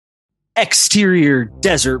Exterior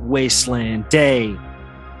desert wasteland day.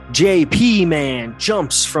 JP Man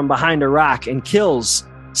jumps from behind a rock and kills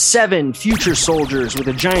 7 future soldiers with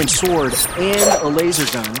a giant sword and a laser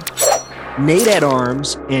gun. Nate at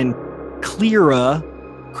arms and Cleara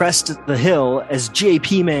crest the hill as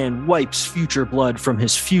JP Man wipes future blood from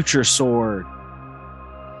his future sword.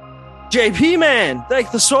 JP Man,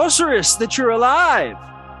 thank the sorceress that you're alive.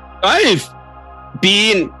 I've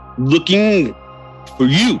been looking for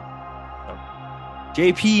you.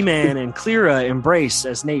 JP Man and Cleara embrace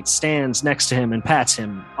as Nate stands next to him and pats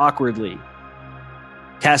him awkwardly.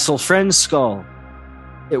 Castle Friendskull.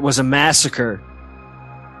 It was a massacre.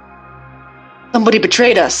 Somebody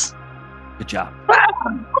betrayed us. Good job.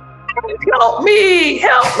 Help me!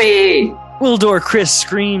 Help me! Wildor Chris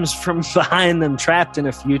screams from behind them, trapped in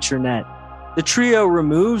a future net. The trio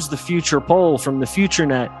removes the future pole from the future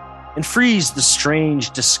net and frees the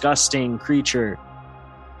strange, disgusting creature.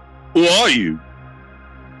 Who are you?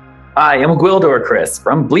 I am Gwildor Chris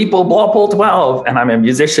from Bleeple Blopple 12, and I'm a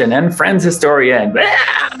musician and friends historian.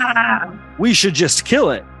 We should just kill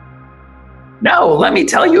it. No, let me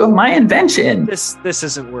tell you of my invention. This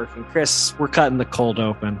isn't working. Chris, we're cutting the cold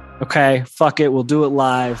open. Okay, fuck it. We'll do it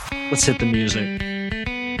live. Let's hit the music.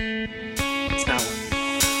 It's not working.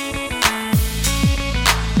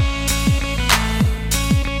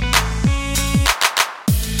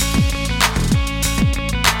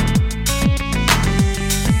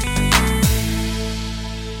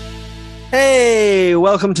 Hey,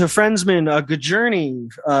 welcome to Friendsman, a good journey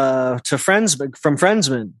to Friendsman from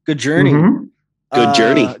Friendsman. Good journey. Mm-hmm. Good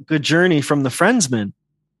journey. Good journey from the Friendsman.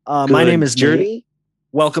 My name is Nate.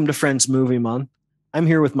 Welcome to Friends Movie Month. I'm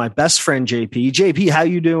here with my best friend, JP. JP, how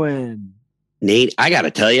you doing? Nate, I got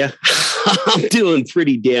to tell you, I'm doing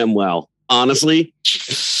pretty damn well. Honestly,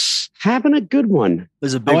 having a good one. It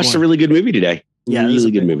was a big I watched one. a really good movie today. Yeah,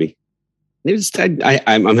 really good movie. It was,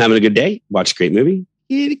 I'm having a good day. Watched a great movie.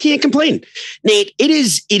 You can't complain. Nate, it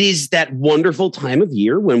is that wonderful time of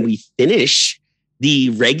year when we finish the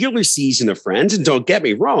regular season of Friends. And don't get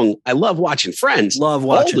me wrong, I love watching Friends. Love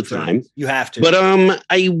watching all the Friends. time. You have to. But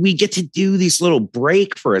we get to do this little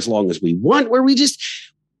break for as long as we want, where we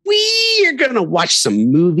are gonna watch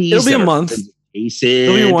some movies. It'll be a month.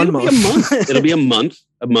 It'll be one month. It'll be a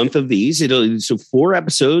month of these. So 4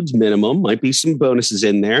 episodes minimum. Might be some bonuses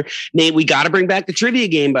in there. Nate, we got to bring back the trivia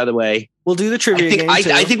game, by the way. We'll do the trivia game. I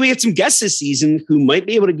think we get some guests this season who might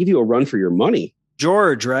be able to give you a run for your money.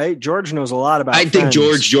 George, right? George knows a lot about think Friends.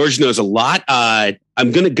 George knows a lot. I'm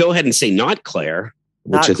going to go ahead and say not Claire,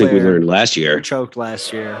 which Not I think we Claire. learned last We year. choked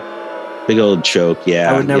last year. Big old choke.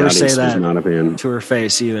 Yeah. I would never the say audience was that not a fan. to her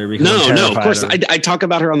face either. Because I'm No, terrified of course. of her. I talk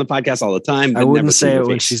about her on the podcast all the time. I but wouldn't never say to it her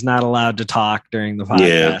when face. she's not allowed to talk during the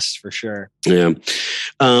podcast for sure. Yeah.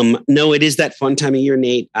 No, it is that fun time of year,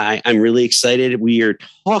 Nate. I'm really excited. We are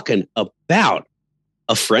talking about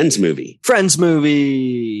a Friends movie. Friends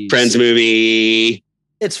movie.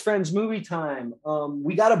 It's Friends movie time.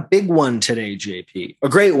 We got a big one today, JP. A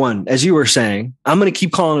great one, as you were saying. I'm going to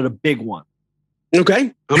keep calling it a big one.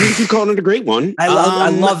 Okay. I'm going to keep calling it a great one. I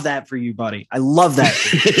love that for you, buddy. I love that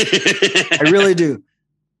for you. I really do.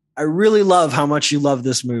 I really love how much you love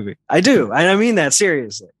this movie. I do. And I mean that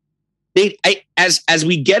seriously. Nate, as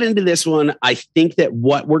we get into this one, I think that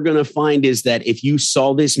what we're going to find is that if you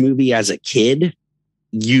saw this movie as a kid,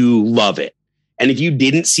 you love it. And if you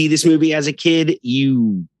didn't see this movie as a kid,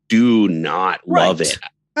 you do not love Right. it.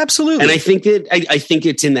 Absolutely. And I think that I think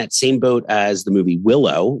it's in that same boat as the movie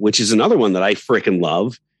Willow, which is another one that I freaking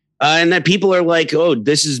love. And that people are like, oh,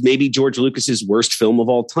 this is maybe George Lucas's worst film of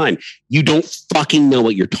all time. You don't fucking know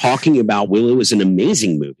what you're talking about. Willow is an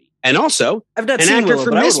amazing movie. And also, I've not an seen actor Willow,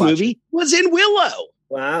 from but I this would watch movie was in Willow. it.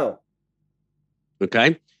 Wow.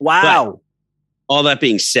 Okay. Wow. All that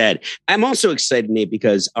being said, I'm also excited, Nate,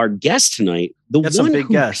 because our guest tonight, Got some big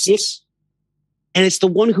guests. And it's the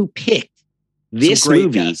one who picked this Some great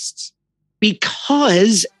movie guests.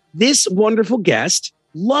 because this wonderful guest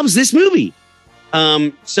loves this movie.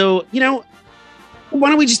 So, why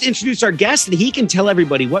don't we just introduce our guest and he can tell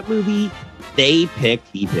everybody what movie he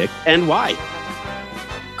picked, and why.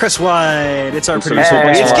 Chris White. It's our I'm sorry.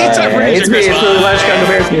 producer. It's our producer, It's me. Chris It's White. Lily Lashka and the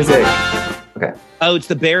Bears music. Okay. Oh, it's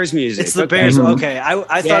the Bears music. It's the Okay. Bears. Mhm. Okay. I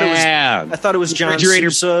thought it was John Refrigerator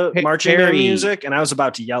Sousa marching band Perry. music, and I was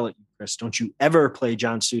about to yell at you, Chris. Don't you ever play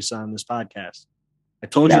John Sousa on this podcast. I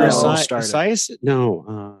told No. you this all Esai- started. Esaias?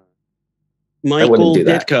 No. wouldn't Michael do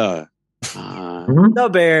that. Ditka. The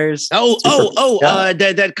Bears. Yeah.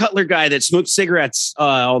 That Cutler guy that smoked cigarettes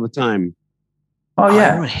all the time. Oh, yeah.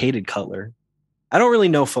 Everyone hated Cutler. I don't really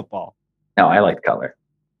know football. No, I like Cutler.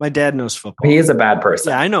 My dad knows football. He is a bad person.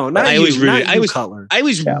 Yeah, I know. I was rooted. Cutler. I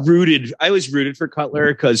was rooted for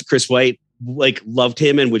Cutler because Chris White loved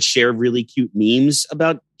him and would share really cute memes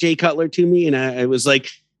about Jay Cutler to me, and I was like,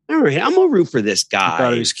 all right, I'm gonna root for this guy. I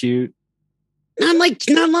thought he was cute. Not like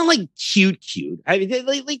cute. I mean,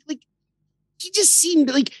 like he just seemed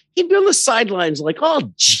like he'd be on the sidelines, like,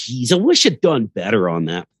 oh, geez, I wish I'd done better on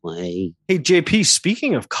that play. Hey, JP,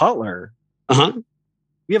 speaking of Cutler,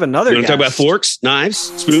 we have another. You want to talk about forks, knives,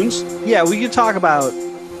 spoons? Yeah, we could talk about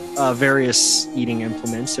various eating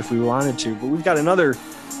implements if we wanted to, but we've got another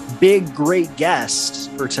big, great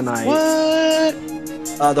guest for tonight. What?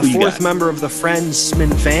 The fourth member of the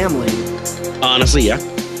Friendsman family. Honestly, yeah.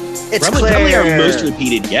 It's probably Claire. our most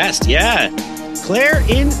repeated guest. Yeah. Claire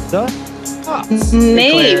in the house.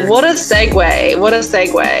 Nate, what a segue. What a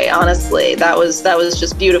segue. Honestly, that was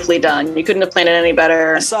just beautifully done. You couldn't have planned it any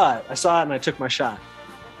better. I saw it and I took my shot.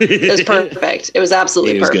 It was perfect. It was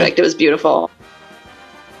absolutely perfect. It was beautiful.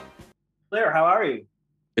 Claire, how are you?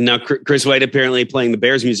 And now Chris White apparently playing the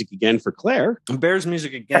Bears music again for Claire. Bears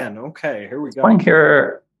music again. Okay, here we go. Playing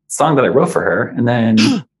her song that I wrote for her, and then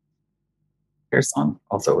her song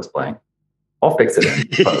also was playing. I'll fix it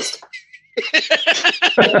in post.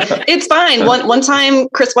 It's fine. One time,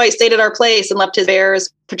 Chris White stayed at our place and left his Bears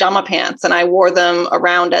pajama pants, and I wore them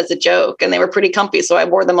around as a joke, and they were pretty comfy, so I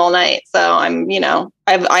wore them all night. So I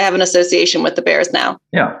have an association with the Bears now.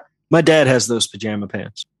 Yeah, my dad has those pajama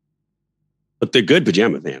pants, but they're good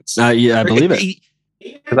pajama pants. Yeah, I believe it.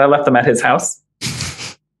 Because I left them at his house.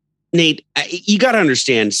 Nate, you got to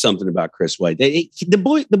understand something about Chris White. The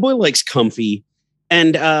boy likes comfy,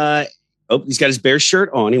 and he's got his Bears shirt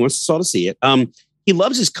on. He wants us all to see it. He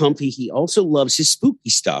loves his comfy. He also loves his spooky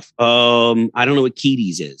stuff. I don't know what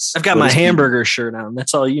Keaties is. I've got my hamburger shirt on.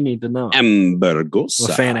 That's all you need to know. Hamburgos.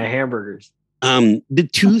 I'm a fan of hamburgers. The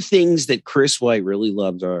two things that Chris White really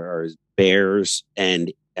loves are Bears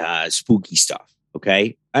and spooky stuff.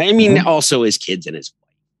 Okay. I mean, also his kids and his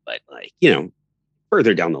wife, but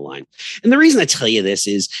further down the line. And the reason I tell you this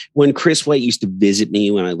is when Chris White used to visit me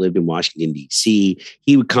when I lived in Washington, D.C.,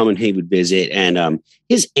 he would come and he would visit, and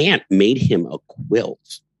his aunt made him a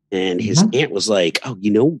quilt. And his aunt was like,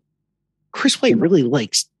 oh, Chris White really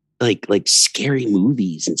likes like scary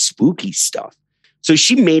movies and spooky stuff. So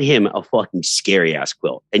she made him a fucking scary ass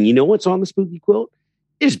quilt. And you know what's on the spooky quilt?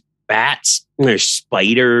 There's bats, and there's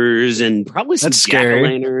spiders, and probably some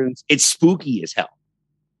jack-o'-lanterns. It's spooky as hell.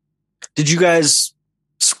 Did you guys,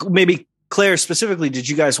 maybe Claire specifically, did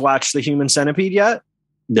you guys watch The Human Centipede yet?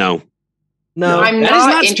 No. I'm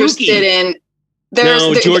not interested in.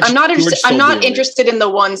 I'm not interested in the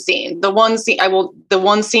one scene. The one scene.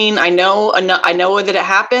 I know that it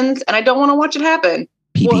happens, and I don't want to watch it happen.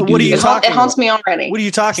 What are you talking? It haunts me already. What are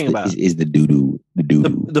you talking about? Is the doo-doo,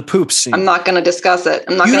 the poop scene? I'm not going to discuss it.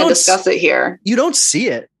 I'm not going to discuss it here. You don't see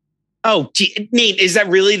it. Oh, Nate, is that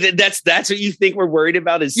really that's what you think we're worried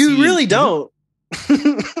about? Is you really don't?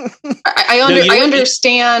 I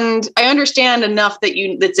understand. I understand enough that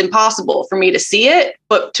it's impossible for me to see it,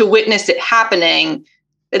 but to witness it happening,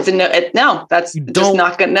 it's a no. That's just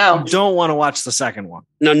not good. No, you don't want to watch the second one.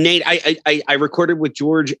 No, Nate, I recorded with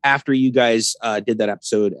George after you guys did that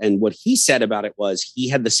episode, and what he said about it was he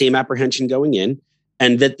had the same apprehension going in,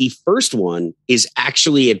 and that the first one is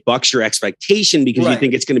actually, it bucks your expectation because you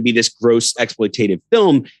think it's going to be this gross exploitative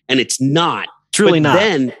film, and it's not. It's really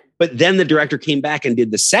not. But then the director came back and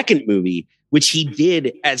did the second movie, which he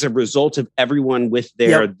did as a result of everyone with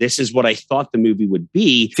their, this is what I thought the movie would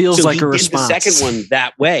be. Feels like he a response. The second one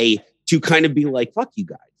that way to kind of be like, fuck you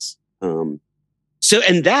guys.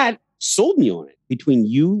 And that sold me on it, between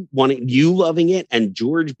you loving it and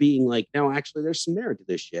George being like, no, actually there's some merit to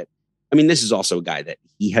this shit. I mean, this is also a guy that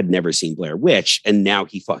he had never seen Blair Witch, and now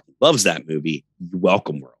he fucking loves that movie. You're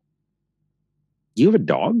welcome, world. You have a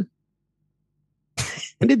dog?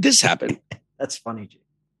 When did this happen? That's funny, G.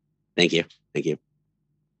 Thank you. I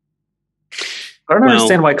don't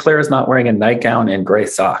understand why Claire is not wearing a nightgown and gray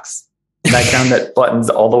socks. A nightgown that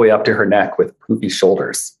buttons all the way up to her neck with poofy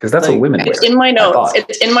shoulders, because that's what women wear. It's in my notes.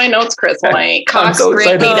 It's in my notes, Chris. My cock's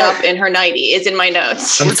cranked up in her nightie is in my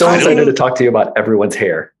notes. I'm so excited to talk to you about everyone's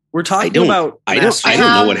hair. We're talking about. I don't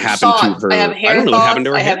know what happened to her. I have hair. I don't know what happened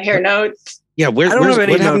to her. I have hair notes. Yeah, I don't have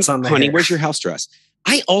any notes on the honey, hair. Where's your house dress?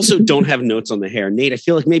 I also don't have notes on the hair. Nate, I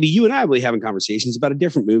feel like maybe you and I will be having conversations about a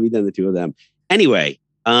different movie than the two of them. Anyway.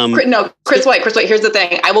 Chris White. Here's the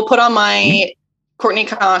thing. I will put on my Courtney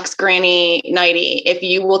Cox granny nightie if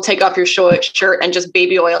you will take off your shirt and just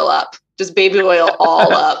baby oil up. Just baby oil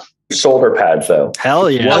all up. Shoulder pads, though. Hell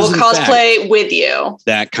yeah. I will cosplay with you.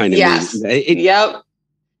 That kind of movie. Yep.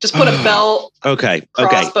 Just put a belt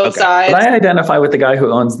across both sides. But I identify with the guy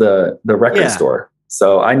who owns the record store.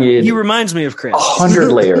 So I need. He reminds me of Chris.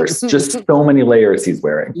 100 layers. Just so many layers he's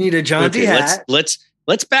wearing. You need a John D. hat. Let's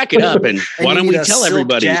back it up, and why don't we tell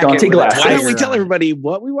everybody? Why don't we tell everybody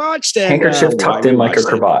what we watched? Handkerchief tucked in like a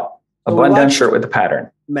cravat, a button-down shirt with a pattern,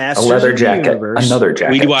 a leather jacket, another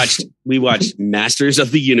jacket. We watched Masters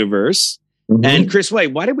of the Universe. And Chris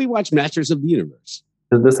White, why did we watch Masters of the Universe?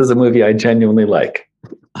 Because this is a movie I genuinely like.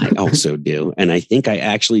 I also do. And I think I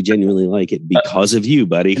actually genuinely like it because of you,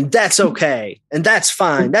 buddy. And that's okay. And that's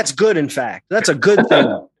fine. That's good, in fact. That's a good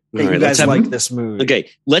thing that you guys like this movie. Okay,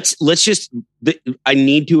 let's just... I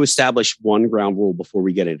need to establish one ground rule before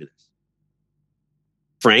we get into this.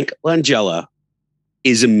 Frank Langella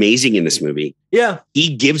is amazing in this movie. Yeah.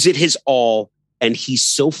 He gives it his all, and he's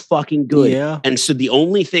so fucking good. Yeah. And so the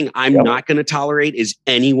only thing I'm not going to tolerate is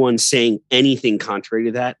anyone saying anything contrary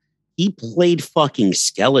to that. He played fucking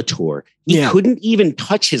Skeletor. He couldn't even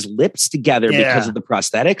touch his lips together because of the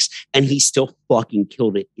prosthetics, and he still fucking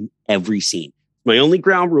killed it in every scene. My only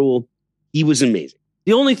ground rule, he was amazing.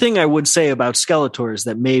 The only thing I would say about Skeletor is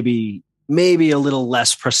that maybe a little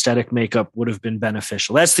less prosthetic makeup would have been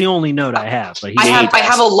beneficial. That's the only note I have. But I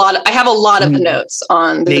have a lot of notes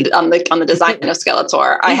on the design of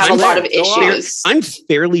Skeletor. I have a lot of issues. I'm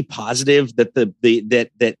fairly positive that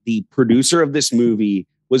the producer of this movie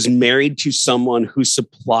was married to someone who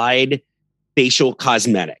supplied facial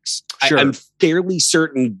cosmetics. Sure. I'm fairly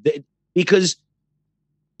certain that, because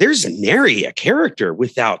there's nary a character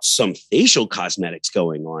without some facial cosmetics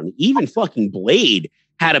going on. Even fucking Blade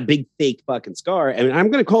had a big fake fucking scar. I mean, I'm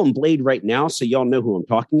going to call him Blade right now, so y'all know who I'm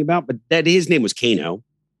talking about. But his name was Kano.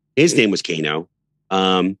 Was he the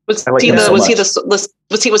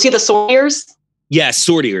Sword Ears? Yes,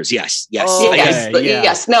 Sword Ears. Yes. Oh,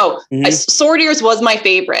 yes. No, Sword Ears was my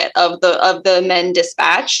favorite of the men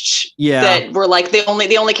dispatched. Yeah, that were like the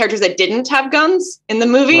only characters that didn't have guns in the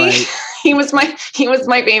movie. Right. he was my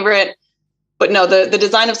favorite. But no, the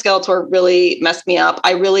design of Skeletor really messed me up.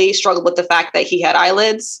 I really struggled with the fact that he had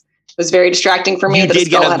eyelids. It was very distracting for me that his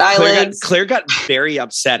skull had eyelids. Claire got very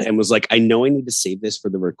upset and was like, I know I need to save this for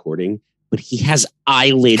the recording, but he has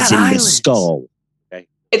eyelids in the skull.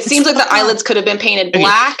 It seems like the eyelids could have been painted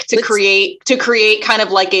black to create kind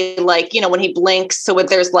of like when he blinks, so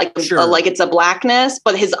there's it's a blackness,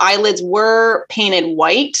 but his eyelids were painted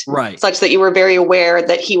white, right? Such that you were very aware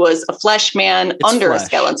that he was a flesh man under a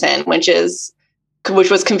skeleton, which was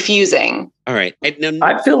confusing. All right,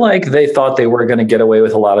 I feel like they thought they were going to get away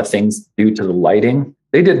with a lot of things due to the lighting.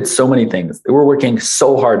 They did so many things. They were working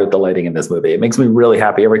so hard with the lighting in this movie. It makes me really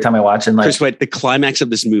happy every time I watch it. Chris White, the climax of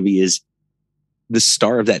this movie is. The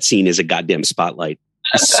star of that scene is a goddamn spotlight.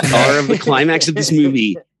 The star of the climax of this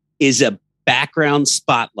movie is a background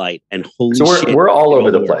spotlight, and holy shit, we're all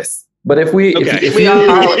over the place. But if we are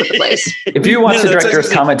all over the place. If you watch the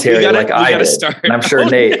director's commentary like I did, and I'm sure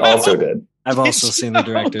Nate also did. I've also seen the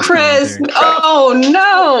director's Chris, commentary. oh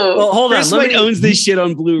no! Well, hold on. Chris White owns this shit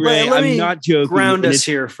on Blu-ray. I'm not joking. Ground us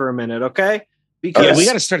here for a minute, okay? Because we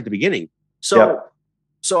got to start at the beginning.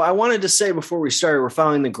 So I wanted to say before we started, we're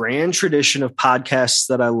following the grand tradition of podcasts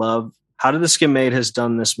that I love. How Did This Get Made has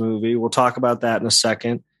done this movie. We'll talk about that in a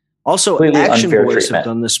second. Also, Completely Action Boys treatment. have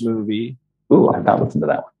done this movie. Ooh, I've not listened to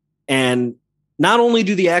that one. And not only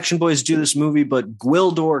do the Action Boys do this movie, but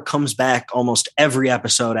Gwildor comes back almost every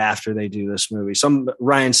episode after they do this movie. Some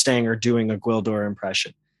Ryan Stanger doing a Gwildor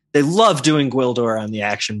impression. They love doing Gwildor on the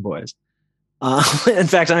Action Boys. In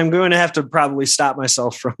fact, I'm going to have to probably stop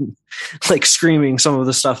myself from screaming some of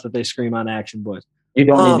the stuff that they scream on Action Boys. You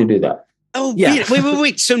don't need to do that. Oh, yeah.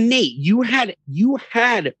 Wait. So Nate, you had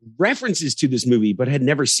references to this movie, but had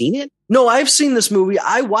never seen it? No, I've seen this movie.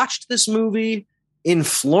 I watched this movie in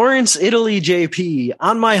Florence, Italy, JP,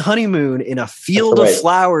 on my honeymoon in a field of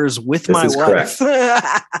flowers with my wife.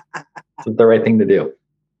 That's the right thing to do.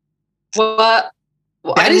 What?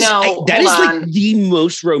 Well, that is like the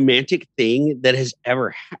most romantic thing that has ever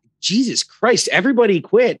happened. Jesus Christ. Everybody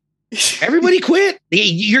quit. Everybody quit.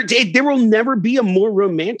 There will never be a more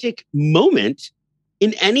romantic moment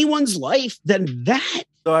in anyone's life than that.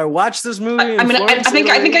 So I watched this movie. I think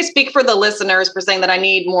I speak for the listeners for saying that I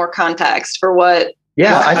need more context for what.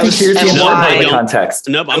 Yeah, I think here's the important part of the context.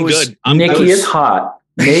 Nope, I'm good. Nikki is hot.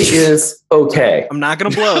 Nate is okay. I'm not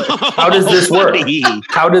going to blow. How does this work?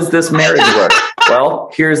 How does this marriage work?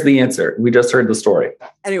 Well, here's the answer. We just heard the story.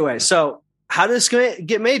 Anyway, so How Did This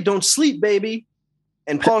Get Made? Don't sleep, baby.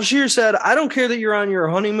 And Paul Scheer said, I don't care that you're on your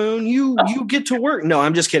honeymoon. You get to work. No,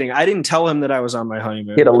 I'm just kidding. I didn't tell him that I was on my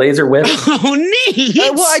honeymoon. He had a laser whip. Oh, neat.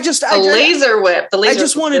 Laser whip. I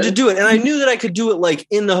just wanted to do it. And I knew that I could do it like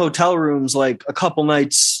in the hotel rooms, like a couple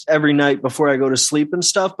nights every night before I go to sleep and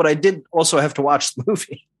stuff. But I did also have to watch the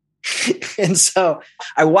movie. And so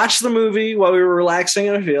I watched the movie while we were relaxing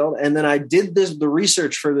in a field. And then I did the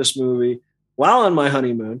research for this movie while on my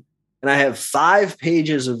honeymoon. And I have 5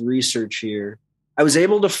 pages of research here. I was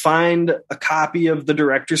able to find a copy of the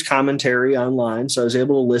director's commentary online, so I was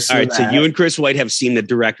able to listen. All right, to that. so you and Chris White have seen the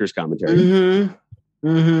director's commentary. Mm-hmm.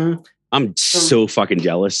 Mm-hmm. I'm so fucking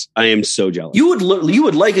jealous. I am so jealous. You would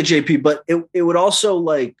like it, JP, but it would also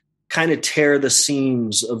like kind of tear the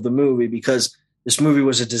seams of the movie because this movie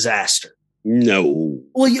was a disaster. No.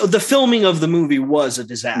 Well, the filming of the movie was a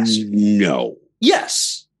disaster. No.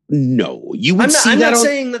 Yes. No, you would I'm not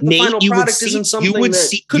saying that the final product isn't something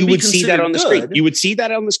that could be see that on the screen. good. You would see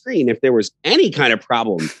that on the screen. If there was any kind of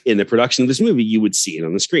problem in the production of this movie, you would see it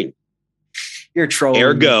on the screen. You're trolling.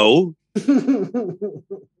 Ergo.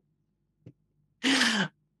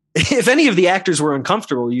 If any of the actors were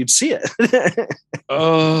uncomfortable, you'd see it.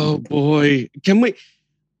 Oh, boy. Can we?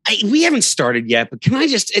 We haven't started yet, but can I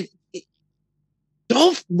just...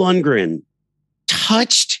 Dolph Lundgren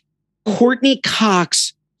touched Courtney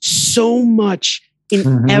Cox so much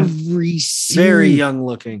in every scene. Very young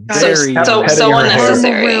looking. So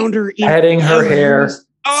unnecessary. Petting her hair.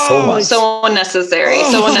 So unnecessary.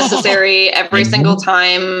 So unnecessary. Every single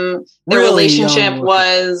time their relationship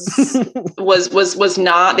was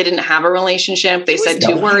not. They didn't have a relationship. They said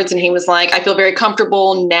 2 words, and he was like, "I feel very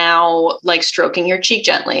comfortable now, like stroking your cheek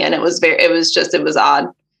gently," and it was odd.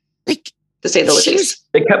 Like, to say the least.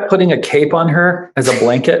 They kept putting a cape on her as a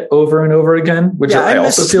blanket over and over again, which I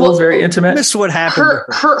also feel is very intimate. This is what happened.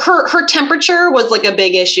 Her temperature was like a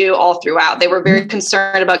big issue all throughout. They were very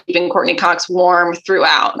concerned about keeping Courtney Cox warm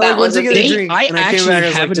throughout. That was a big. I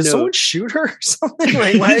actually have did someone shoot her or something?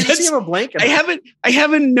 Like, why did she have a blanket? I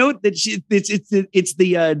have a note that it's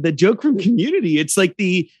the joke from Community. It's like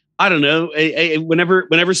I don't know.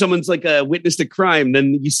 Whenever someone's like witnessed a crime,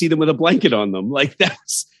 then you see them with a blanket on them. Like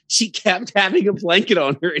that's. She kept having a blanket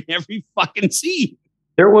on her in every fucking scene.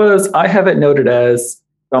 I have it noted as,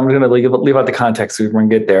 I'm going to leave out the context so we're going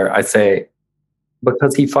to get there. I say,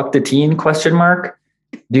 because he fucked a teen, ?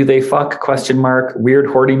 Do they fuck ? Weird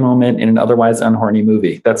horny moment in an otherwise unhorny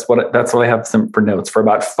movie. That's what I have for notes for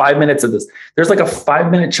about 5 minutes of this. There's like a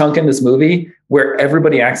 5-minute chunk in this movie where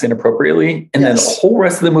everybody acts inappropriately. And then the whole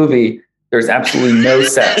rest of the movie, there's absolutely no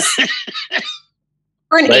sex.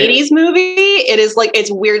 For an 80s movie, it is like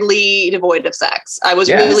it's weirdly devoid of sex. I was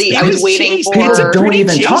waiting for people don't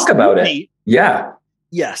even talk about it. Yeah.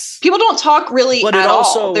 Yes. People don't talk really but at all.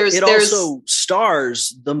 Also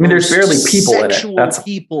stars the most there's barely people in it. That's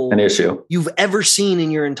people an issue you've ever seen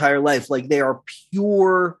in your entire life. Like they are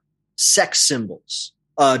pure sex symbols.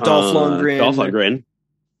 Dolph Lundgren,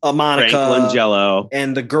 Monica, Frank Langella,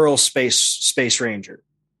 and the girl Space Ranger.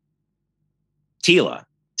 Tila.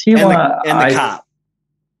 And the cop.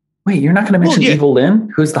 Wait, you're not going to mention Evil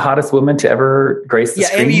Lynn, who's the hottest woman to ever grace the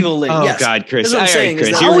screen? And Evil Lynn. Oh, yes. God, Chris. Chris,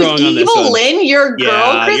 you're wrong on this Evil Lynn, your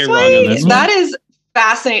girl, Chris White? That is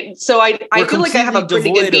fascinating. So I feel like I have a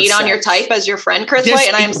pretty good beat on your type as your friend, Chris White,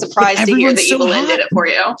 and I am surprised to hear that Evil Lynn did it for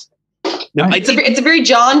you. No, it's a very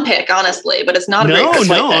John pick, honestly, but it's not a very Chris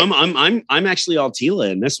White pick. I'm actually all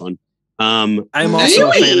Tila in this one. I'm also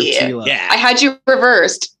a fan of Tila. Yeah. I had you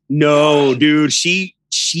reversed. No, dude, she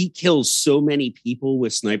kills so many people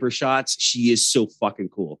with sniper shots. She is so fucking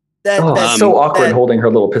cool. That's so awkward holding her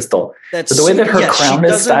little pistol. But the way that her crown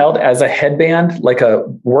is styled as a headband, like a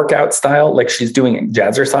workout style, like she's doing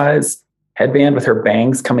jazzercise headband with her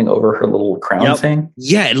bangs coming over her little crown thing.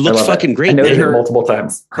 Yeah, it looks fucking great. I noted it multiple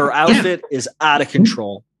times. Her outfit is out of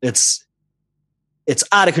control. It's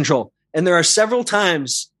out of control. And there are several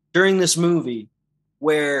times during this movie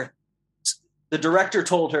where the director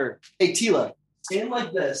told her, "Hey, Tila, stand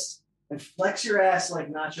like this and flex your ass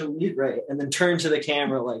like Nacho Libre and then turn to the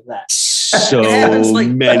camera like that." So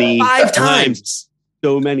many 5 times.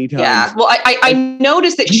 So many times. Yeah. Well, I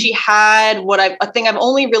noticed that she had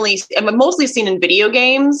I've mostly seen in video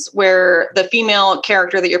games where the female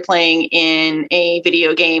character that you're playing in a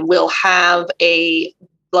video game will have a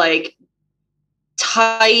like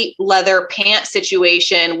tight leather pant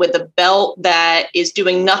situation with a belt that is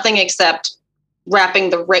doing nothing except wrapping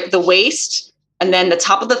the waist and then the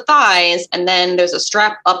top of the thighs, and then there's a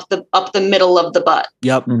strap up the middle of the butt.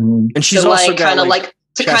 Yep. Mm-hmm. And she's also got kind of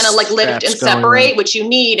lift and separate, which you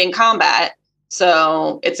need in combat.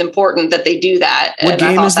 So it's important that they do that. What and game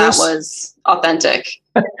I thought is that this? was authentic.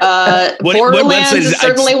 What Borderlands website is is-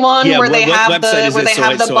 certainly one yeah, where they what have website the is where it? they So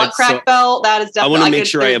have I- the so butt I- crack so belt. That is definitely. I wanna make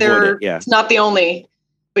sure I avoid it, yeah. It's not the only,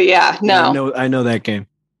 but yeah, no. I know that game.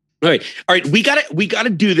 All right. We gotta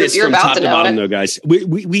do this You're from about top to to know bottom, it. though, guys.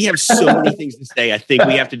 We have so many things to say. I think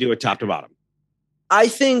we have to do it top to bottom. I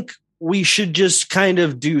think we should just kind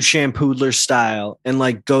of do Shampoodler style and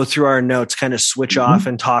like go through our notes, kind of switch off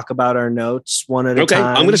and talk about our notes one at a Okay,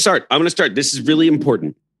 time. I'm gonna start. This is really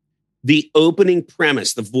important. The opening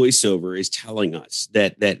premise, the voiceover, is telling us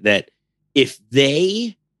that if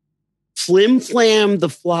they flim flam the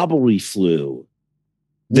flobbly flu,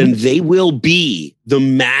 then they will be the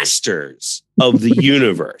masters of the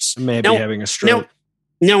universe. Maybe Now- having a stroke.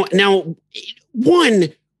 Now, one,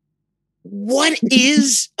 what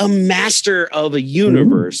is a master of a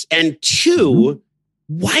universe? And two,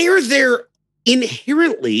 why are there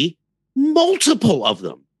inherently multiple of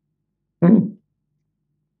them?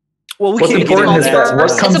 Well, we What's can't important is get into that what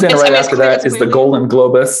It's- comes in it's- right it's after clear- that it's is the clearly- Golden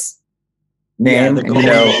Globus name, Yeah, the and you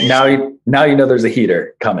know Golden now you know there's a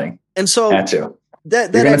heater coming And so at you.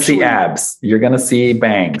 that You're gonna actually, see abs. You're gonna see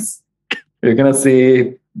bangs. You're gonna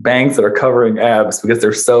see bangs that are covering abs because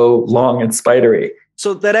they're so long and spidery.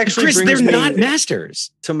 So that actually Chris, brings they're me not masters.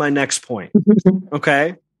 to my next point.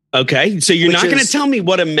 Okay, Okay, so you're Which not going to is- tell me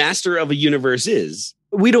what a master of a universe is.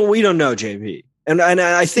 we don't know, JP, and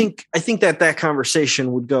I think that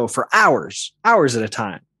conversation would go for hours at a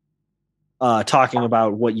time, talking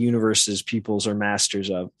about what universes peoples are masters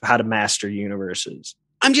of, how to master universes.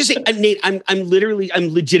 I'm just saying, Nate. I'm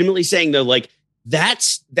legitimately saying though, like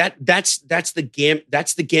that's the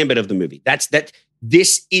gambit of the movie.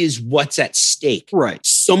 This is what's at stake. Right.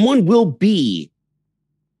 Someone will be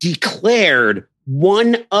declared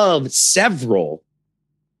one of several,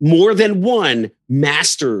 more than one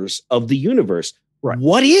masters of the universe. Right.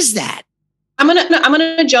 What is that? I'm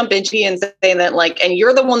gonna jump into you and say that and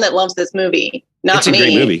you're the one that loves this movie, not It's a me.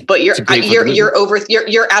 great movie. But you're It's a great fucking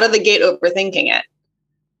you're out of the gate overthinking it.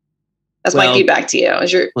 That's Well, my feedback to you.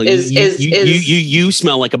 You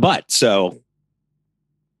smell like a butt, so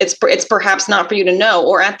It's perhaps not for you to know,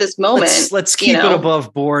 or at this moment. Let's keep it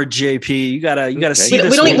above board, JP. You gotta Okay. see We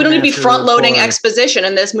this. don't need to be after the front loading record. exposition,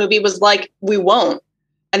 and this movie was like, we won't.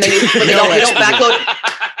 And then they No don't backload.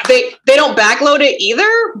 They don't backload it either,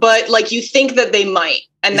 but like you think that they might,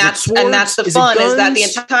 and Is it that's swords? the Is it fun is that the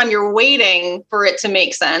guns? entire time you're waiting for it to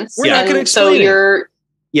make sense. We're not And gonna so explain it. you're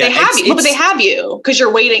Yeah, they have it's- you, but they it's- have you because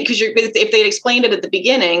you're waiting. Because if they'd explained it at the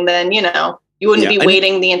beginning, then you wouldn't Yeah, be I-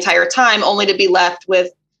 waiting the entire time, only to be left with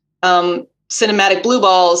cinematic blue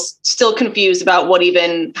balls, still confused about what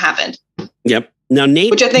even happened. Yep. Now,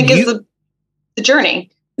 Nate, Which I think is the journey.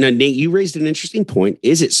 Now, Nate, you raised an interesting point.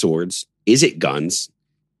 Is it swords? Is it guns?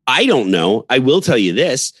 I don't know. I will tell you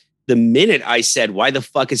this. The minute I said, why the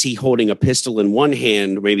fuck is he holding a pistol in one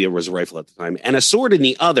hand, maybe it was a rifle at the time, and a sword in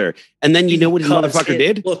the other, and then you know what his Because motherfucker it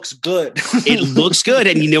did? looks good. It looks good.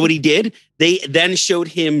 And you know what he did? They then showed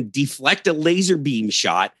him deflect a laser beam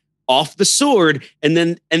shot off the sword, and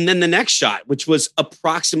then the next shot, which was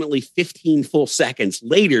approximately 15 full seconds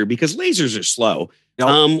later, because lasers are slow,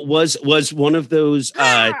 Yep. was one of those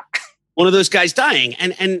guys dying.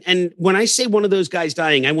 And when I say one of those guys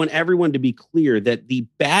dying, I want everyone to be clear that the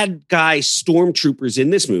bad guy stormtroopers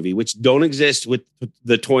in this movie, which don't exist with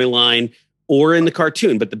the toy line or in the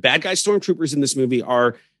cartoon, but the bad guy stormtroopers in this movie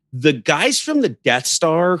are the guys from the Death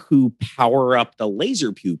Star who power up the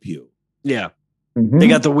laser pew pew. Yeah, Mhm. they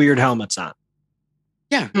got the weird helmets on.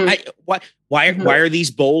 Yeah. Hmm. Why are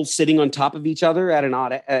these bowls sitting on top of each other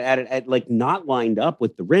at like not lined up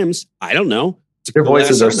with the rims? I don't know. It's a Their cool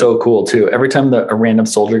voices ass are so cool too. Every time a random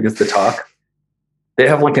soldier gets to talk, they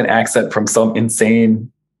have like an accent from some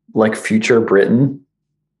insane like future Britain,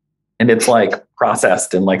 and it's like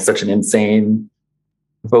processed in like such an insane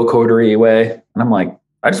vocodery way. And I'm like,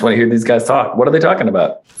 I just want to hear these guys talk. What are they talking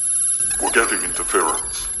about? We're getting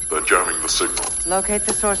interference. They're jamming the signal. Locate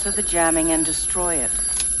the source of the jamming and destroy it.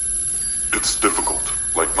 It's difficult,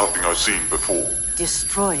 like nothing I've seen before.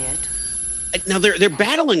 Destroy it? Now they're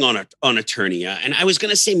battling on Eternia, and I was going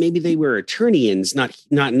to say maybe they were Eternians,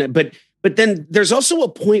 but then there's also a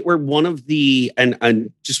point where one of the and I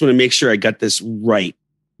just want to make sure I got this right.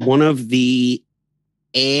 One of the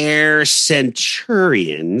Air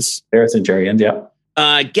Centurions,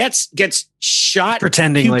 yeah. gets shot,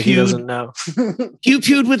 Pretending like he pew-pewed- doesn't know.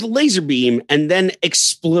 pew-pewed with a laser beam, and then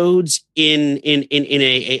explodes in an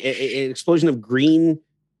explosion of green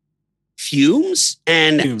fumes.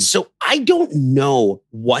 And Fumes. so I don't know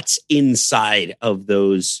what's inside of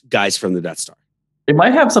those guys from the Death Star. It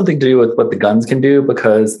might have something to do with what the guns can do,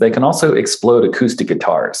 because they can also explode acoustic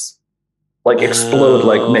guitars. Like explode,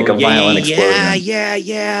 like make a violent explosion.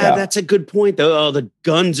 Yeah. That's a good point, though. Oh, the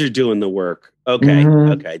guns are doing the work. Okay,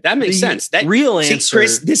 okay, that makes sense. That real answer,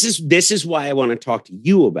 Chris. This is why I want to talk to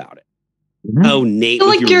you about it. Mhm. Oh, Nate,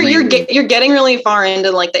 I feel like you're getting really far into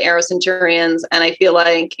like the Aerocenurions, and I feel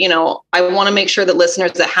like, you know, I want to make sure that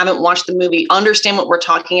listeners that haven't watched the movie understand what we're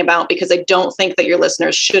talking about, because I don't think that your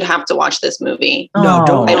listeners should have to watch this movie. No,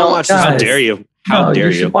 don't watch this. How dare you? How dare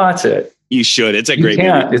you? Should watch it. You should. It's a You great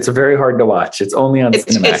can't. movie. It's very hard to watch. It's only on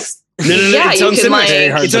Cinemax. No. Yeah, It's on you can,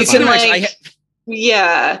 Cinemax. like, It's on you can, Cinemax. like,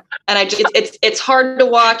 yeah, and it's hard to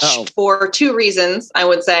watch for two reasons, I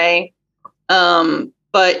would say.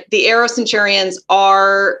 But the Aerocenurions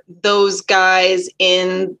are those guys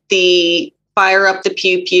in the fire up the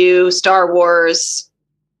pew pew Star Wars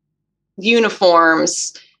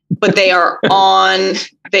uniforms, but they are on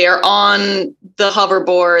the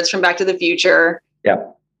hoverboards from Back to the Future. Yeah.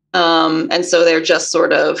 And so they're just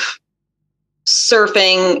sort of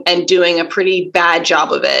surfing and doing a pretty bad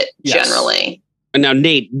job of it, generally. And now,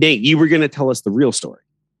 Nate, you were going to tell us the real story.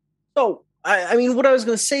 So, I mean, what I was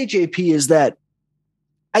going to say, JP, is that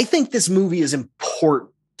I think this movie is important.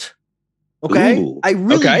 Okay? Ooh, I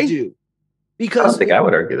really do. I don't Because think I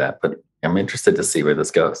would argue that, but I'm interested to see where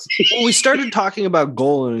this goes. we started talking about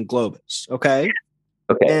Golan and Globus, okay?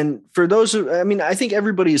 Okay. And for those who, I mean, I think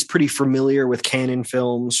everybody is pretty familiar with Canon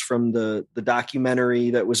Films from the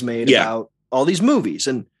documentary that was made about all these movies.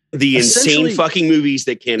 And the insane fucking movies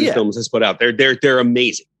that Canon Films has put out. They're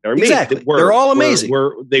amazing. They're amazing. Exactly. They're all amazing.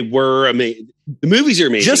 They were amazing. The movies are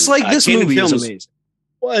amazing. Just like this Canon movie is Films amazing.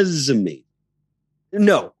 Was amazing.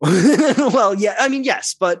 No. Well, yeah, I mean,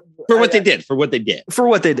 yes, but for what they did. For what they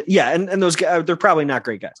did. Yeah, and those guys, they're probably not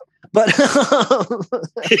great guys. But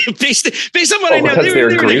based on what I know,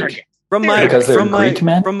 they're Greek. From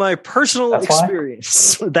my personal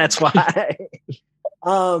experience. That's why.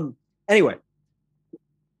 Anyway,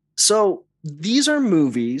 so these are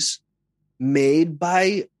movies made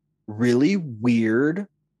by really weird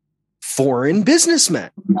foreign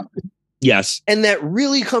businessmen. Yes. And that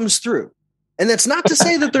really comes through. And that's not to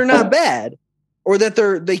say that they're not bad or that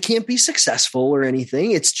they can't be successful or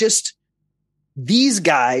anything. It's just these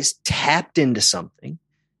guys tapped into something.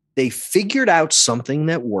 They figured out something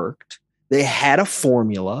that worked. They had a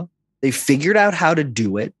formula. They figured out how to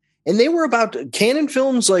do it. And they were Canon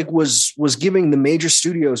Films was giving the major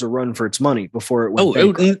studios a run for its money before it went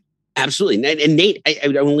bankrupt. Absolutely. And Nate, I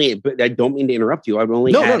don't mean to interrupt you. I would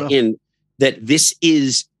only add in that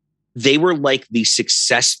they were like the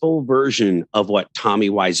successful version of what Tommy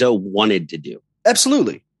Wiseau wanted to do.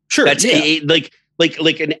 Absolutely. Sure. That's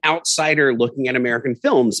like an outsider looking at American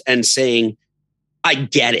films and saying, I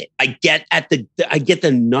get it. I get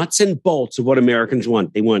the nuts and bolts of what Americans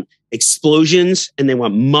want. They want explosions and they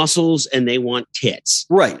want muscles and they want tits.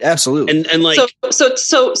 Right. Absolutely. And like,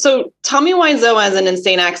 so Tommy Wiseau as an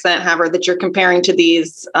insane accent haver that you're comparing to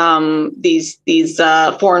these foreign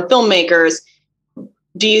filmmakers.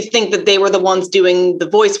 Do you think that they were the ones doing the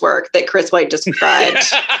voice work that Chris White described?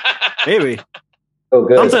 Maybe. Oh,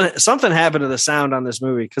 good. Something happened to the sound on this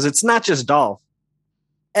movie because it's not just Dolph.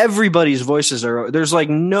 Everybody's voices there's like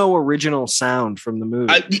no original sound from the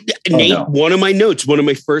movie. Nate, one of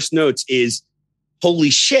my first notes is, holy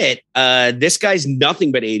shit, this guy's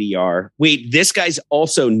nothing but ADR. Wait, this guy's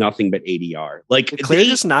also nothing but ADR. Like, did Claire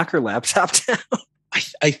just knock her laptop down?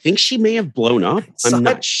 I think she may have blown up. I'm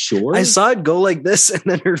not sure. I saw it go like this and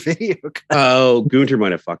then her video. Oh, Gunter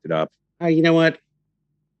might have fucked it up. You know what?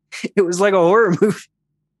 It was like a horror movie.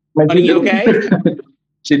 Are you okay?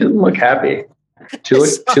 She didn't look happy. She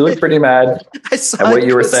looked pretty mad at what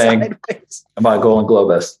you were saying about Golan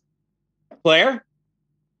Globus. Claire?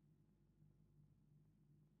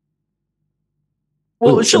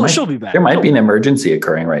 Well, she'll be back. There might be an emergency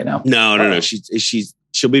occurring right now. No.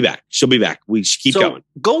 She'll be back. She'll be back. We keep going.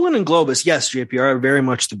 Golan and Globus, yes, JP, are very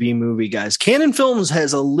much the B movie guys. Canon Films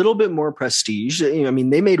has a little bit more prestige. I mean,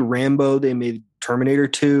 they made Rambo, they made Terminator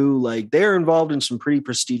 2. Like, they're involved in some pretty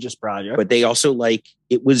prestigious projects. But they also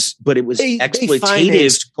it was exploitative. They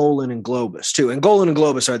financed Golan and Globus too, and Golan and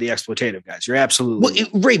Globus are the exploitative guys. You're absolutely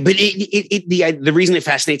right. But the reason it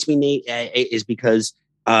fascinates me, Nate, is because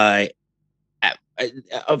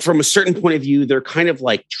from a certain point of view, they're kind of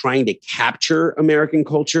like trying to capture American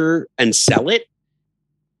culture and sell it.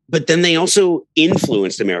 But then they also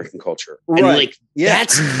influenced American culture. And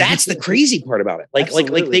that's the crazy part about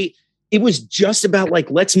it. It was just about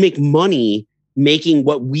let's make money making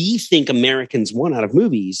what we think Americans want out of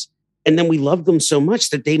movies. And then we loved them so much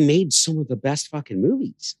that they made some of the best fucking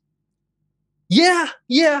movies.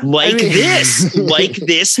 Yeah. Like this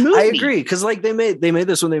movie. I agree, because like they made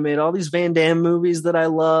this when they made all these Van Damme movies that I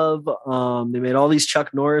love. They made all these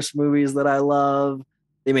Chuck Norris movies that I love.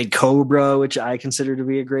 They made Cobra, which I consider to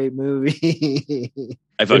be a great movie.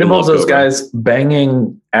 I It involves those guys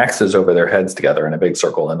banging axes over their heads together in a big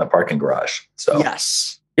circle in the parking garage. So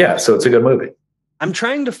Yes. yeah, so it's a good movie. I'm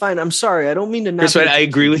trying to find. I'm sorry, I don't mean to not. Chris, I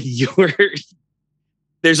agree with your.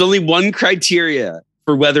 There's only one criteria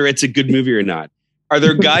for whether it's a good movie or not. Are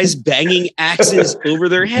there guys banging axes over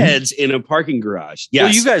their heads in a parking garage?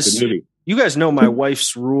 Yes. Well, good you guys know my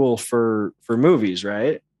wife's rule for movies,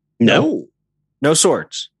 right? No. No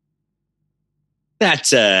swords. That's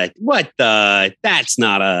that's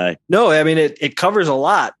not a. No, I mean it covers a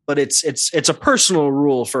lot, but it's a personal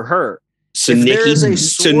rule for her. So If Nikki, there is a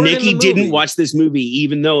sword in the didn't movie- watch this movie,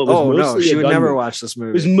 even though it was Oh mostly no, she a would gun never movie. watch this It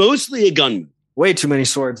was movie. mostly a gun movie. Way too many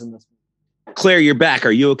swords in this movie. Claire, you're back.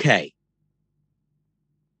 Are you okay?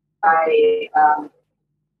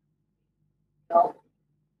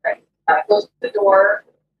 I closed the door.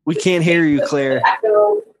 We can't hear you, Claire.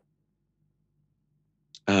 Echo.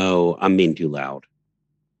 Oh, I'm being too loud.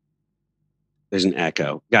 There's an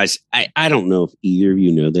echo. Guys, I don't know if either of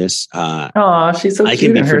you know this. Oh, she's so I cute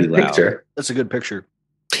can be in her pretty loud. picture. That's a good picture.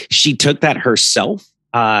 She took that herself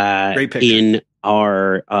Great picture. in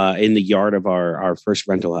the yard of our first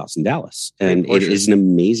rental house in Dallas. And Great it portrait. is an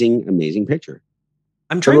amazing picture.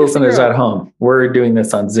 I'm For trying to listeners figure at out. home, we're doing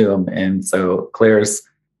this on Zoom. And so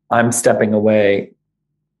I'm stepping away,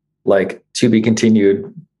 like to be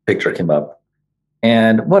continued picture came up.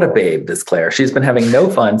 And what a babe, this Claire. She's been having no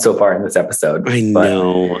fun so far in this episode. I but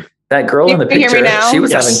know. that girl in the You can hear me picture, now? she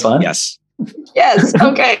was Yes, having fun. Yes. Yes.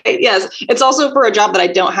 Okay. Yes. It's also for a job that I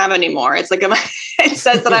don't have anymore. It's like it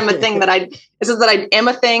says that I'm a thing it says that I am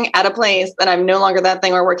a thing at a place that I'm no longer that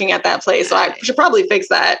thing or working at that place. So I should probably fix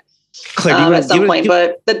that Claire, do you wanna- at some do you point.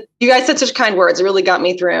 wanna- But you guys said such kind words. It really got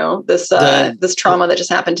me through this this trauma that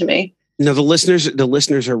just happened to me. No, the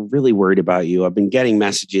listeners are really worried about you. I've been getting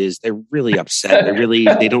messages. They're really upset.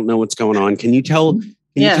 They don't know what's going on. Can you tell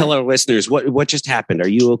you tell our listeners what just happened? Are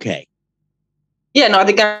you okay? Yeah, no, I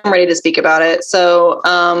think I'm ready to speak about it. So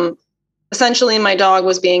essentially my dog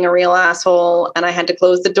was being a real asshole and I had to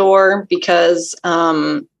close the door because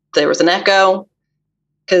there was an echo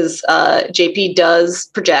because JP does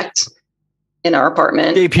project in our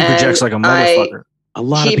apartment. JP projects like a motherfucker. A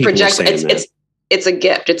lot of He people projects. are saying that. It's a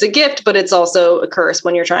gift. It's a gift, but it's also a curse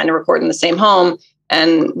when you're trying to record in the same home.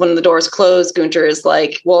 And when the doors close, Gunter is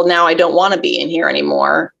like, well, now I don't want to be in here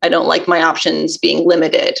anymore. I don't like my options being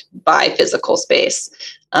limited by physical space.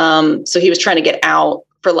 So he was trying to get out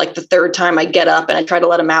for like the third time. I get up and I try to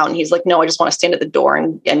let him out. And he's like, no, I just want to stand at the door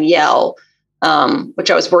and yell,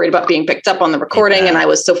 which I was worried about being picked up on the recording. Yeah. And I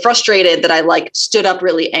was so frustrated that I like stood up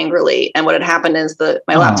really angrily. And what had happened is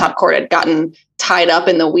my laptop cord had gotten tied up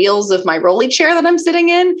in the wheels of my rolly chair that I'm sitting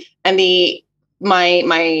in. And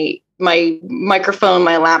my microphone,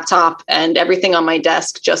 my laptop, and everything on my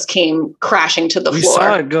desk just came crashing to the We floor.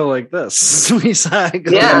 saw it go like this. We saw it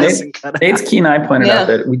go Yeah. like this and cut Nate's out. Key and I pointed out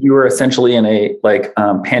that you were essentially in a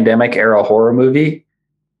pandemic era horror movie,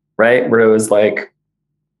 right? Where it was like,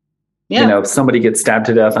 Yeah. somebody gets stabbed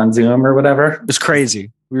to death on Zoom or whatever. It was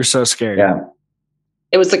crazy. We were so scared. Yeah.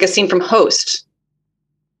 It was like a scene from Host.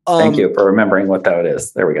 Thank you for remembering what that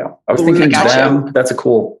is. There we go. I was I thinking gotcha. Them. That's a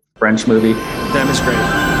cool French movie. Them is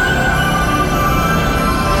great.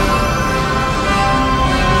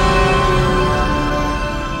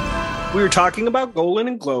 We were talking about Golan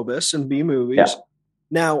and Globus and B movies. Yeah.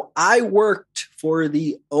 Now, I worked for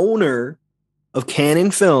the owner of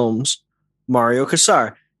Canon Films, Mario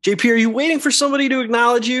Casar. JP, are you waiting for somebody to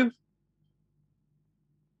acknowledge you?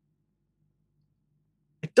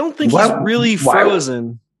 I don't think he's What? really Why?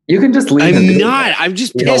 frozen. You can just leave. and I'm do not. it. I'm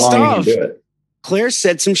just You know how pissed long you can off. do it. Claire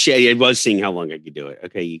said some shit. I was seeing how long I could do it.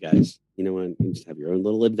 Okay, you guys. You know what? You just have your own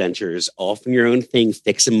little adventures, all from your own thing,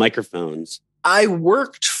 fixing microphones. I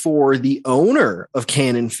worked for the owner of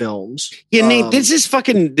Canon Films. Yeah, Nate, this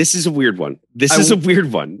is a weird one. This is a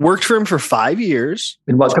weird one. Worked for him for 5 years.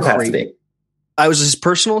 In what It's capacity? great. I was his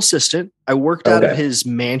personal assistant. I worked out of Okay. his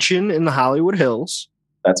mansion in the Hollywood Hills.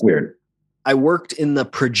 That's weird. I worked in the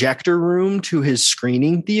projector room to his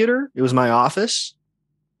screening theater. It was my office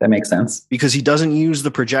That makes sense. because he doesn't use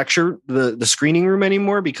the projector, the screening room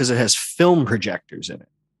anymore because it has film projectors in it.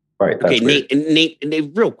 Right. That's Okay, weird.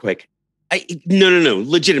 Nate, real quick. No,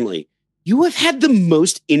 legitimately. You have had the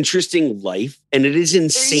most interesting life, and it is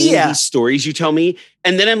insane, Yeah. these stories you tell me.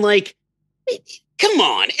 And then I'm like, come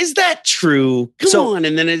on, is that true? Come So- on.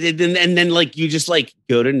 And then like you just like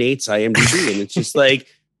go to Nate's IMDb and it's just like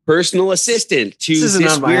personal assistant to This isn't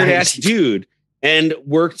this on my weird ass IMDb. dude. and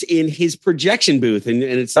worked in his projection booth. And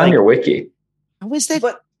it's on like, your wiki. how is that?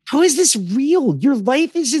 But how is this real? Your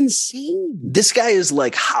life is insane. This guy is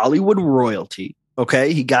like Hollywood royalty.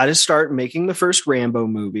 Okay. He got his start making the first Rambo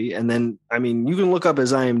movie. And then, I mean, you can look up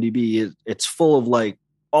his IMDb. It's full of like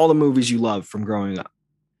all the movies you love from growing up.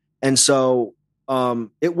 And so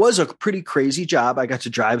it was a pretty crazy job. I got to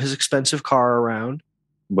drive his expensive car around.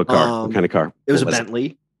 What car? What kind of car? It was a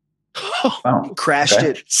Bentley. Oh, Crashed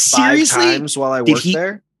it 5 Seriously? times while I worked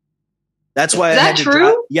there. That's why Is I that had to true?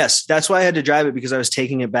 drive. Yes, that's why I had to drive it, because I was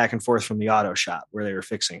taking it back and forth from the auto shop where they were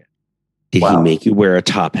fixing it. Did Wow. he make you wear a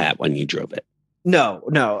top hat when you drove it? No.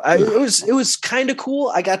 It was kind of cool.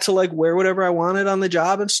 I got to like wear whatever I wanted on the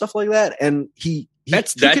job and stuff like that. And he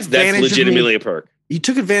That's took advantage of me. legitimately a perk. He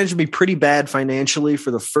took advantage of me pretty bad financially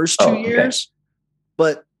for the first 2 okay. years,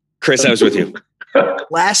 but Chris, I was with you.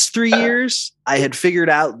 last 3 years, I had figured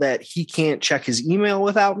out that he can't check his email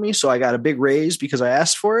without me. So I got a big raise because I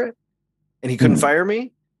asked for it, and he couldn't fire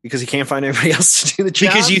me because he can't find anybody else to do the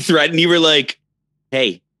job. Because you threatened, you were like,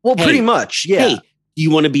 hey, pretty much. Yeah. hey, do you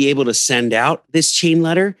want to be able to send out this chain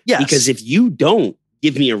letter? Yes. Because if you don't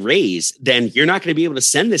give me a raise, then you're not going to be able to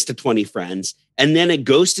send this to 20 friends. And then a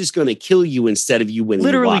ghost is going to kill you instead of you winning.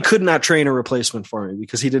 Literally the water. could not train a replacement for me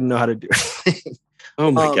because he didn't know how to do it. Oh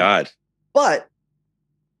my God. But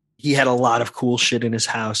he had a lot of cool shit in his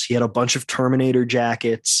house. He had a bunch of Terminator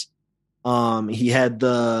jackets. He had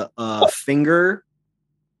the finger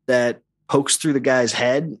that pokes through the guy's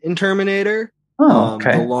head in Terminator. Oh,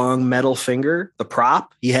 okay. The long metal finger, the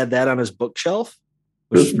prop. He had that on his bookshelf.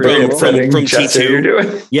 This is pretty very cool. exciting From gesture T2? you're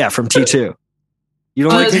doing. Yeah, from T2. You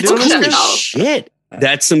don't like me it's doing this? okay. Chris? Oh. Shit.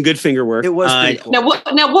 That's some good finger work. It was pretty cool. Now what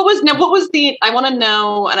was the, I want to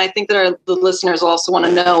know, and I think that the listeners also want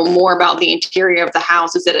to know more about the interior of the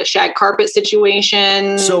house. Is it a shag carpet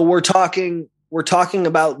situation? So we're talking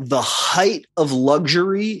about the height of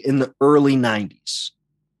luxury in the early 90s.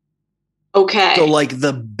 Okay. So like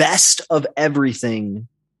the best of everything,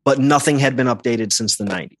 but nothing had been updated since the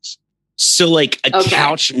 90s. So like a Okay.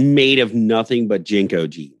 couch made of nothing but Jinko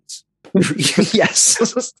jeans. Yes.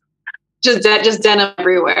 just denim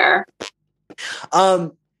everywhere. I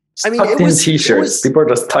mean, Tucked in t-shirts. People are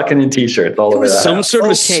just tucking in t-shirts all over that. Some sort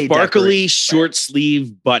of okay sparkly decorated. short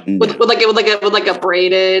sleeve button. With like a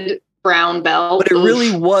braided brown belt. But it Oof.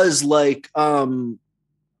 really was like,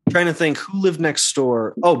 trying to think who lived next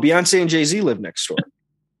door. Oh, Beyonce and Jay-Z lived next door.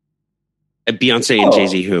 Beyonce and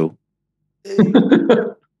Jay-Z who?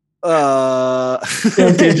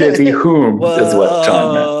 Jay-Z whom is what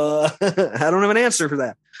John meant. I don't have an answer for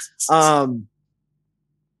that.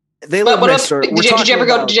 They But live what next else, door. did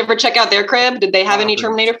you ever check out their crib? Did they have any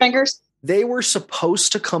Terminator fingers? They were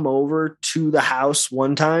supposed to come over to the house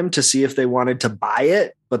one time to see if they wanted to buy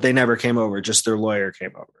it, but they never came over. Just their lawyer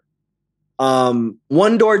came over.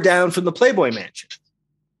 One door down from the Playboy Mansion.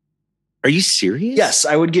 Are you serious? Yes,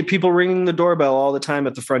 I would get people ringing the doorbell all the time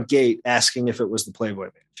at the front gate asking if it was the Playboy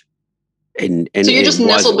Mansion. And So you're it just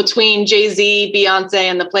nestled wasn't. between Jay-Z, Beyonce,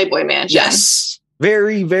 and the Playboy Mansion. Yes.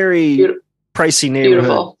 Very, very pricey neighborhood.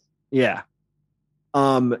 Beautiful. Yeah.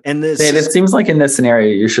 And this Dave, it seems like in this scenario,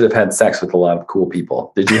 you should have had sex with a lot of cool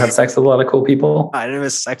people. Did you have sex with a lot of cool people? I didn't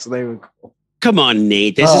have sex with anyone cool. Come on,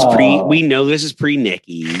 Nate. This is we know this is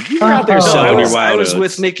pre-Nikki. You're out there Oh. selling your I wild was oats.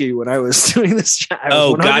 with Nikki when I was doing this job. I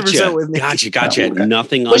Oh, was 100% gotcha. with Nikki. Gotcha. Okay.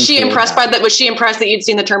 Nothing. Was she untoward impressed by that? Was she impressed that you'd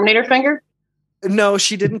seen the Terminator finger? No,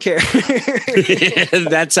 she didn't care. happened.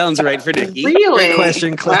 That sounds right for Nikki. Really? Great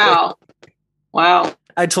question, Claire. Wow.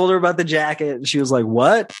 I told her about the jacket and she was like,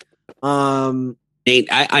 what? Nate,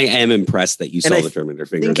 I am impressed that you saw I the Terminator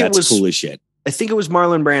finger. think it That's was- cool as shit. I think it was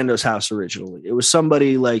Marlon Brando's house originally. It was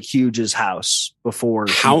somebody like Huge's house before.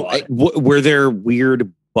 he How bought it. were there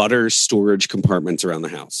weird butter storage compartments around the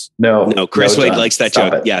house? No. No, Chris Wade John. likes that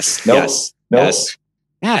Stop joke. it. Yes, Nope. yes, Nope.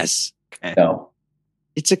 yes. No.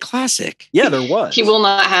 It's a classic. Yeah, there was. He will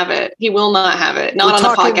not have it. He will not have it. Not We're on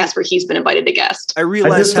talking- the podcast where he's been invited to guest. I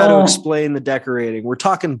realized just how to don't- explain the decorating. We're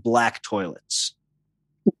talking black toilets.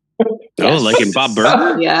 Oh, like in Bob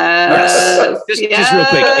Burger? Yes. Just real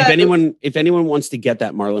quick, if anyone wants to get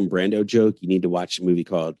that Marlon Brando joke, you need to watch a movie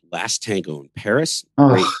called Last Tango in Paris.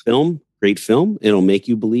 Oh. Great film. It'll make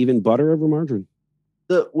you believe in butter over margarine.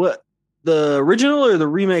 The original or the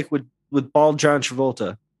remake with bald John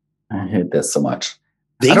Travolta? I hate this so much.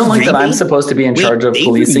 They I don't like that I'm remade- supposed to be in Wait, charge of they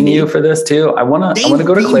policing you remade- for this too. I want They to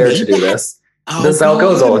go to Claire to remade do that? this. Oh, This is how it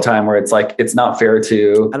goes God. all the time, where it's like it's not fair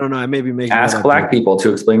to I don't know. I may be making that ask up. black people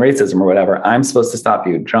to explain racism or whatever. I'm supposed to stop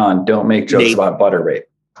you, John. Don't make jokes Nate. about butter rape.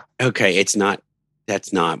 Okay, it's not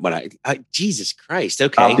That's not what I Jesus Christ.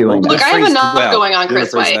 Okay. Stop doing Look, that. I have enough Well, going on, you're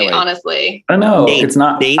Chris gonna phrase it that White, way. honestly. I know Nate, it's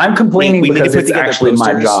not. Nate, I'm complaining Nate, we need to because put it's together actually my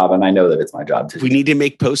posters. job, and I know that it's my job to. We need to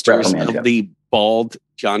make posters Reprimand of you. the bald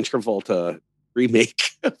John Travolta remake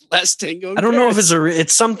of Last Tango in I don't know if Paris.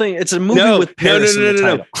 it's something. It's a movie with Paris in the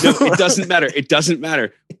title. No, it doesn't matter. It doesn't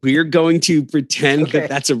matter. We're going to pretend Okay. that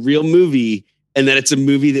that's a real movie and that it's a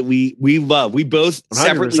movie that we love. We both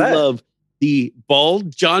separately 100%. love the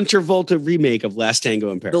bald John Travolta remake of Last Tango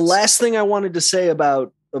in Paris. The last thing I wanted to say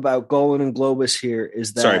about Golan and Globus here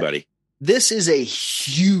is that Sorry, buddy. this is a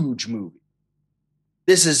huge movie.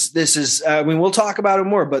 This is. I mean, we'll talk about it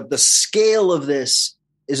more, but the scale of this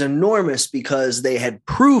is enormous because they had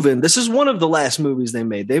proven this is one of the last movies they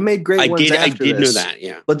made. They made great ones I after did this, know that.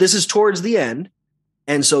 Yeah. but this is towards the end.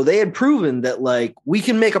 And so they had proven that like we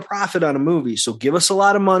can make a profit on a movie. So give us a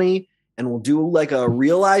lot of money and we'll do like a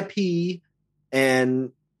real IP.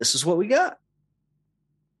 And this is what we got.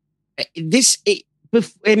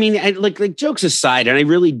 Like jokes aside, and I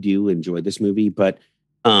really do enjoy this movie, but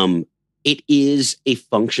it is a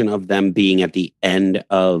function of them being at the end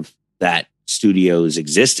of that studio's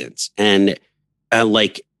existence. And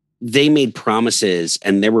like they made promises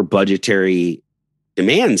and there were budgetary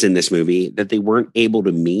demands in this movie that they weren't able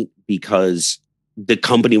to meet because the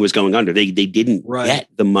company was going under. They didn't get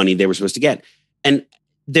the money they were supposed to get. And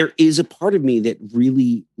there is a part of me that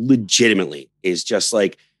really legitimately is just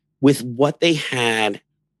like, with what they had,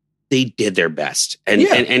 they did their best. And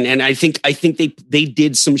I think they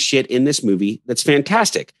did some shit in this movie that's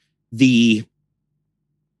fantastic. The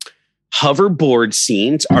hoverboard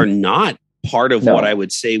scenes are not part of what I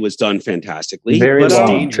would say was done fantastically. Very but,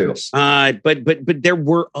 long, too. But there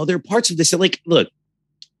were other parts of this that, like, look,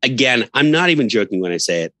 again, I'm not even joking when I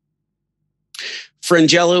say it.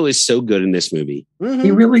 Frangelo is so good in this movie. Mm-hmm.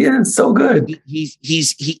 He really is so good.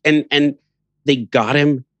 And they got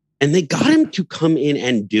him, and they got him to come in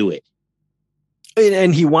and do it.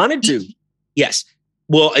 And he wanted to. Yes.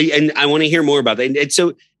 Well, and I want to hear more about that. And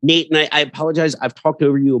so, Nate, and I apologize. I've talked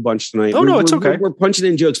over you a bunch tonight. Oh, no, it's okay. We're punching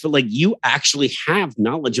in jokes, but like you actually have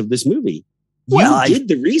knowledge of this movie. Well, you did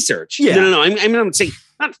the research. Yeah. No. I'm saying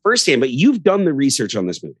not firsthand, but you've done the research on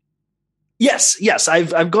this movie. Yes.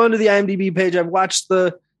 I've gone to the IMDb page. I've watched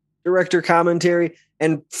the director commentary.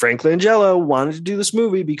 And Frank Langella wanted to do this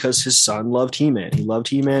movie because his son loved He-Man. He loved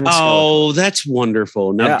He-Man. And Oh, that's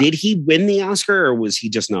wonderful. Now, Yeah. did he win the Oscar or was he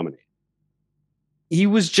just nominated? He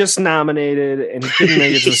was just nominated and he couldn't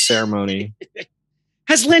make it to the ceremony.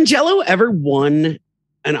 Has Langella ever won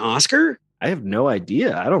an Oscar? I have no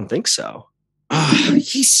idea. I don't think so.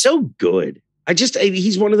 He's so good.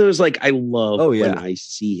 He's one of those, like, I love Oh, yeah. when I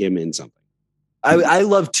see him in something. I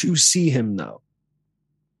love to see him though.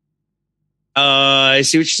 I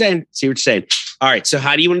see what you're saying. All right. So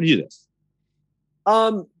how do you want to do this?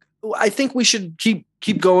 I think we should keep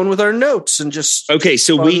going with our notes and just Okay.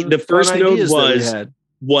 So the first note ideas that we was, had.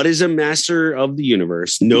 what is a master of the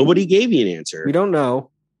universe? Nobody gave you an answer. We don't know.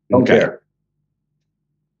 Don't Okay. care.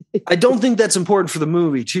 I don't think that's important for the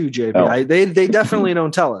movie too, JP. Oh. They definitely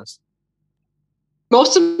don't tell us.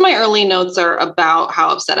 Most of my early notes are about how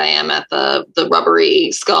upset I am at the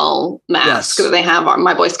rubbery skull mask Yes. that they have on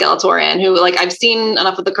my boy Skeletor in, who, like, I've seen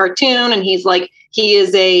enough of the cartoon, and he's like,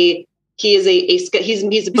 he's a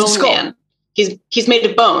bone skull. man. He's made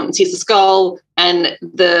of bones. He's a skull, and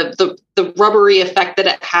the rubbery effect that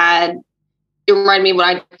it had, it reminded me of when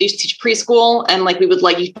I used to teach preschool, and like we would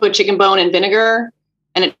like you put chicken bone in vinegar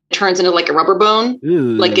and it turns into like a rubber bone.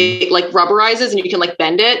 Ooh. Like it like rubberizes and you can like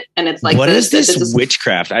bend it, and it's like what is this is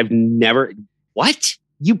witchcraft? I've never. What?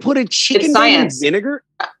 You put a chicken It's bone in science. vinegar?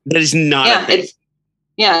 That is not. a thing. It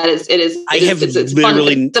is. I It is- have it's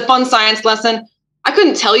literally- fun. It's a fun science lesson. I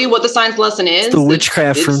couldn't tell you what the science lesson is. It's the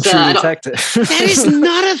witchcraft from it's, True I don't- Detective. That is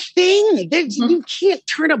not a thing. You can't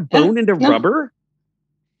turn a bone into no. rubber.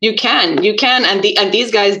 You can, and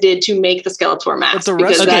these guys did to make the Skeletor mask, But the rest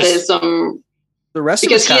because of that this- is some The rest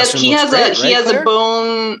because of his he has a Claire?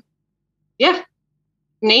 bone. Yeah,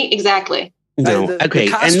 Nate, exactly. No. The Okay.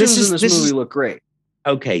 costumes And this in this is movie look great.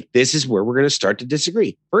 okay. This is where we're going to start to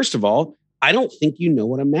disagree. First of all, I don't think you know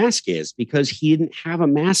what a mask is because he didn't have a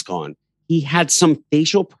mask on. He had some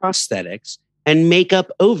facial prosthetics and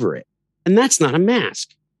makeup over it, and that's not a mask.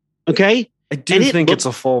 Okay. I do And it think looked- it's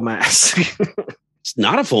a full mask. It's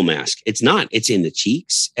not a full mask. It's not. It's in the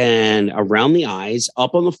cheeks and around the eyes,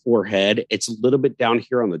 up on the forehead. It's a little bit down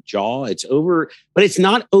here on the jaw. It's over, but it's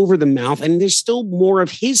not over the mouth. And there's still more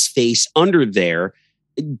of his face under there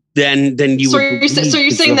than you So would. you're, believe, so you're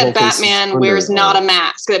because saying the that whole face is Batman under wears it. not a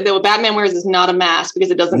mask. That what Batman wears is not a mask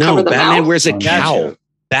because it doesn't No, cover the Batman mouth. wears a Gotcha. cowl.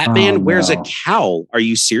 Batman wears a no. cowl. Are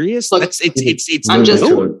you serious? Look, it's I'm just-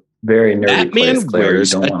 to a very nerdy Batman place, Claire. You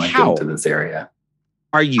wears don't a want to get cowl. into this area.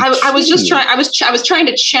 Are you? I was just kidding me? trying. I was trying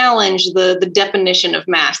to challenge the definition of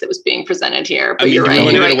mask that was being presented here. But I mean, you're do you right.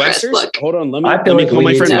 want to You're go to right, Chris. Webster's? Look, Hold on. Let I feel me like call we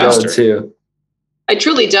my need to friend go Webster. too. I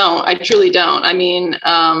truly don't. I mean,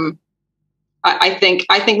 I think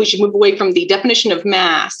we should move away from the definition of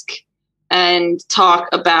mask and talk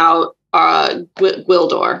about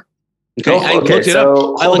Gwildor. Okay, I looked it up.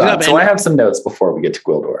 So I hold looked it on. up. So I have some notes before we get to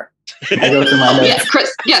Gwildor. I go through my notes.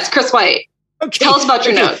 Yes, Chris White. Okay. Tell us about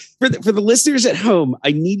your notes. For the listeners at home,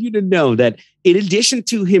 I need you to know that in addition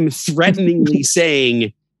to him threateningly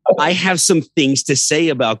saying, I have some things to say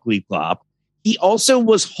about Glee Plop, he also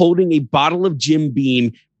was holding a bottle of Jim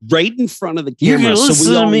Beam right in front of the You camera. can So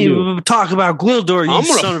listen we all to me knew. talk about Gwildor, you I'm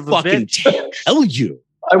son going of to a fucking bitch. tell you.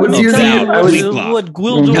 I was About using that. I was Glee Plop. what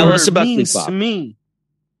Gwildor Tell us about Glee means Plop. to me.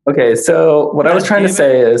 Okay, so what I was God trying to damn it.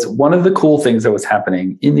 say is one of the cool things that was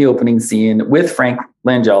happening in the opening scene with Frank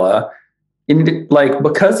Langella,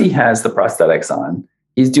 because he has the prosthetics on,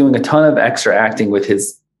 he's doing a ton of extra acting with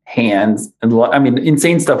his hands and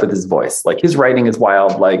insane stuff with his voice. Like his writing is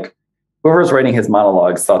wild. Like whoever's writing his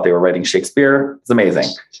monologues thought they were writing Shakespeare. It's amazing.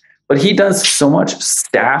 But he does so much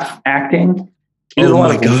staff acting. He does a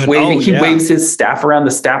lot of waving. He waves his staff around,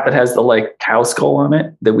 the staff that has the cow skull on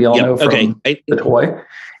it that we all know from the toy.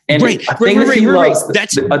 And a thing that he loves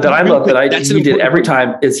that I love that he did every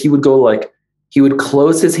time is he would go he would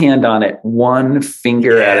close his hand on it one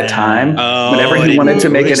finger at a time whenever he wanted to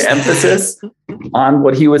make an emphasis on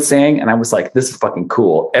what he was saying. And I was like, this is fucking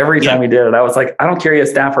cool. Every time he did it, I was like, I don't carry a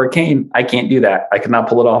staff or a cane. I can't do that. I could not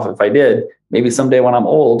pull it off if I did. Maybe someday when I'm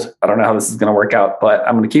old, I don't know how this is going to work out, but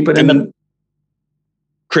I'm going to keep it in the...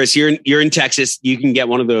 Chris, you're in Texas. You can get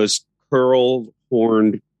one of those curl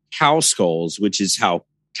horned cow skulls, which is how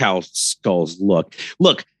cow skulls look.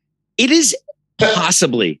 Look, it is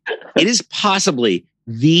possibly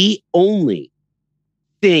the only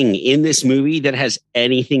thing in this movie that has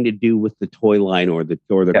anything to do with the toy line or the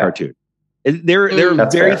cartoon. There are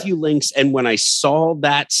very few links. And when I saw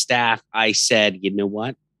that staff, I said, you know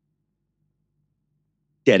what?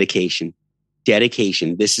 Dedication.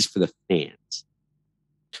 This is for the fans.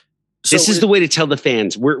 This is the way to tell the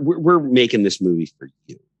fans we're making this movie for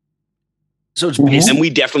you. So it's based, and we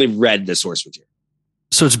definitely read the source material.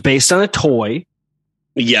 So it's based on a toy.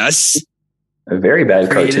 Yes, a very bad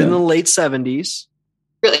created cartoon in the late 70s.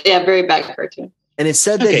 Really, very bad cartoon. And it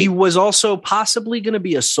said that he was also possibly going to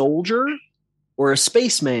be a soldier or a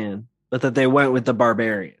spaceman, but that they went with the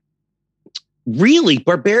barbarian. Really,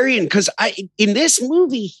 barbarian? Because in this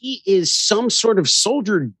movie he is some sort of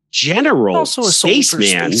soldier general, also a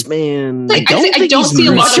spaceman. I don't see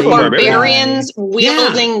a lot of barbarians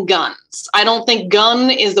wielding guns. I don't think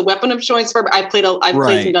gun is the weapon of choice for. I've played some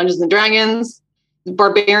Dungeons and Dragons.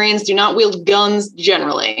 Barbarians do not wield guns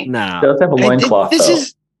generally. No, he does have a loincloth though.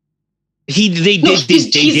 They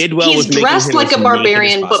did well. He's dressed like a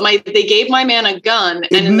barbarian, but they gave my man a gun,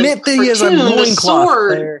 and in the cartoon, he has a loincloth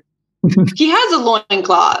sword. there. He has a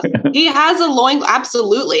loincloth. He has a loin.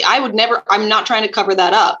 Absolutely. I'm not trying to cover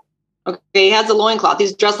that up. Okay. He has a loincloth.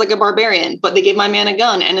 He's dressed like a barbarian, but they gave my man a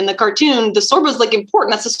gun. And in the cartoon, the sword was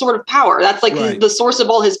important. That's the sword of power. That's the source of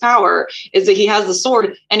all his power is that he has the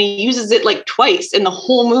sword and he uses it twice in the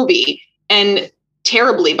whole movie. And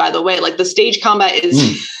terribly, by the way, the stage combat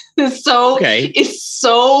is so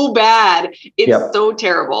bad. It's so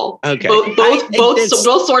terrible. Okay.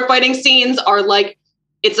 Both sword fighting scenes are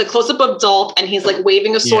it's a close-up of Dolph and he's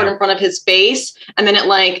waving a sword in front of his face, and then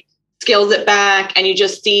it scales it back and you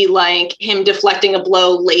just see him deflecting a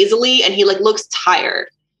blow lazily, and he looks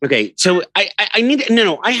tired. Okay, so I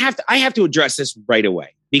have to address this right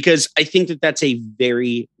away because I think that's a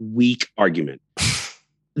very weak argument.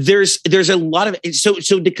 There's a lot of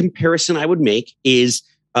so the comparison I would make is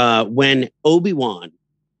when Obi-Wan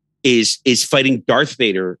is fighting Darth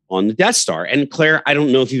Vader on the Death Star. And Claire, I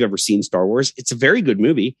don't know if you've ever seen Star Wars. It's a very good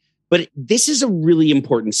movie, but this is a really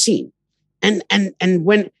important scene. And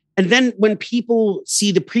then when people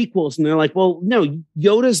see the prequels and they're like, well, no,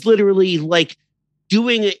 Yoda's literally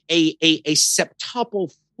doing a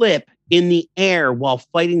septuple flip in the air while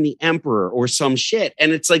fighting the Emperor or some shit.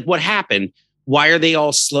 And it's what happened? Why are they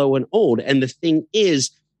all slow and old? And the thing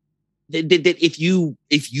is that if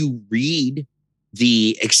you read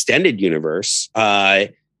the extended universe,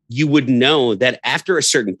 you would know that after a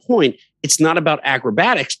certain point, it's not about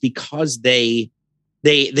acrobatics because they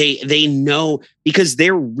know, because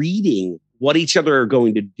they're reading what each other are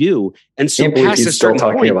going to do. And so Can't believe past a he's still certain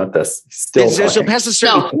talking point, about this. He's still so talking. past a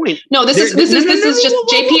certain point. No, this is just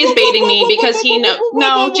JP is baiting me because he knows.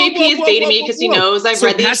 No, JP is baiting me because he knows I've So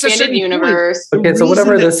read the past a expanded certain universe. Okay, so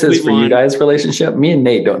whatever reason this that is we for you want- guys' relationship, me and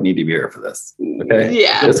Nate don't need to be here for this. Okay.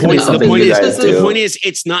 Yeah. This can be No. something the you guys do. point is,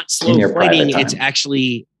 it's not slow in your private fighting. time. It's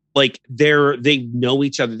actually like they know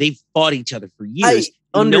each other. They've fought each other for years. I They know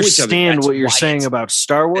each other. understand That's what you're why saying it's- about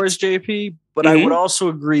Star Wars, JP, but I would also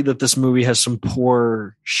agree that this movie has some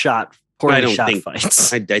poorly shot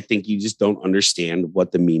fights. I think you just don't understand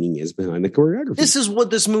what the meaning is behind the choreography. This is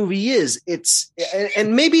what this movie is.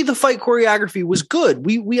 And maybe the fight choreography was good.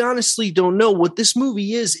 We honestly don't know. What this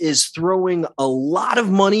movie is throwing a lot of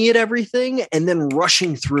money at everything and then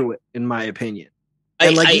rushing through it, in my opinion.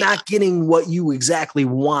 And not getting what you exactly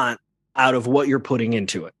want out of what you're putting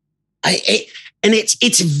into it. And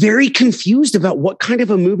it's very confused about what kind of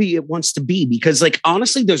a movie it wants to be, because like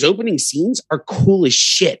honestly, those opening scenes are cool as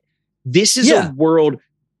shit. This is a world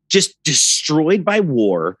just destroyed by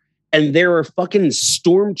war, and there are fucking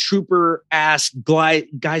stormtrooper ass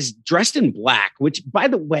guys dressed in black, which by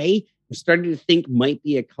the way, I'm starting to think might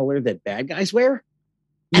be a color that bad guys wear,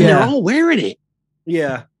 and they're all wearing it.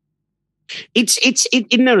 Yeah,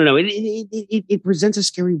 no. It presents a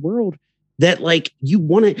scary world that like you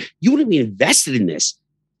want to be invested in this.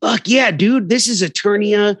 Fuck yeah, dude. This is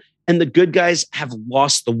Eternia, and the good guys have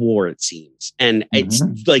lost the war, it seems. And it's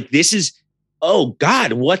like, this is, oh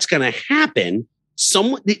God, what's going to happen?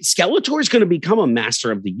 Skeletor is going to become a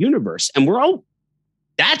master of the universe, and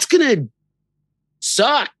that's going to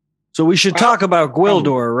suck. So we should talk about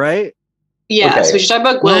Gwildor, right? Yes, Okay. we should talk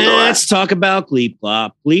about Gwildor. Let's talk about Gleep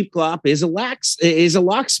Glop. Gleep Glop is a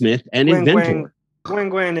locksmith and inventor.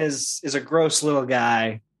 Gwen is a gross little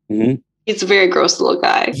guy. Mm-hmm. He's a very gross little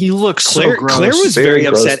guy. He looks Claire, so gross. Claire was Very very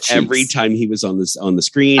gross upset cheeks. every time he was on the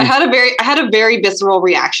screen. I had a very visceral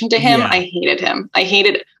reaction to him. Yeah. I hated him.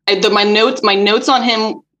 My notes on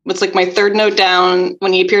him. What's like my third note down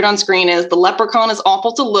when he appeared on screen is the leprechaun is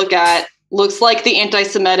awful to look at. Looks like the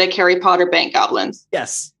anti-Semitic Harry Potter bank goblins.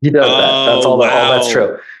 Yes. He does that. That's all that's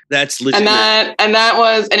true. That's legit. And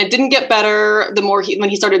it didn't get better the more when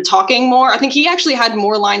he started talking more. I think he actually had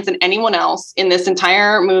more lines than anyone else in this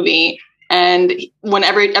entire movie. And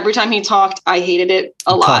every time he talked, I hated it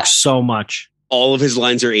a lot. Talks so much. All of his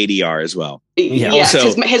lines are ADR as well. Yeah. Yes,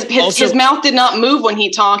 Also- his mouth did not move when he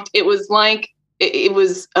talked. It was like it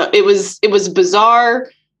was bizarre.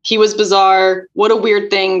 He was bizarre. What a weird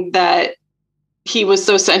thing that he was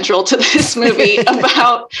so central to this movie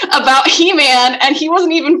about He-Man, and he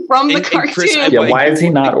wasn't even from the cartoon. Chris, Why is he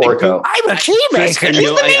not Orko? I'm a Chris, keymaker. and, He's you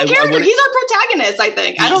know, the main character. wanna- He's our protagonist, I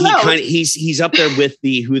think. I don't know. He's up there with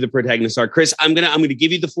who the protagonists are. Chris, I'm gonna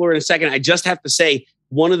give you the floor in a second. I just have to say,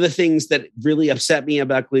 one of the things that really upset me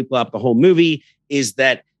about Gleep Glop the whole movie is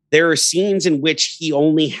that there are scenes in which he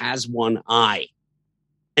only has one eye,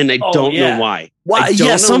 and I don't know why. Why? I don't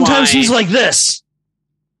Yeah, know sometimes why. he's like this.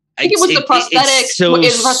 I think it was the prosthetics.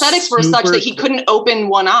 His prosthetics were such that he couldn't open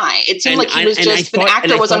one eye. It seemed like he was just an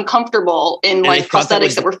actor was uncomfortable in like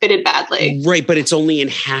prosthetics that were fitted badly. Right, but it's only in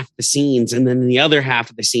half the scenes, and then in the other half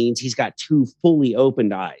of the scenes, he's got two fully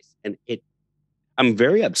opened eyes, and I'm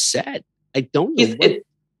very upset. I don't know.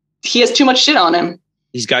 He has too much shit on him.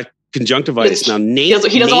 He's got conjunctivitis now. He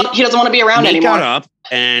doesn't want to be around Nate anymore. got up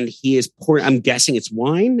and he is pouring. I'm guessing it's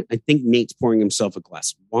wine. I think Nate's pouring himself a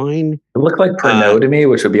glass of wine. It looked like Pernod to me,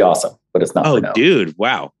 which would be awesome, but it's not. Oh, Pernod. dude!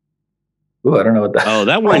 Wow. Ooh, I don't know what that. Oh,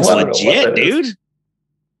 that wine's I don't know what legit, that is. dude.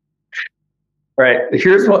 All right,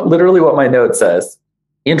 here's literally what my note says.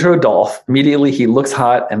 Intro Dolph. Immediately he looks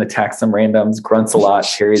hot and attacks some randoms, grunts a lot,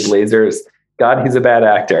 carries lasers. God, he's a bad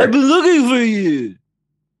actor. I've been looking for you.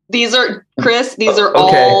 These are Chris. These are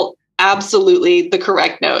Okay. all absolutely the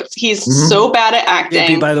correct notes. He's so bad at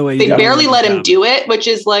acting. JP, by the way, They you barely got let it him down. do it, which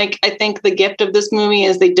is like, I think the gift of this movie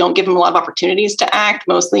is they don't give him a lot of opportunities to act.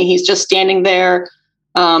 Mostly he's just standing there.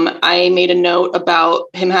 I made a note about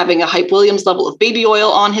him having a Hype Williams level of baby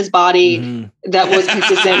oil on his body that was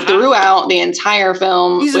consistent throughout the entire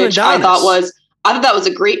film, He's an which I Adonis. thought that was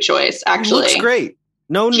a great choice, He actually. looks great.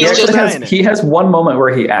 No, He's He no just- actually denying it. he has one moment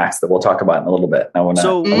where he acts that we'll talk about in a little bit. I want to see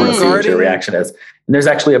what your regarding- reaction is. And there's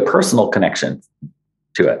actually a personal connection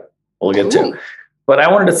to it. We'll get to. Ooh. But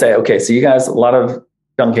I wanted to say, okay, so you guys, a lot of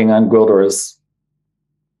dunking on Gwildor's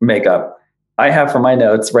makeup. I have for my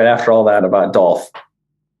notes right after all that about Dolph.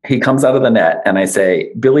 He comes out of the net and I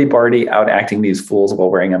say, Billy Barty out acting these fools while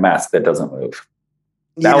wearing a mask that doesn't move.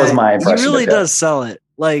 That was my impression He really of it. does sell it.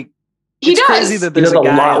 Like, He it's does. crazy that He there's does a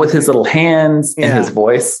guy lot on with his there. little hands and Yeah. his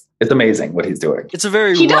voice. It's amazing what he's doing. It's a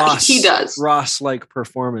very He does. Ross. He does. Ross-like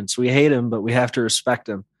performance. We hate him, but we have to respect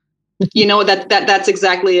him. You know, that's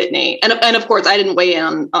exactly it, Nate. And of course, I didn't weigh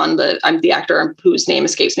in on the actor whose name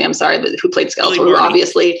escapes me. I'm sorry, but who played Skeletor,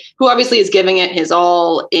 who obviously is giving it his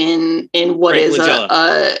all in what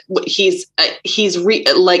Frank is he's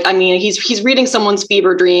reading someone's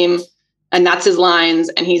fever dream, and that's his lines,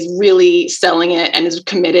 and he's really selling it and is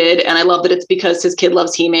committed. And I love that it's because his kid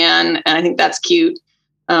loves He-Man, and I think that's cute.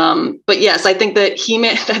 But yes, I think that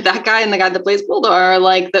He-Man, that guy and the guy that plays Gwildor,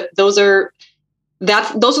 like those are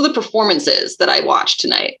the performances that I watched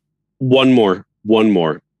tonight. One more.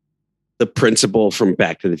 The principal from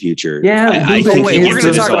Back to the Future. Yeah, I think we're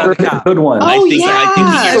going to talk about the good one. I think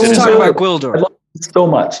we're going to talk about Gwildor. I love it so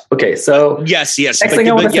much. Okay, so yes. Let's just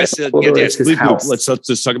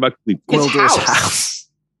talk about Gwildor's house.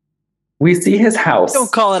 We see his house.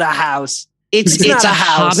 Don't call it a house. It's a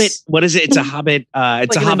house. Hobbit. What is it? It's a Hobbit.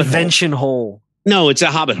 It's like a Hobbit invention hole. No, it's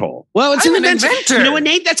a Hobbit hole. Well, it's an inventor. You know what,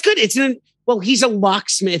 Nate? That's good. Well, he's a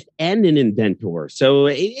locksmith and an inventor. So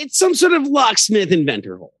it's some sort of locksmith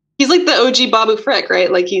inventor hole. He's like the OG Babu Frick,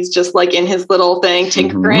 right? Like he's just like in his little thing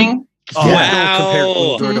tinkering. Oh, wow. Compare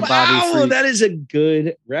Gwildor to Babu Frick. That is a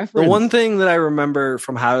good reference. The one thing that I remember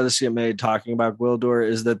from How This Get Made talking about Gwildor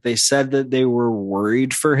is that they said that they were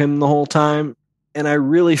worried for him the whole time. And I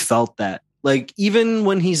really felt that. Like, even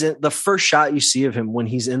when he's in the first shot you see of him when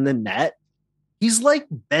he's in the net, he's like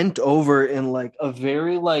bent over in like a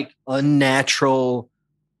very like unnatural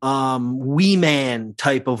wee man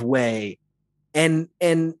type of way. And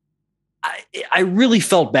I really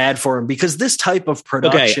felt bad for him because this type of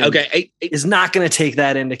production is not going to take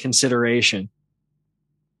that into consideration.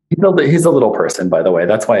 He's a little person, by the way.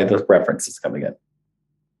 That's why the reference is coming in.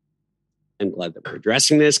 I'm glad that we're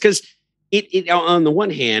addressing this because it on the one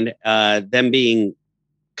hand, them being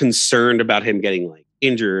concerned about him getting like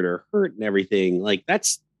injured or hurt and everything, like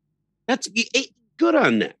that's good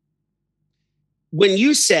on them. When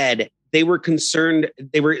you said they were concerned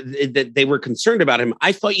about him,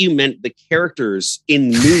 I thought you meant the characters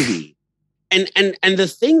in the movie. and the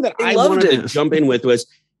thing that I wanted to jump in with was,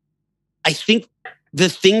 I think the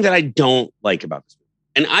thing that I don't like about this movie,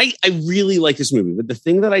 and I really like this movie, but the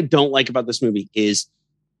thing that I don't like about this movie is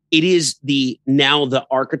it is the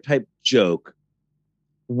archetype joke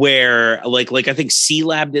where like I think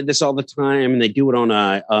C-Lab did this all the time, and they do it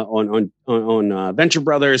on Venture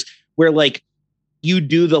Brothers, where like you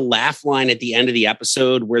do the laugh line at the end of the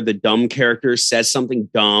episode where the dumb character says something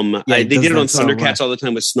dumb. They did it on Thundercats all the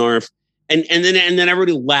time with Snarf, and then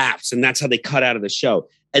everybody laughs, and that's how they cut out of the show.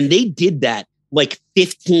 And they did that like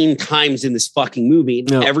 15 times in this fucking movie.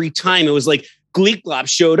 And every time it was like Gleek Glop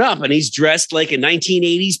showed up and he's dressed like a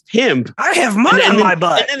 1980s pimp. I have money on my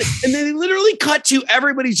butt. And then they literally cut to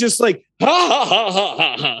everybody's just like, ha, ha, ha, ha,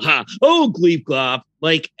 ha, ha, ha. Oh, Gleek Glop.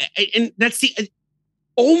 Like, and that's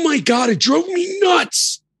oh my God, it drove me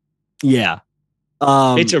nuts. Yeah.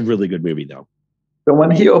 It's a really good movie though. So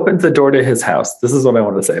when he opens the door to his house, this is what I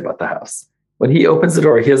want to say about the house. When he opens the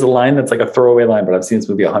door, he has a line that's like a throwaway line, but I've seen this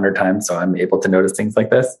movie 100 times, so I'm able to notice things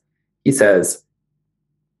like this. He says,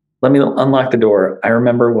 "Let me unlock the door. I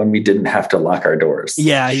remember when we didn't have to lock our doors."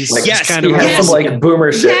 Yeah, he's like, yes, kind of some like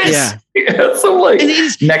boomer shit. Yes. Yeah, he has some like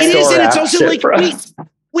next door and it's also shit like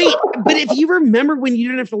wait, but if you remember when you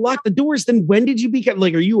didn't have to lock the doors, then when did you become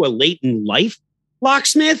like? Are you a late in life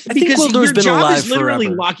locksmith? Because your job alive is literally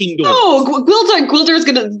forever. locking doors. Oh,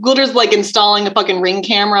 Gwildor's like installing a fucking Ring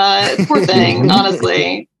camera. Poor thing,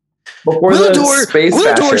 honestly. Before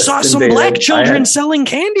Gwildor saw some black children selling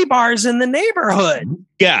candy bars in the neighborhood.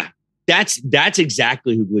 Yeah, that's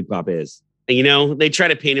exactly who Gleek Glop is. And, you know, they try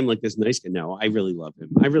to paint him like this nice guy. No, I really love him.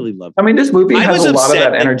 I mean, this movie has a lot of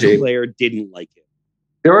that energy. Claire didn't like it.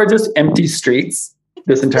 There are just empty streets.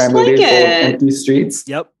 This entire movie is full of empty streets.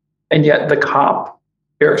 Yep. And yet the cop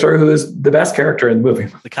character, who is the best character in the movie.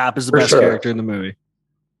 The cop is the best character in the movie.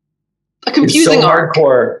 A confusing arc.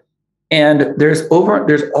 Hardcore. And there's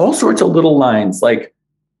all sorts of little lines. Like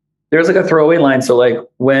there's like a throwaway line. So like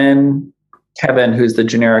when Kevin, who's the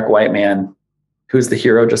generic white man, who's the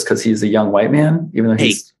hero just because he's a young white man, even though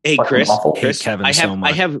he's Chris, awful. Kevin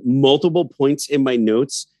I have multiple points in my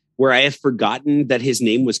notes where I have forgotten that his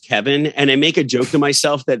name was Kevin. And I make a joke to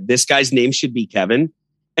myself that this guy's name should be Kevin.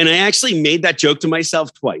 And I actually made that joke to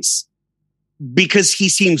myself twice because he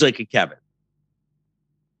seems like a Kevin.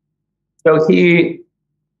 So he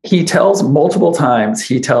tells multiple times,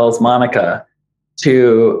 he tells Monica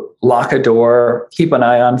to lock a door, keep an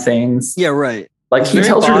eye on things. Yeah, right. Like he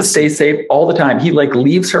tells her to stay safe all the time. He like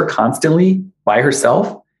leaves her constantly by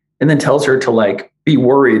herself and then tells her to like be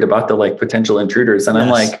worried about the like potential intruders. And I'm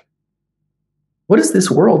like, what is this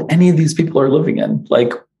world any of these people are living in?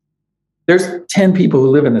 Like, There's 10 people who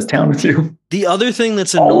live in this town with you. The other thing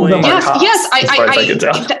that's All of them annoying. are cops, as far as I can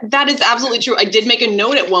tell. That is absolutely true. I did make a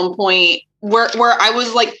note at one point where I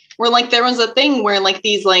was like, there was a thing where like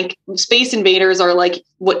these like space invaders are like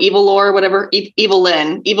Evil Lore, whatever, Evil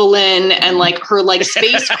Lynn, and like her like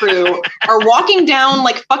space crew are walking down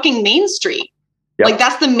like fucking Main Street. Yep. Like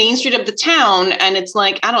that's the main street of the town, and it's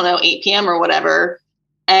like, I don't know, 8 p.m. or whatever.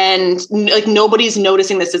 And like nobody's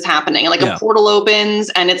noticing this is happening. And like a portal opens,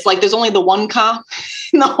 and it's like there's only the one cop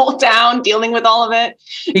in the whole town dealing with all of it.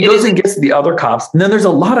 He goes and gets the other cops, and then there's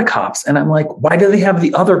a lot of cops, and I'm like, why do they have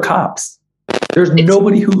the other cops? There's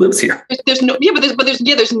nobody who lives here. There's no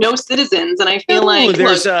no citizens, and I feel like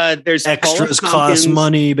there's extras cost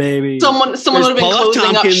money, baby. Someone would have been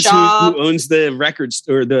closing up shop. Who owns the record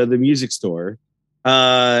store, the music store.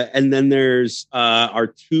 And then there's our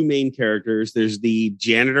two main characters. There's the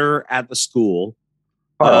janitor at the school.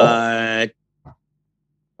 Carl.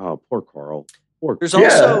 Poor Carl. There's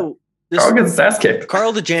also Carl gets his ass kicked.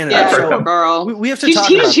 Carl the janitor. Yeah, So Carl. we have to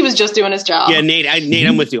talk about. He was just doing his job. Yeah, Nate,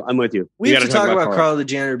 I'm with you. We have to talk about Carl the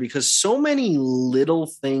janitor because so many little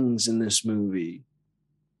things in this movie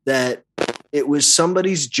that it was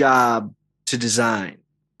somebody's job to design,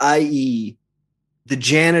 i.e., the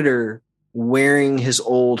janitor wearing his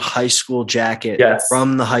old high school jacket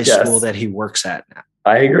from the high school that he works at now.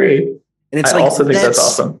 I agree. And it's I also think that's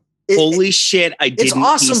awesome. Holy shit, I didn't It's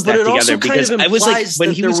awesome, piece but that it also together kind because of I was like, implies when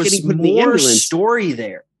that he there was getting put in the more ambulance. story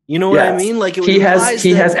there. You know what I mean? Like he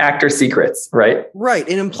has actor secrets, right? Right.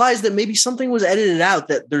 It implies that maybe something was edited out,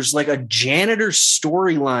 that there's like a janitor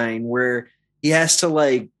storyline where he has to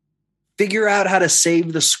like figure out how to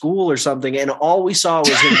save the school or something. And all we saw was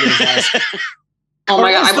him get his ass. Oh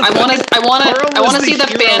my god! I want to see the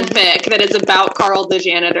fanfic that is about Carl the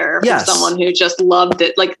janitor from someone who just loved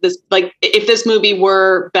it. Like this, like if this movie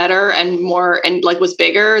were better and more and like was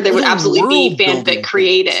bigger, there would absolutely be fanfic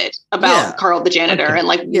created about Carl the janitor and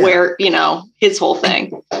like where his whole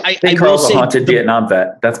thing. I think Carl's a haunted Vietnam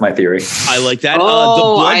vet. That's my theory. I like that.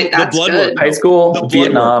 The blood work. High school,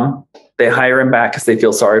 Vietnam. They hire him back because they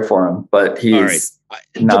feel sorry for him, but he's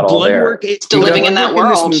not all there. Still living in that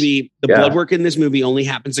world. The blood work in this movie only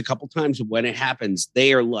happens a couple times. When it happens,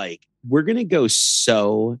 they are like, we're going to go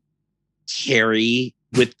so Carrie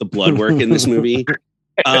with the blood work in this movie.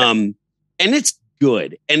 And it's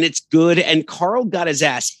good. And Carl got his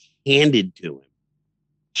ass handed to him.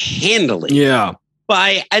 Handily. Yeah.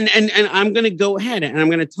 And I'm going to go ahead and I'm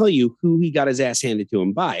going to tell you who he got his ass handed to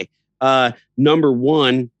him by. Number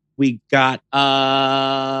one, we got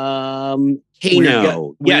Kano.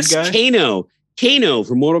 Yes, Kano. Kano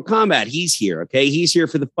from Mortal Kombat. He's here. Okay. He's here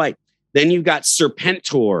for the fight. Then you've got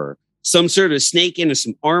Serpentor, some sort of snake into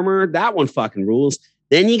some armor. That one fucking rules.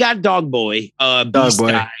 Then you got Dog Boy. Dog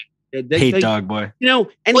Boy. Hate Dog Boy.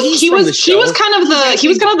 And he was kind of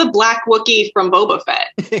the Black Wookiee from Boba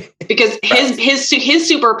Fett because his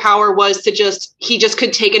superpower was he just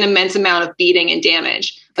could take an immense amount of beating and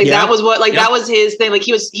damage. That was his thing. Like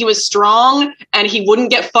he was strong and he wouldn't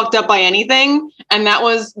get fucked up by anything. And that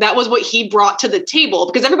was what he brought to the table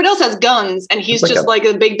because everybody else has guns and he's just like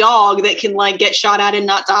a big dog that can like get shot at and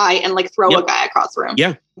not die and like throw a guy across the room.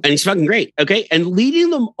 Yeah. And he's fucking great. Okay. And leading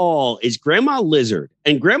them all is Grandma Lizard.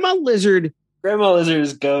 And Grandma Lizard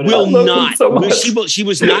is goated. Will not. So she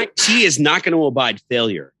is not going to abide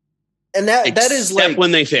failure. And that is like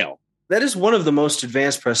when they fail. That is one of the most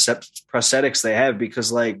advanced prosthetics they have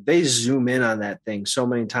because like they zoom in on that thing so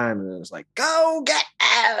many times and it's like, go get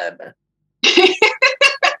him.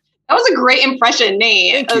 That was a great impression,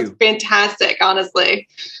 Nate. That was fantastic, honestly.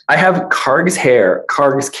 I have Karg's hair,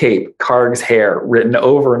 Karg's cape, Karg's hair written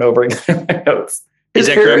over and over again in my notes. His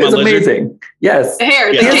hair is amazing. Yes. The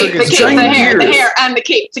hair, the cape, the hair, and the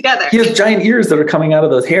cape together. He has giant ears that are coming out of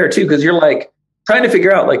those hair too, because you're like trying to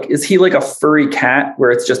figure out, like, is he like a furry cat where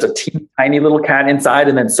it's just a tiny little cat inside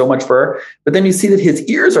and then so much fur? But then you see that his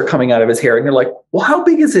ears are coming out of his hair and you're like, well, how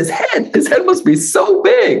big is his head? His head must be so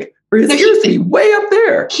big. For his ears to be way up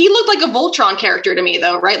there. He looked like a Voltron character to me,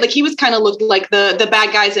 though, right? Like he was kind of looked like the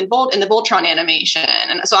bad guys in the Voltron animation,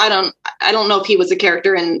 and so I don't know if he was a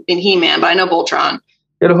character in He-Man, but I know Voltron.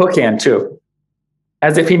 He had a hook hand too,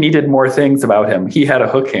 as if he needed more things about him. He had a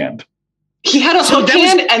hook hand. He had a hook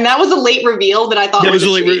hand, and that was a late reveal that I thought was a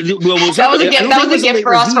late reveal. That was a gift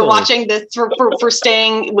for us for watching this, for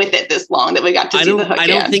staying with it this long, that we got to see the hook hand. I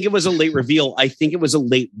don't think it was a late reveal. I think it was a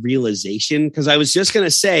late realization, because I was just going to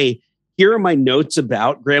say, here are my notes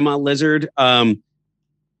about Grandma Lizard.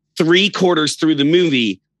 3/4 through the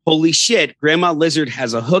movie, holy shit, Grandma Lizard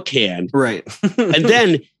has a hook hand. Right. And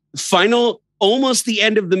then almost the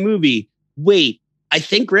end of the movie, wait, I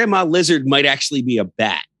think Grandma Lizard might actually be a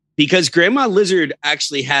bat. because Grandma Lizard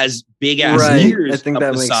actually has big ass Right. ears I think up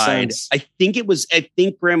that the makes sides. sense. I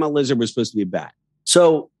think Grandma Lizard was supposed to be a bat.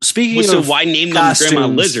 So speaking So of why name them costumes Grandma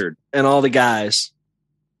Lizard? and all the guys,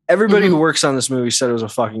 everybody who works on this movie said it was a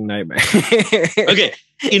fucking nightmare. Okay,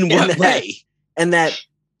 in what way? And that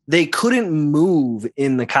they couldn't move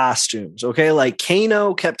in the costumes. Okay, like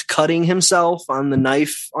Kano kept cutting himself on the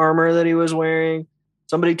knife armor that he was wearing.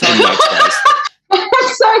 Somebody talk about that.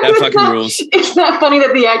 I'm sorry, That fucking rules. It's not funny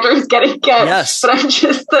that the actor is getting cut. Yes. But I'm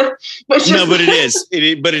just. No, but it is.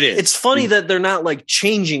 But it is. It's funny that they're not like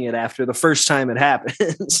changing it after the first time it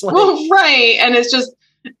happens. Like, Well, right, and it's just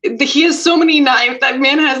he has so many knives. That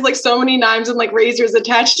man has like so many knives and like razors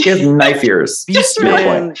attached to He has him. knife ears.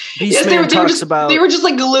 Beastman Yes, they were talks just, about they were just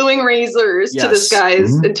like gluing razors to this Yes.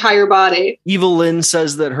 guy's entire body. Evil Lynn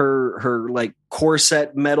says that her like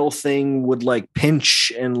corset metal thing would like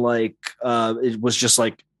pinch and like it was just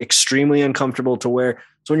like extremely uncomfortable to wear.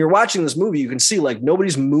 So when you're watching this movie, you can see like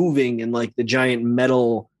nobody's moving in like the giant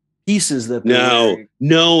metal pieces that they're wearing.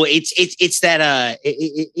 No, it's that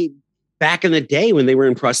back in the day when they were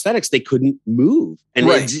in prosthetics, they couldn't move. And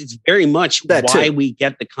Right. it's very much That why too. we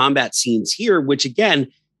get the combat scenes here, which again,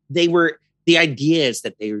 the idea is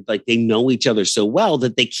that they know each other so well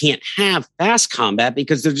that they can't have fast combat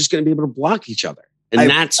because they're just going to be able to block each other. And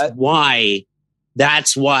that's why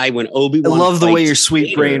when Obi-Wan I love the way fights your sweet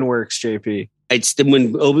Vader, brain works, JP. it's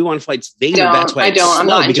when Obi-Wan fights Vader, Don't. that's why I it's don't. I'm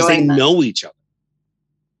slow, not because they enjoying that. know each other.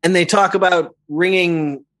 And they talk about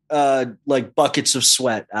wringing like buckets of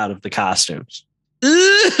sweat out of the costumes.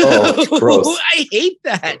 Oh, gross. I hate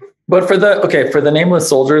that. But for the nameless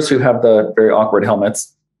soldiers who have the very awkward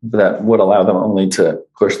helmets that would allow them only to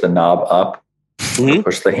push the knob up,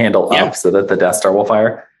 push the handle up so that the Death Star will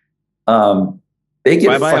fire. They get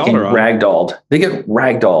Bye-bye, fucking Alderaan. ragdolled. They get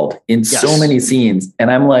ragdolled in so Yes. many scenes.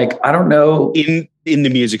 And I'm like, I don't know. In the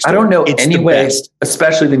music store. I don't know It's any the way, best.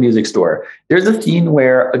 especially the music store. There's a scene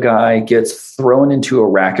where a guy gets thrown into a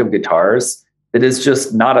rack of guitars that is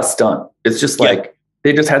just not a stunt. It's just like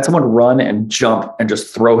they just had someone run and jump and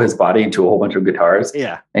just throw his body into a whole bunch of guitars.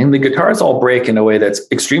 Yeah. And the guitars all break in a way that's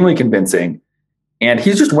extremely convincing. And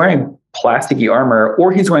he's just wearing plasticky armor,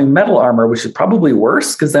 or he's wearing metal armor, which is probably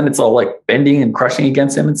worse because then it's all like bending and crushing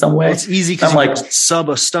against him in some way. Well, it's easy because I'm you like, can sub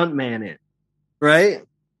a stuntman in, right?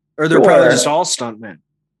 Or they're Sure. probably just all stuntmen.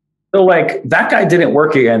 so like that guy didn't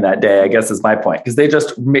work again that day, I guess is my point. Because they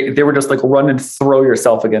were just like run and throw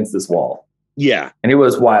yourself against this wall. Yeah. And it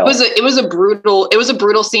was wild. It was a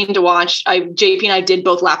brutal scene to watch. JP and I did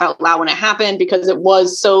both laugh out loud when it happened because it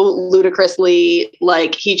was so ludicrously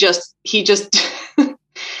like he just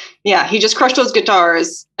yeah, he just crushed those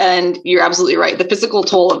guitars, and you're absolutely right. The physical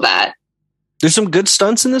toll of that. There's some good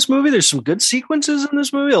stunts in this movie. There's some good sequences in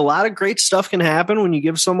this movie. A lot of great stuff can happen when you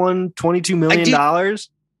give someone $22 million.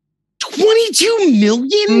 $22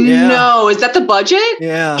 million Yeah. No, is that the budget?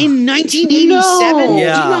 Yeah. in 1987? No. Do you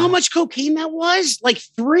Yeah. know how much cocaine that was? Like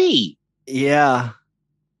 3. Yeah.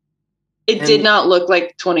 It did not look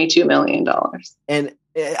like $22 million. And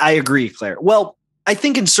I agree, Claire. Well, I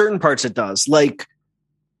think in certain parts it does. Like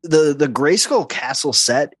the Grayskull Castle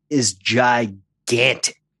set is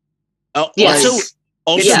gigantic. Oh, Yes.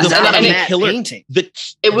 Also, Yes, the and fucking it- killer, painting.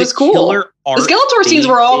 It was the cool. killer art The Skeletor scenes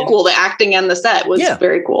were all in- cool. The acting and the set was Yeah.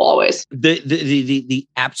 very cool always. The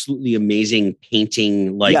absolutely amazing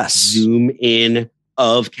painting, like Yes. zoom in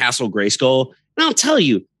of Castle Grayskull. And I'll tell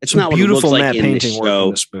you, it's Some not what it beautiful looks like matte in the painting work in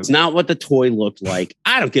show. this movie. It's not what the toy looked like.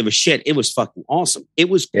 I don't give a shit. It was fucking awesome. It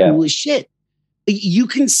was cool as shit. You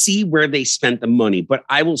can see where they spent the money, but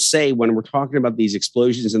I will say when we're talking about these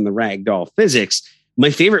explosions in the ragdoll physics, my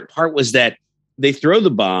favorite part was that they throw the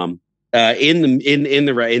bomb in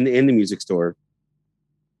the music store,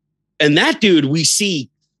 and that dude we see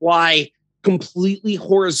fly completely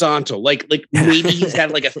horizontal, like maybe he's got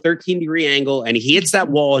like a 13-degree angle, and he hits that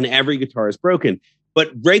wall, and every guitar is broken.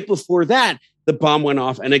 But right before that, the bomb went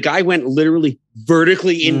off, and a guy went literally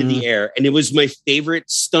vertically into the air, and it was my favorite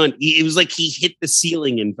stunt. It was like he hit the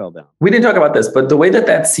ceiling and fell down. We didn't talk about this, but the way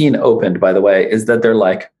that scene opened, by the way, is that they're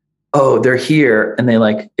like, oh, they're here. And they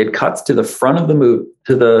it cuts to the front of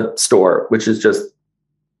to the store, which is just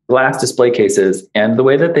glass display cases. And the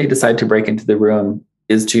way that they decide to break into the room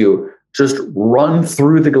is to just run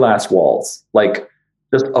through the glass walls, like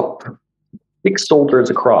just up 6 soldiers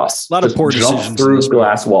across. A lot of just poor jump decisions in through this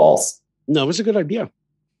glass walls. No, it was a good idea.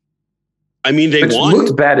 I mean, they Which won.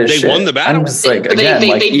 looked bad as They shit. won the battle. I'm just like, But again,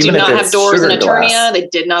 they do even if not it's have doors in sugar Eternia. glass, They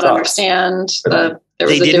did not sucks. understand. They There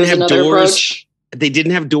didn't was have another doors. approach. they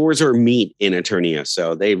didn't have doors or meat in Eternia,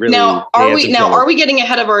 so they really. Now, are we getting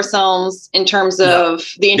ahead of ourselves in terms of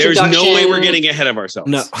the introduction? There's no way we're getting ahead of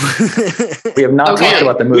ourselves. No. We have not talked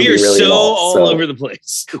about the movie. We are really so all over the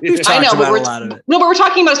place. I know, but we're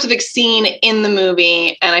talking about a specific scene in the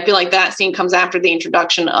movie, and I feel like that scene comes after the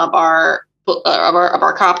introduction of our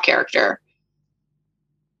cop character.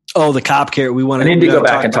 Oh, the cop character. I need to go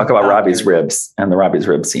back and talk about Robbie's ribs and the Robbie's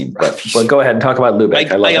rib scene. But go ahead and talk about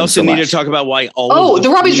Lubeck. I also need to talk about why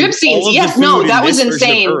the Robbie's rib scenes. Yes, no, that was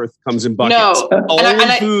insane. Earth comes in buckets. No, all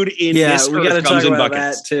the food in this Earth comes in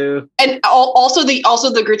buckets too. And also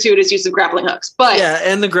the gratuitous use of grappling hooks. But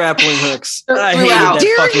and the grappling hooks. I hated that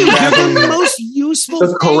fucking grappling hook. Most useful.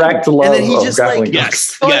 The correct love and then he of just grappling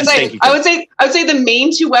hooks. Yes, thank you. I would say the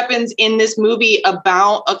main two weapons in this movie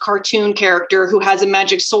about a cartoon character who has a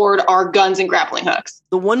magic sword are guns and grappling hooks.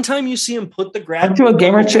 The one time you see him put the grappling Aren't you a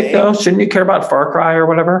gamer chick though? Shouldn't you care about Far Cry or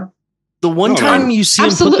whatever? The one time you see him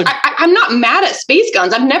put the... I'm not mad at space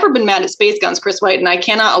guns. I've never been mad at space guns, Chris White, and I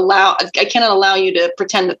cannot allow you to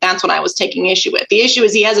pretend that that's what I was taking issue with. The issue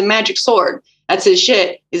is he has a magic sword. That's his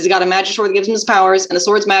shit. He's got a magic sword that gives him his powers, and the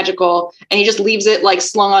sword's magical, and he just leaves it like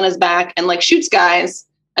slung on his back and like shoots guys.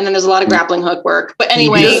 And then there's a lot of grappling hook work. But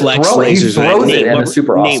anyway, he throws it in a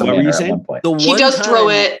super awesome manner at one point. He does throw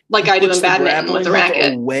it like I do in badminton with a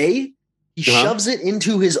racket. Away, he shoves it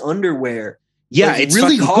into his underwear. Yeah, like, it's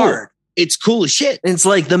really Cool. hard. It's cool as shit. And it's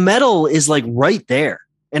like the metal is like right there,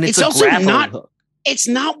 and it's also grappling not. hook. It's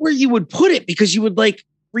not where you would put it because you would like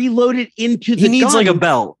reload it into the. He needs gun, like a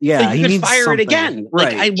belt. Yeah, so you could fire something. It again.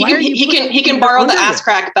 Right. Like, he can borrow the ass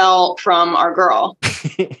crack belt from our girl.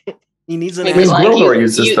 He needs an Gwildor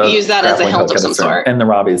uses that as a hilt of some sort. And the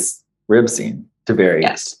Robbie's rib scene to very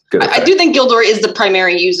good effect. I do think Gwildor is the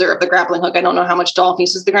primary user of the grappling hook. I don't know how much Dolph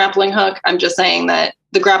uses the grappling hook. I'm just saying that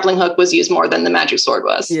the grappling hook was used more than the magic sword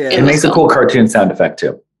was. Yeah. It makes a cool cartoon sound effect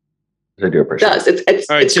too. I do appreciate it.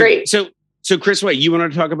 It's great. So Chris White, you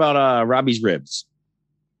want to talk about Robbie's ribs?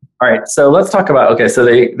 All right. So let's talk about, so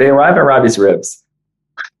they arrive at Robbie's ribs.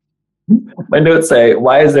 My notes say,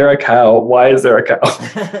 why is there a cow? Why is there a cow?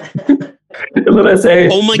 And then I say,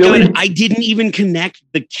 oh my God, I didn't even connect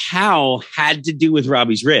the cow had to do with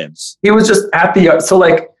Robbie's ribs. He was just at the, so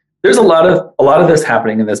like, there's a lot of this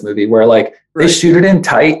happening in this movie where like they shoot it in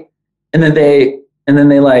tight and then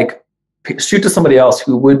they like shoot to somebody else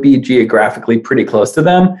who would be geographically pretty close to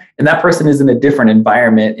them. And that person is in a different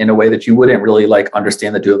environment in a way that you wouldn't really like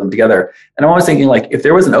understand the two of them together. And I was thinking like, if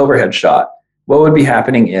there was an overhead shot, what would be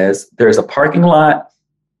happening is there's a parking lot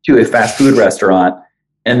to a fast food restaurant.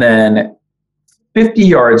 And then 50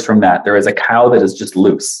 yards from that, there is a cow that is just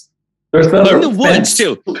loose. There's in the woods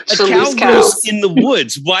too. A cow loose in the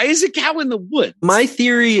woods. Why is a cow in the woods? My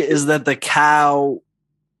theory is that the cow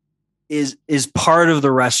is part of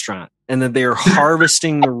the restaurant and that they are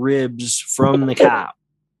harvesting the ribs from the cow.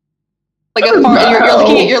 Like a farm,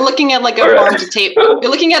 you're looking at like a farm to table.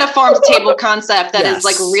 You're looking at a farm to table concept that is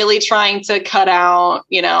like really trying to cut out,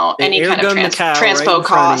 any kind of transpo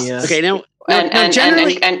costs. Okay, now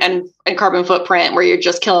and carbon footprint where you're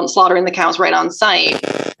just slaughtering the cows right on site.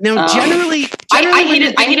 Now, generally, I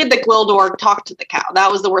hated the Gwildor talk to the cow.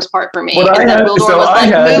 That was the worst part for me.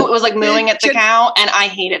 Gwildor was like mooing at the cow, and I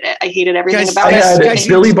hated it. I hated everything about it. I had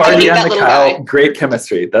Billy Barty and the cow. Great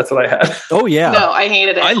chemistry. That's what I had. Oh yeah. No, I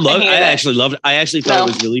hated it. I actually loved it. I actually thought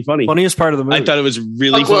it was really funny. Funniest part of the movie. I thought it was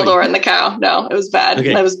really funny. Gwildor and the cow. No, it was bad.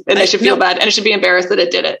 Okay. And I should feel bad, and I should be embarrassed that it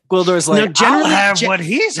did it. Gwildor's like, I'll have what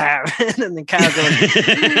he's having, and the cow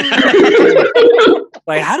goes.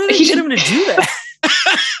 Like, how did they get him to do that?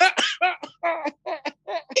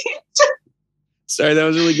 Sorry, that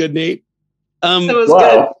was really good, Nate. That was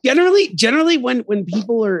good. Generally, when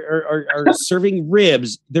people are serving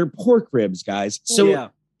ribs, they're pork ribs, guys. So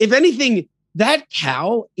if anything, that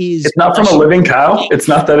cow is. It's not from a living cow. It's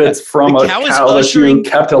not that it's from a cow that you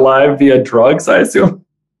kept alive via drugs, I assume.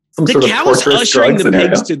 The cow is ushering the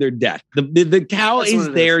pigs to their death. The cow is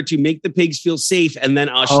there to make the pigs feel safe and then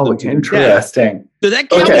usher them to their death. Interesting. So that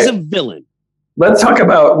cow is a villain. Let's talk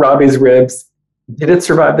about Robbie's ribs. Did it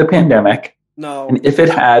survive the pandemic? No. And if it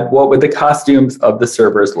had, what would the costumes of the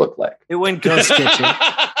servers look like? It went Ghost Kitchen.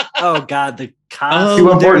 Oh God, the costume.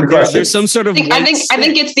 Two important questions. There's some sort of. I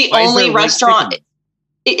think it's the only restaurant.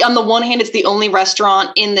 On the one hand, it's the only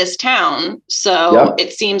restaurant in this town, so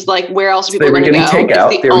it seems like where else are people going to go?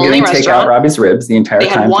 Takeout. They were getting takeout Robbie's ribs the entire time.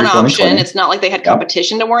 They had one option. It's not like they had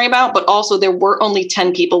competition to worry about, but also there were only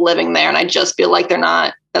 10 people living there, and I just feel like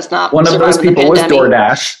that's not one of those people was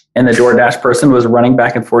DoorDash, and the DoorDash person was running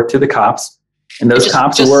back and forth to the cops, and those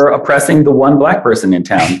cops were oppressing the one black person in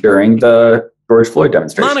town during the George Floyd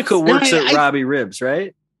demonstration. Monica works at Robbie Ribs,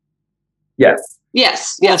 right? Yes.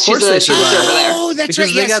 Yes, Well, yes, of course she's they a survive. soldier over there. Oh, that's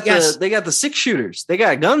Because right. Yes. they got the 6-shooters. They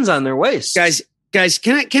got guns on their waist. Guys,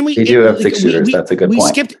 can we? They do have 6-shooters. That's a good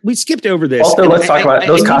point. We skipped over this. Also, let's talk about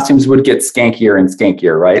those costumes would get skankier and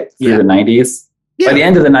skankier, right? Through the 90s. Yeah. By the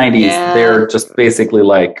end of the 90s, they're just basically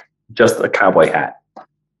like just a cowboy hat.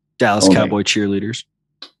 Dallas Cowboy cheerleaders.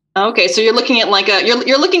 Okay, so you're looking at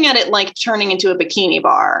you're looking at it like turning into a bikini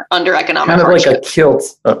bar under economic Kind of hardship. like a kilt.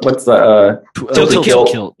 What's the Tilted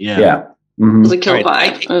kilt. Yeah. It was a kilt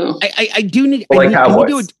Right. vibe. Ooh. I do need. Well, like I need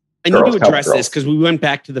cowboys. to address Girls. this because we went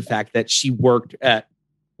back to the fact that she worked at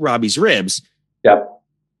Robbie's Ribs. Yep.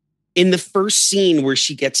 In the first scene where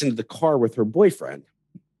she gets into the car with her boyfriend,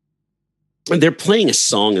 and they're playing a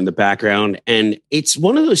song in the background, and it's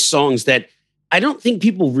one of those songs that I don't think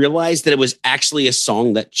people realize that it was actually a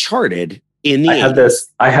song that charted in the I have 80s.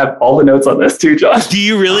 this. I have all the notes on this too, John. Do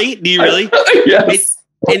you really? Yes.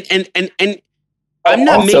 And I I'm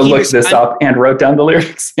not also making looked this up and wrote down the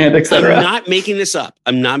lyrics and I'm etc. not making this up.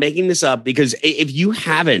 I'm not making this up because if you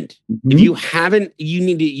haven't, Mm-hmm. you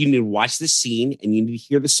need to watch the scene and you need to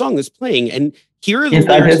hear the song that's playing and hear the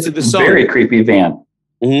Inside lyrics his to the song. very creepy van.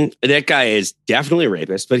 Mhm. That guy is definitely a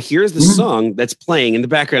rapist. But here's the Mhm. song that's playing in the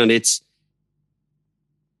background. It's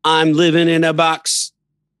I'm living in a box.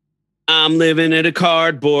 I'm living in a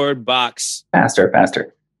cardboard box. Faster.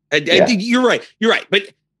 Yeah. You're right. But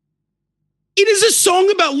it is a song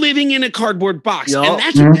about living in a cardboard box. Yup. And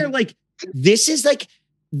that's what they're like. This is like,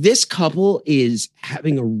 this couple is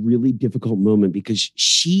having a really difficult moment because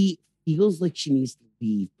she feels like she needs to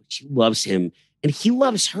leave, but she loves him. And he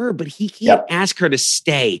loves her, but he can't ask her to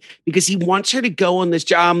stay because he wants her to go on this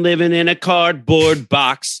job. I'm living in a cardboard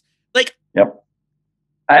box. Like,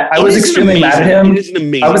 I was extremely mad at him. It is an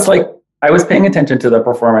amazing. I was paying attention to the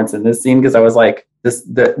performance in this scene because I was like,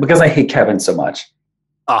 because I hate Kevin so much.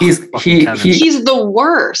 Oh, He's the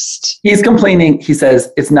worst. He's complaining. He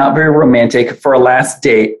says it's not very romantic for a last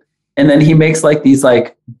date, and then he makes like these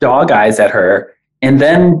like dog eyes at her, and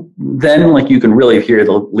then like you can really hear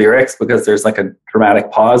the lyrics because there's like a dramatic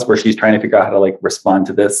pause where she's trying to figure out how to like respond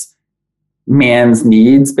to this man's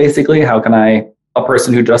needs. Basically, how can a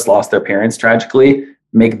person who just lost their parents tragically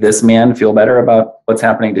make this man feel better about what's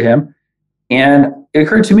happening to him? And it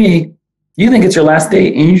occurred to me, you think it's your last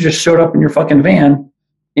date and you just showed up in your fucking van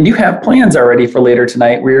and you have plans already for later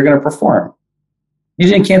tonight where you're going to perform. You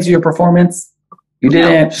didn't cancel your performance. You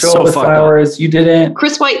didn't show up with flowers. You didn't.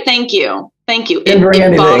 Chris White, thank you.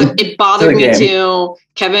 It bothered me too.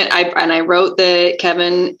 Kevin, I wrote that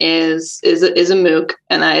Kevin is a mook,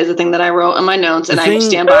 and that is the thing that I wrote in my notes, and I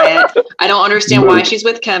stand by it. I don't understand why she's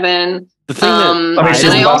with Kevin. The thing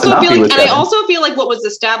I also feel like what was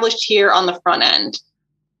established here on the front end.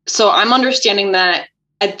 So I'm understanding that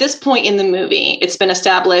at this point in the movie, it's been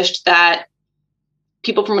established that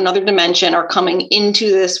people from another dimension are coming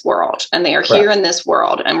into this world, and they are here in this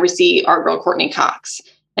world, and we see our girl Courtney Cox.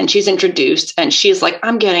 And she's introduced, and she's like,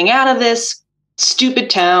 "I'm getting out of this stupid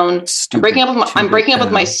town. I'm breaking up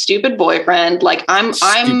with my stupid boyfriend. Like I'm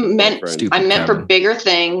meant for bigger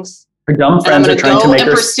things. Her dumb friends are trying to make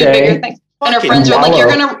her stay. And her friends are like,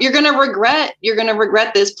 "You're gonna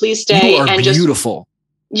regret this. Please stay." You are and beautiful.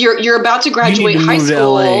 You're about to graduate high move to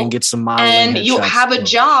school LA and get some modeling, and you have a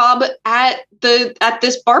job at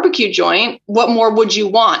this barbecue joint. What more would you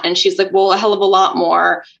want? And she's like, well, a hell of a lot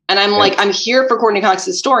more. And I'm like, I'm here for Courtney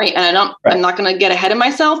Cox's story, and I'm not going to get ahead of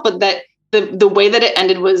myself, but that the way that it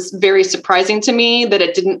ended was very surprising to me. That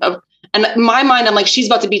it didn't. And in my mind, I'm like, she's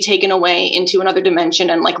about to be taken away into another dimension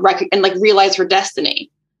and realize her destiny.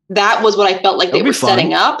 That was what I felt like they were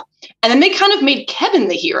setting up. And then they kind of made Kevin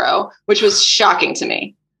the hero, which was shocking to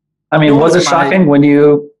me. I mean, was it shocking when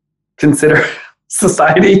you consider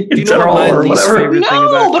society in general or whatever?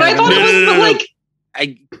 No, but I thought it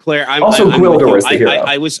was Claire. I'm Gwildor was the hero.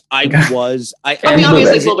 Obviously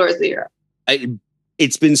Gwildor is the hero.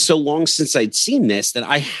 It's been so long since I'd seen this that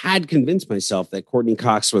I had convinced myself that Courtney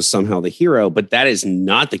Cox was somehow the hero, but that is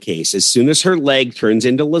not the case. As soon as her leg turns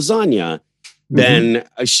into lasagna, then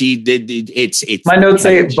she did. It's my notes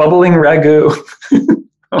say bubbling ragu.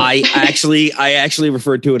 I actually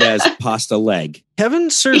referred to it as pasta leg. Kevin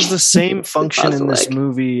serves the same function in this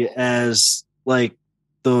movie as like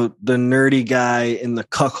the nerdy guy in the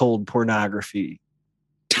cuckold pornography.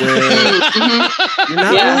 Where you're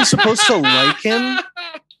not really supposed to like him,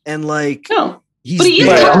 and like but he is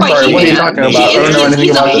cucked by He-Man.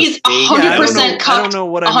 He's 100% cucked.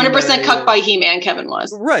 100% cucked by He-Man. Kevin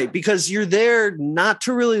was right because you're there not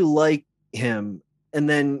to really like him, and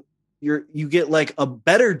then you get like a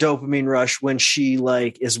better dopamine rush when she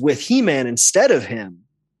like is with He-Man instead of him.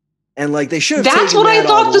 And like they should have. That's what I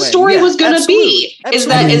thought the story was going to be.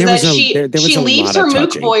 Absolutely. Is that she leaves her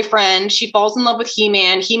mook boyfriend. She falls in love with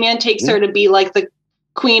He-Man. He-Man takes her to be like the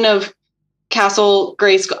queen of Castle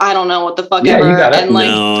Grayskull. I don't know what the fuck ever. You got it. And like,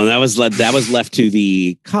 no, that was left to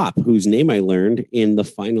the cop whose name I learned in the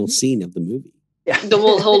final scene of the movie. Yeah.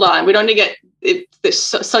 Well, hold on. We don't need to get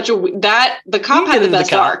the cop had the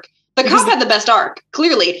best arc. The cop had the best arc.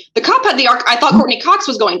 Clearly, the cop had the arc I thought Courtney Cox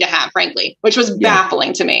was going to have, frankly, which was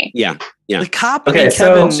baffling to me. Yeah. The cop Okay, and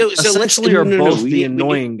Kevin so essentially are both the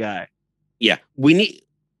annoying guy. Yeah, we need.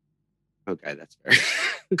 Okay, that's fair.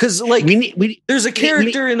 Because like there's a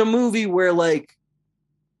character in a movie where like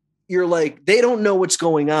you're like they don't know what's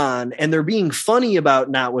going on and they're being funny about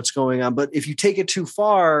not what's going on, but if you take it too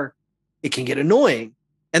far, it can get annoying.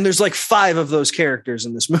 And there's like 5 of those characters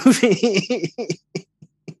in this movie.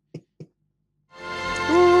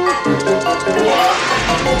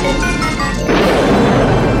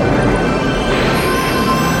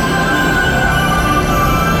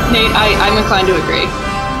 Nate, I'm inclined to agree.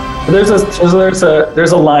 There's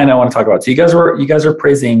a line I want to talk about. So you guys are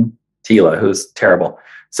praising Tila, who's terrible.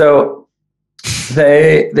 So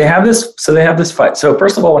they have this fight. So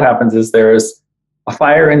first of all, what happens is there's a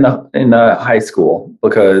fire in the high school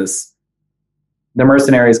because the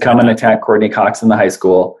mercenaries come and attack Courtney Cox in the high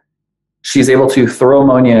school. She's able to throw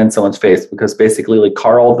ammonia in someone's face because basically like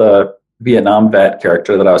Carl, the Vietnam vet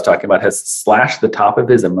character that I was talking about, has slashed the top of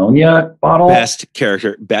his ammonia bottle. Best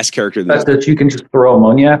character. That's that you can just throw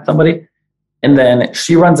ammonia at somebody. And then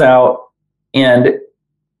she runs out and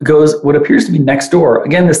goes what appears to be next door.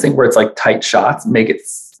 Again, this thing where it's like tight shots, make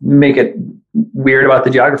it weird about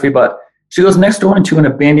the geography, but she goes next door into an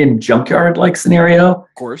abandoned junkyard like scenario,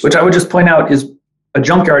 Of course. which I would just point out is a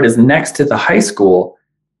junkyard is next to the high school.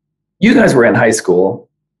 You guys were in high school.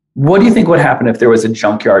 What do you think would happen if there was a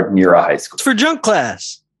junkyard near a high school? It's for junk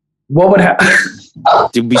class. What would happen?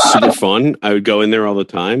 It'd be super fun. I would go in there all the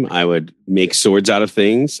time. I would make swords out of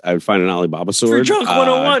things. I would find an Alibaba sword. For junk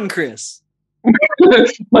 101, Chris.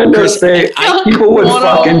 My notes say people would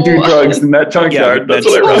fucking do drugs in that junkyard. Yeah, that's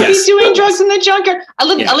what I People wrote. would be doing drugs in the junkyard. I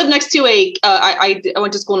live next to I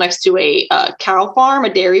went to school next to a cow farm,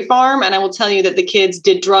 a dairy farm, and I will tell you that the kids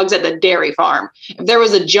did drugs at the dairy farm. If there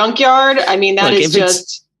was a junkyard, I mean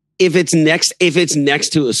if it's next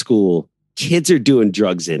to a school, kids are doing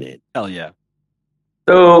drugs in it. Hell yeah.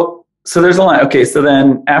 So there's a line. Okay, so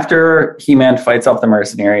then after He-Man fights off the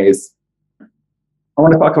mercenaries, I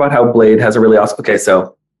want to talk about how Blade has a really awesome. Okay,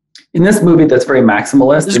 so in this movie that's very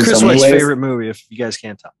maximalist. This is Chris White's favorite movie, if you guys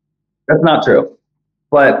can't tell. That's not true,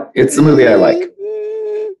 but it's the movie I like.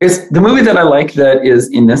 It's the movie that I like that is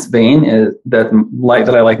in this vein is that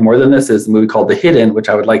I like more than this is the movie called The Hidden, which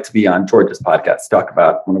I would like to be on George's podcast to talk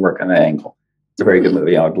about when we work on that angle. It's a very good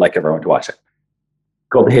movie. I would like everyone to watch it.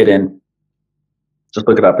 Called The Hidden. Just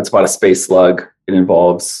look it up. It's about a space slug. It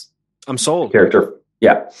involves I'm sold. Character.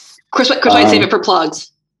 Yeah. Chris White, save it for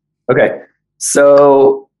plugs. Okay.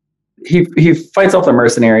 So he fights off the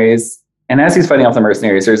mercenaries. And as he's fighting off the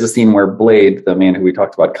mercenaries, there's a scene where Blade, the man who we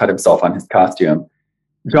talked about, cut himself on his costume,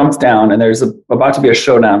 jumps down, and there's about to be a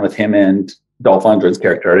showdown with him and Dolph Lundgren's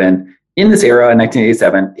character. And in this era, in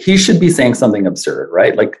 1987, he should be saying something absurd,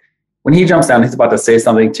 right? Like when he jumps down, he's about to say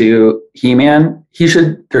something to He-Man.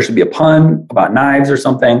 There should be a pun about knives or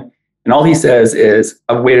something. And all he says is,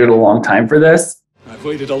 "I've waited a long time for this." I've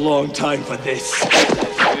waited a long time for this.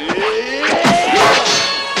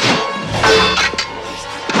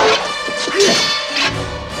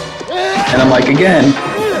 And I'm like, again,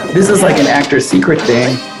 this is like an actor's secret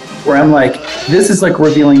thing where I'm like, this is like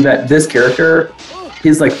revealing that this character,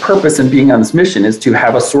 his like purpose in being on this mission is to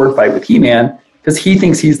have a sword fight with He-Man because he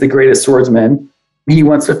thinks he's the greatest swordsman. He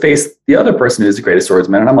wants to face the other person who's the greatest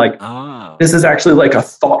swordsman. And I'm like, This is actually like a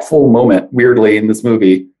thoughtful moment, weirdly, in this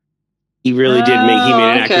movie. He really did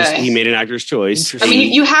he made an actor's choice. I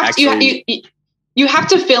mean, you have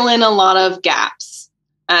to fill in a lot of gaps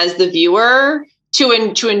as the viewer to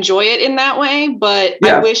enjoy it in that way. But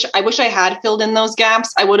yeah. I wish I had filled in those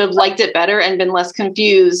gaps. I would have liked it better and been less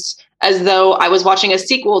confused, as though I was watching a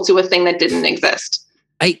sequel to a thing that didn't exist.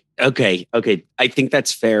 Okay. I think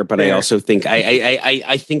that's fair, but I also think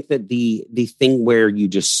I think that the thing where you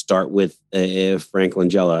just start with Frank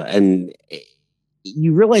Langella and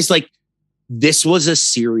you realize like this was a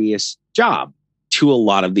serious job to a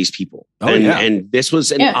lot of these people, and this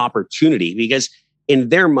was an opportunity because in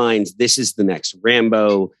their minds this is the next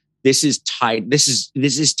Rambo. This is tied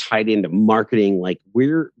into marketing. Like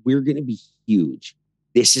we're going to be huge.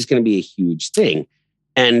 This is going to be a huge thing,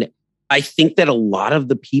 and I think that a lot of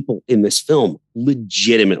the people in this film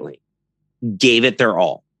legitimately gave it their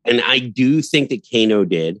all. And I do think that Kano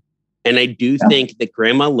did. And I do think that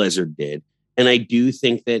Grandma Lizard did. And I do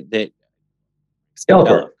think that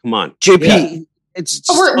Skeletor. Come on. JP. Yeah. It's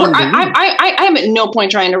I am at no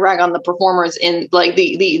point trying to rag on the performers in like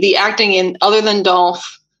the acting in other than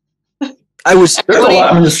Dolph. Everybody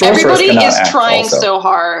is trying so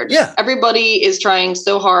hard. Yeah. Everybody is trying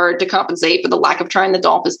so hard to compensate for the lack of trying that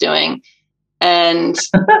Dolph is doing. And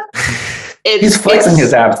he's flexing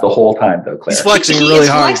his abs the whole time, though, Claire. He's flexing really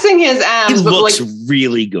hard. He's flexing his abs. He looks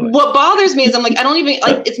really good. What bothers me is I'm like, I don't even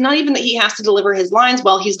like. It's not even that he has to deliver his lines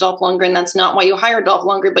well. He's Dolph Lundgren. That's not why you hire Dolph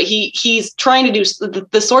Lundgren. But he's trying to do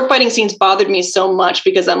the sword fighting scenes bothered me so much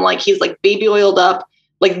because I'm like, he's like baby oiled up.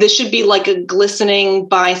 Like this should be like a glistening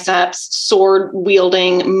biceps sword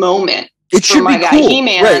wielding moment. It should my be guy, cool.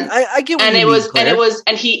 He-Man. Right. I get what and you it mean, was, Claire. and it was,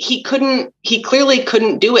 and he clearly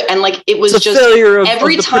couldn't do it. And like, it was It's a just failure of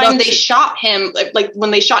every the time they production. shot him, like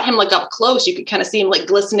when they shot him like up close, you could kind of see him like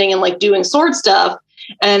glistening and like doing sword stuff.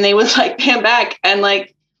 And they would like pan back and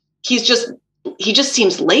like, he just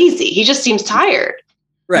seems lazy. He just seems tired.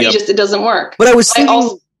 Right. It doesn't work. But I was thinking,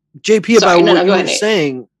 also- JP, about Sorry, no, what no, you go were ahead, Nate.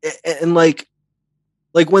 saying, and like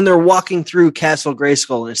when they're walking through Castle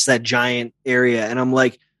Grayskull and it's that giant area, and I'm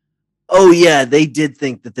like, oh yeah, they did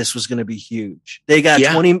think that this was going to be huge. They got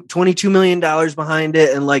 $22 million behind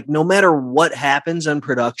it, and like no matter what happens on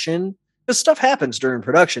production, because stuff happens during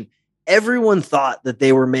production, everyone thought that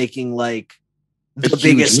they were making like the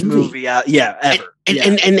biggest movie out, ever.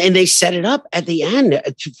 And they set it up at the end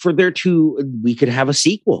we could have a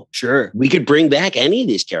sequel. Sure. We could bring back any of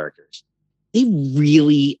these characters. They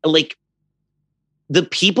really like the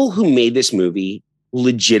people who made this movie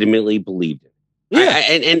legitimately believed it. Yeah.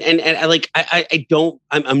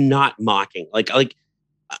 I'm not mocking. I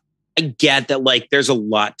get that like there's a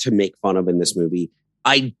lot to make fun of in this movie.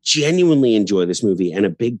 I genuinely enjoy this movie. And a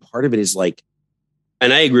big part of it is like,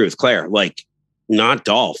 and I agree with Claire, like not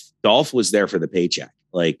Dolph. Dolph was there for the paycheck,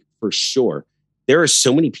 like for sure. There are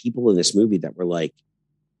so many people in this movie that were like,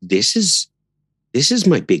 this is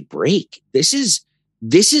my big break. This is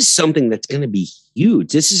something that's going to be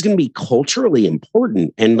huge. This is going to be culturally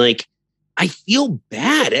important. And like, I feel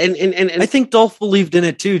bad. And I think Dolph believed in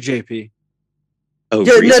it too, JP. Oh,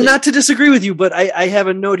 yeah, really? not to disagree with you, but I have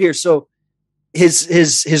a note here. So his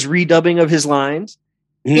redubbing of his lines,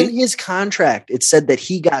 in his contract, it said that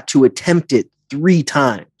he got to attempt it 3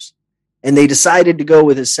 times. And they decided to go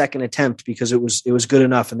with his second attempt because it was good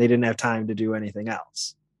enough and they didn't have time to do anything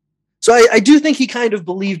else. So I do think he kind of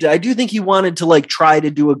believed it. I do think he wanted to like try to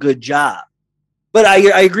do a good job. But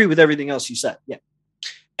I agree with everything else you said. Yeah.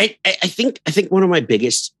 I think one of my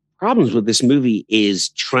biggest problems with this movie is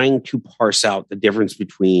trying to parse out the difference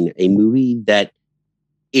between a movie that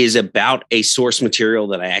is about a source material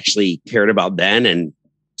that I actually cared about then and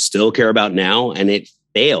still care about now, and it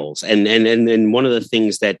fails. And one of the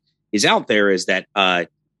things that is out there is that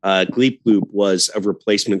Gleep Gloop was a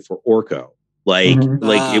replacement for Orko. Like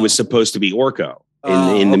it was supposed to be Orko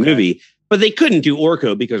in the movie, but they couldn't do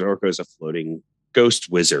Orko because Orko is a floating ghost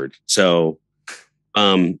wizard. So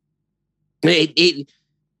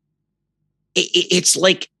it's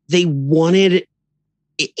like they wanted.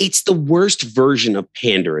 It's the worst version of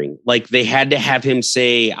pandering. Like they had to have him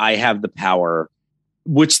say, "I have the power,"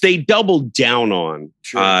 which they doubled down on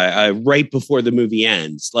right before the movie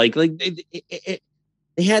ends. Like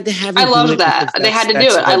they had to have. I loved that. They had to do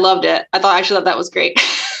it. I loved it. I thought that was great.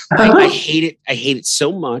 I hate it. I hate it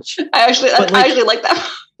so much. I actually like that.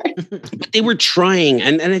 But they were trying,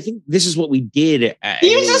 and I think this is what we did.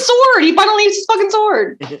 He used his sword. He finally used his fucking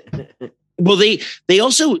sword. Well, they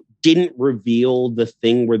also didn't reveal the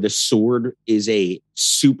thing where the sword is a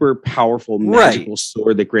super powerful magical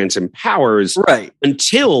sword that grants him powers,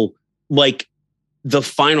 until like the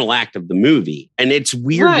final act of the movie. And it's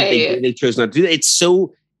weird that they chose not to do that. It's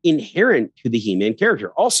so inherent to the He-Man character.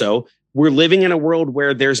 Also, we're living in a world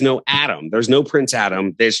where there's no Adam, there's no Prince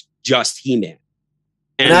Adam, there's just He-Man.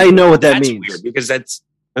 And I know what that means. Weird because that's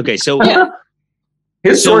okay. So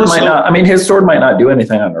his sword might not. I mean, his sword might not do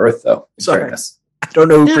anything on Earth, though. Sorry, I don't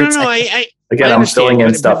know who Prince. Again, I'm filling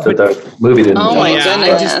in stuff that the movie didn't. Oh my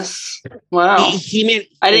goodness! Wow, He-Man.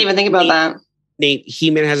 I didn't even think about that. Nate,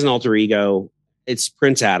 He-Man has an alter ego. It's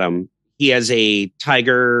Prince Adam. He has a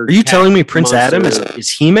tiger. Are you telling me Prince Adam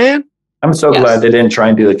is He-Man? I'm so glad they didn't try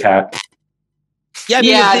and do the cat.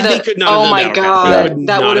 Yeah, they could not. Oh my god,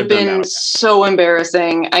 that would have been so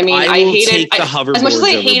embarrassing. I mean, I hated as much as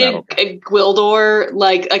I hated Gwildor,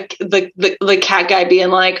 like the cat guy being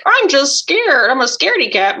like, "I'm just scared. I'm a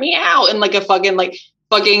scaredy cat, meow," and like a fucking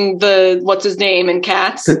the what's his name in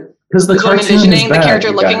Cats. Because the cartoon is bad, the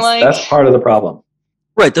character looking like that's part of the problem.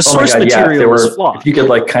 Right, the source material was flawed. If you could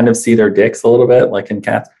like kind of see their dicks a little bit, like in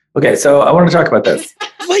Cats. Okay, so I want to talk about this.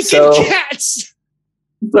 Like So- cats.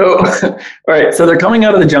 So, all right. So they're coming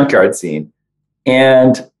out of the junkyard scene,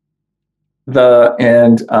 and Tila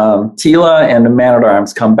and the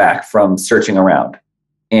Man-at-Arms come back from searching around,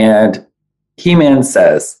 and He-Man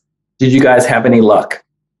says, "Did you guys have any luck?"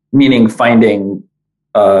 Meaning finding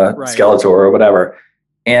Skeletor or whatever.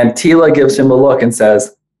 And Tila gives him a look and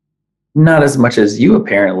says, "Not as much as you,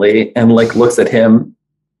 apparently," and like looks at him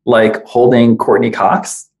like holding Courtney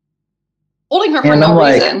Cox, Holding her for And no I'm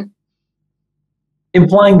like- reason.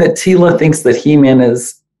 implying that Tila thinks that He-Man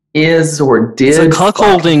is or did It's a fuck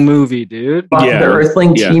cuckolding movie, dude. the Yeah.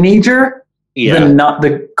 Earthling Yeah. teenager, Yeah. not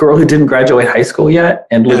the girl who didn't graduate high school yet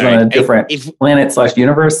and lives on a Alright, different if-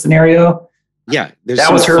 planet/universe scenario. Yeah. There's That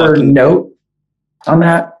some was her fucking- note on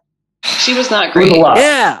that. She was not It was great. a lot.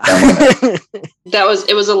 Yeah.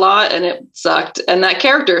 It was a lot, and it sucked, and that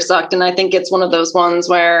character sucked. And I think it's one of those ones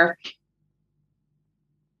where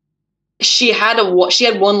she had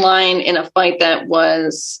one line in a fight that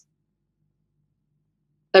was,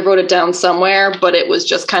 I wrote it down somewhere, but it was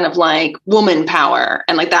just kind of like woman power,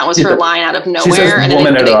 and like that was her line out of nowhere. She says and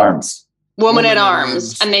woman then at arms. Woman Woman at at arms.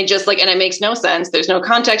 arms. And they just like, and it makes no sense. There's no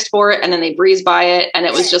context for it. And then they breeze by it. And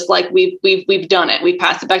it was just like, we've done it. We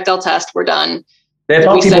passed the Bechdel test. We're done. They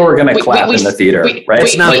thought We people said- were going to we- clap we- in the theater, we- right?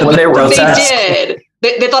 we- Like we- when they were They obsessed. did.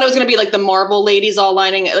 They thought it was going to be like the Marvel ladies all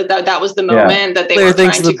lining. Like that was the Yeah. moment that they Claire were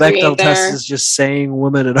thinks trying the to create Bechdel there. test is just saying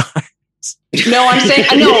woman at arms. No, I'm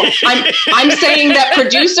saying that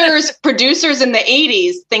producers in the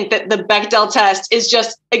 80s think that the Bechdel test is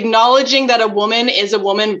just acknowledging that a woman is a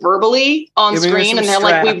woman verbally on Giving her screen, some and they're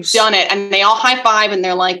like, we've straps. done it, and they all high five, and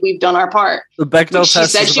they're like, we've done our part. The Bechdel She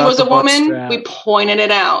test said is she about was the a butt woman. strap. We pointed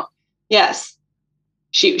it out. Yes,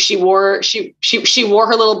 she wore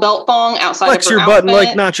her little belt thong outside Flex of her your button like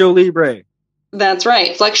outfit. Nacho Libre. That's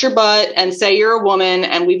right. Flex your butt and say you're a woman,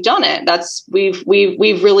 and we've done it.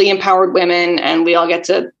 We've really empowered women, and we all get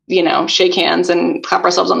to shake hands and clap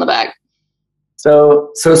ourselves on the back. So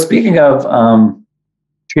speaking of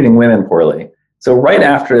treating women poorly, so right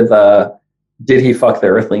after the "did he fuck the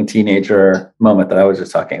Earthling teenager" moment that I was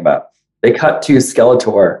just talking about, they cut to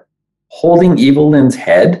Skeletor holding Evelyn's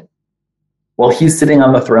head while he's sitting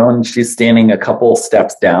on the throne and she's standing a couple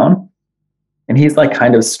steps down. And he's like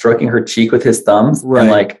kind of stroking her cheek with his thumbs Right.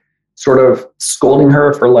 and like sort of scolding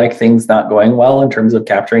her for like things not going well in terms of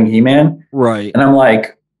capturing He-Man. Right. And I'm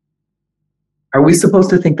like, are we supposed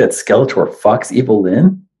to think that Skeletor fucks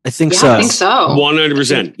Evelyn? I think Yeah, so. I think so.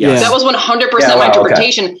 100%. Yeah. Yes. That was 100% Yeah, my wow, okay.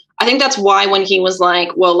 interpretation. I think that's why when he was like,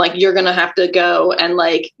 well, like, you're going to have to go and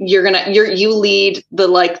like, you lead the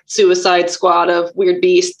like suicide squad of weird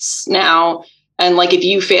beasts now. And like, if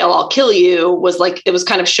you fail, I'll kill you, was like, it was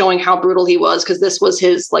kind of showing how brutal he was, because this was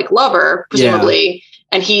his like lover, presumably.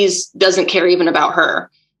 And doesn't care even about her.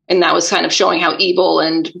 And that was kind of showing how evil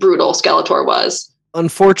and brutal Skeletor was.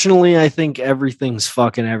 Unfortunately, I think everything's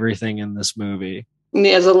fucking everything in this movie. And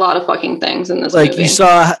there's a lot of fucking things in this Like movie.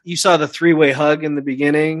 you saw the three-way hug in the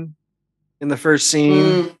beginning, in the first scene.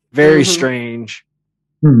 Mm. Very Mhm. strange.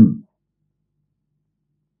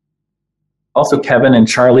 Also, Kevin and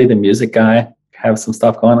Charlie, the music guy, have some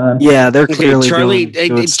stuff going on. Yeah, they're Okay, clearly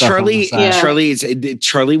doing stuff on the side.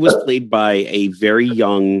 Charlie was played by a very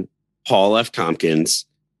young Paul F. Tompkins.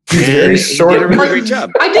 He's very And he short. did a really great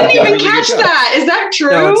job. I didn't He did a even really good catch job. that. Is that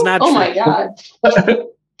true? No, it's not Oh true. my God.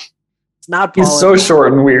 It's not He's Paul so F.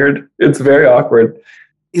 short and weird. It's very awkward.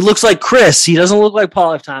 He looks like Chris. He doesn't look like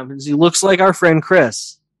Paul F. Tompkins. He looks like our friend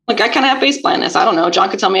Chris. Like, I kind of have face blindness. I don't know. John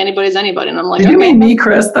could tell me anybody's anybody. And I'm like, Did you okay. mean me,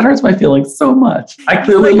 Chris? That hurts my feelings so much. I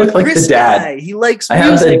clearly look like the dad. Guy. He likes I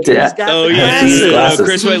have the music. dad- He's got Oh the yeah, Glasses. glasses. Glasses.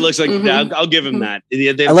 Chris White looks like Mhm. that. I'll give him that.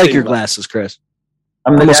 I like your glasses, Chris.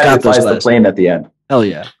 I'm the Almost guy got who flies those the glasses. plane at the end. Hell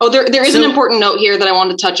yeah. Oh, there is an So- important note here that I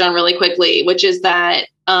wanted to touch on really quickly, which is that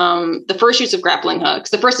the first use of grappling hooks,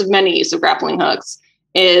 the first of many use of grappling hooks,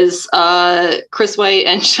 is Chris White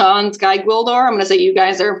and Sean's guy Gwildor. I'm going to say you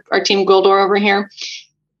guys are Team Gwildor over here.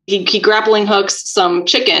 He grappling hooks some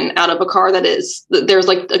chicken out of a car there's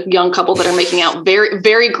like a young couple that are making out very,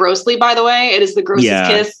 very grossly, by the way. It is the grossest Yeah,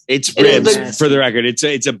 kiss. it's It is ribs. the- For the record, it's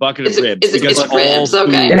a bucket of It's a- ribs. it's a- because it's all ribs,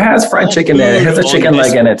 okay. food- It has fried all chicken in it. It has a food chicken on leg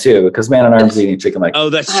this- in it too, because Man at Arms is eating chicken leg. Oh,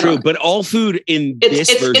 that's I true. don't- But all food in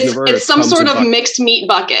this version of Earth It's some comes sort in of buckets. mixed meat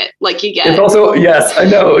bucket, like you get. It's also, yes, I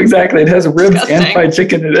know, exactly. It has ribs and Disgusting. fried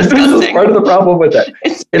chicken in it. This is Disgusting. part of the problem with it.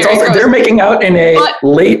 It's It's very also, gross. they're making out in a But-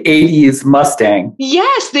 late 80s Mustang.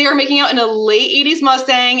 Yes, they are making out in a late 80s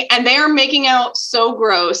Mustang, and they are making out so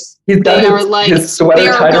gross. He's got They are like- his sweater they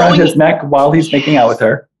are tied around going- his neck while he's making out with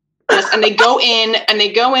her. Yes, and they go in,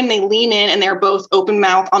 they lean in, and they're both open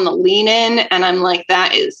mouth on the lean in, and I'm like,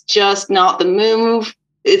 that is just not the move.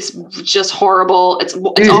 It's just horrible. It's Dude,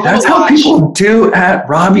 awful that's to how watch. people do at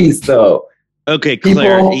Robbie's, though. Okay,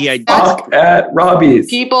 Claire. People Yeah, fuck at Robbie's.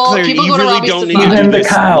 People Claire, go you to really Robbie's don't to need fuck. to do Even the this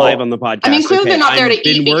cow. live on the podcast. I mean, clearly they're not there to I've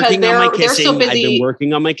been eat because working on my they're so kissing. busy. I've been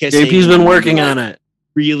working on my kissing. JP's been working on it.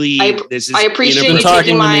 Really, I appreciate been you talking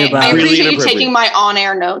taking to my. me about I it. Really appreciate you inappropriate. taking my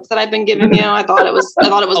on-air notes that I've been giving you. I thought it was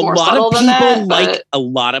more subtle than that. But a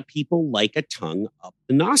lot of people like a tongue up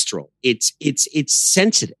the nostril. It's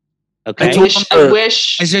sensitive. Okay, I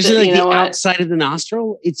wish especially that, like you the know what? outside of the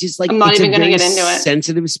nostril. It's just like I'm not it's even a gonna very get into it.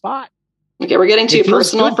 sensitive spot. Okay, we're getting too It feels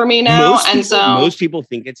personal good. for me now, Most people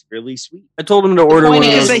think it's really sweet. I told him to order point one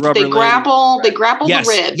of is those rubber they grapple Yes,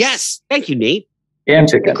 the ribs. yes. Thank you, Nate. And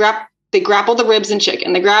They chicken. grapple the ribs and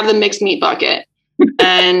chicken. They grab the mixed meat bucket,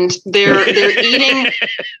 and they're eating.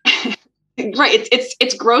 Right,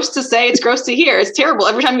 it's gross to say. It's gross to hear. It's terrible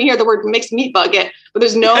every time you hear the word mixed meat bucket. But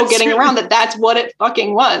there's no That's getting true. around that. That's what it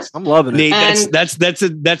fucking was. I'm loving it. Nate, And- that's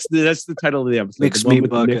the title of the episode. Mixed the one meat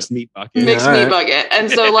with the bucket. Mixed meat bucket. Mixed all meat right. bucket. And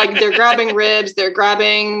so like they're grabbing ribs, they're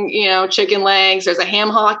grabbing, chicken legs, there's a ham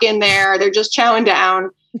hock in there, they're just chowing down.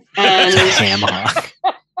 And Ham hock.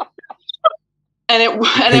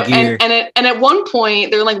 and at one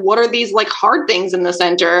point they're like, what are these like hard things in the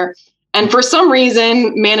center? And for some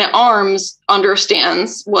reason, Man at Arms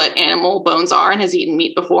understands what animal bones are and has eaten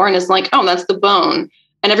meat before and is like, oh, that's the bone.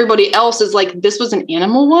 And everybody else is like, this was an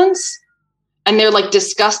animal once? And they're like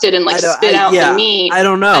disgusted and like spit out the meat. I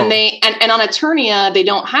don't know. And they and on Eternia, they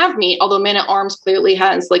don't have meat, although Man at Arms clearly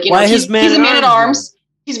has like, Why he's has Man a at Man at Arms, Arms.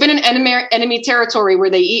 He's been in enemy territory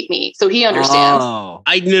where they eat meat, so he understands. Oh.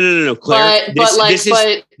 No, Claire.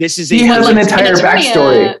 This is He has like, an entire in Eternia-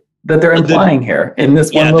 backstory that they're implying here in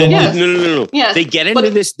this one little. Yes. No. Yes. They get But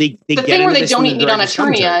into this. They The get thing into where they this don't in eat the meat on director's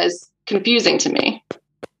commentary. Eternia is confusing to me.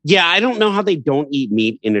 Yeah, I don't know how they don't eat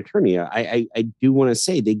meat in Eternia. I do want to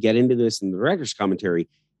say they get into this in the director's commentary.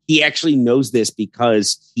 He actually knows this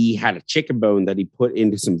because he had a chicken bone that he put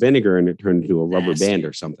into some vinegar and it turned into a rubber Nasty. band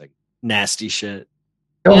or something. Nasty shit.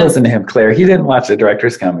 Don't Yeah. listen to him, Claire. He didn't watch the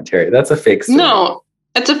director's commentary. That's a fake story. No,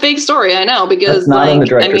 it's a fake story. I know because That's not like in the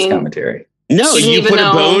director's I mean, commentary. No, Didn't you even put a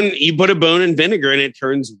know- bone. You put a bone in vinegar and it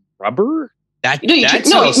turns rubber. That's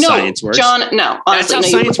no, how science works. John. No, That's honestly, how no,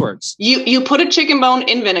 science works. You put a chicken bone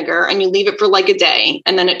in vinegar and you leave it for like a day,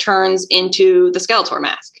 and then it turns into the Skeletor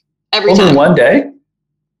mask every Only time. one day?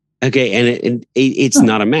 Okay, and it's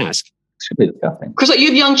not a mask. Should be disgusting. Chris, you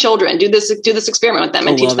have young children. Do this experiment with them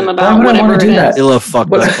and I teach love them it. about Why would I whatever wanna it do is. that? They love fuck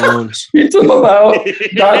What- with bones. It's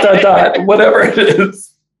about dot, whatever it is.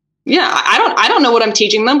 Yeah, I don't know what I'm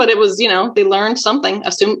teaching them, but it was, they learned something.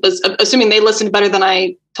 Assuming they listened better than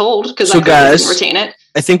I told, because So I couldn't guys, retain it.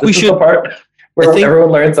 I think we This is the should. part where I think-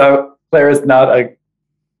 everyone learns out Claire is not a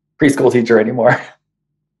preschool teacher anymore.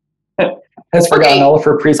 Has forgotten Okay. all of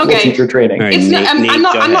her preschool Okay. teacher training. All right. It's Nate, I'm go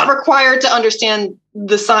not ahead. required to understand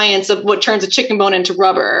the science of what turns a chicken bone into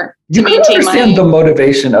rubber to You can maintain understand my. the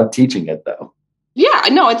motivation of teaching it, though. Yeah,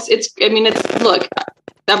 no, it's. Look, I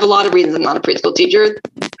have a lot of reasons I'm not a preschool teacher.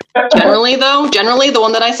 Generally, the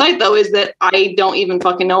one that I cite though is that I don't even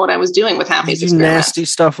fucking know what I was doing with half You these do experiments. nasty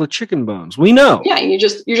stuff with chicken bones. We know. Yeah, you're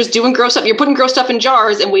just doing gross stuff. You're putting gross stuff in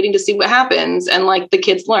jars and waiting to see what happens, and like the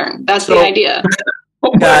kids learn. That's the So- idea. Oh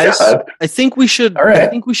my Guys, God. I think we should. All right. I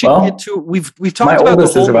think we should Well, get to. We've talked My about the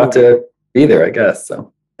oldest whole is about movie. to be there, I guess.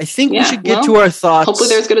 So I think we Yeah, should get well, to our thoughts. Hopefully,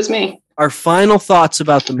 they're as good as me. Our final thoughts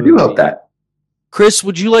about the I movie. do hope that. Chris,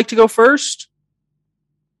 would you like to go first?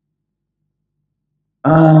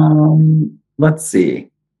 Let's see.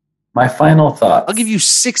 My final thoughts. I'll give you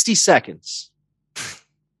 60 seconds.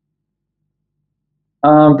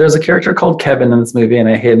 There's a character called Kevin in this movie, and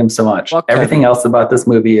I hate him so much. Fuck Everything Kevin. else about this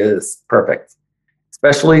movie is perfect.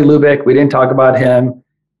 Especially Lubick. We didn't talk about him.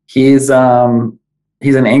 He's an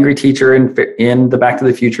angry teacher in the Back to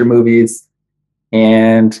the Future movies,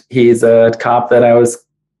 and he's a cop that I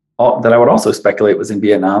would also speculate was in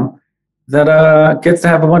Vietnam. That gets to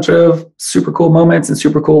have a bunch of super cool moments and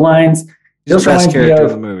super cool lines. He's Just the best reminds me character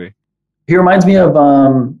of- in the movie. He reminds me of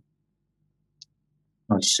oh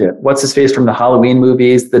shit, what's his face from the Halloween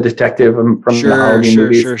movies? The detective from the Halloween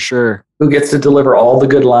movies, Sure. who gets to deliver all the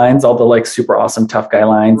good lines, all the like super awesome tough guy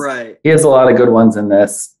lines. Right. He has a lot of good ones in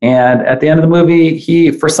this. And at the end of the movie,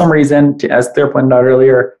 he, for some reason, as Claire pointed out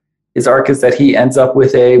earlier, his arc is that he ends up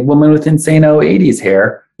with a woman with insano 80s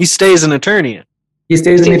hair. He stays an Eternian. He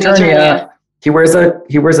stays in Stays in Eternia. Eternia. He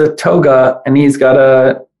wears a toga, and he's got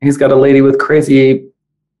a lady with crazy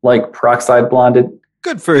like peroxide blonded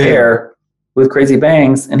Good for him. hair with crazy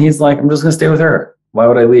bangs, and he's like, I'm just gonna stay with her. Why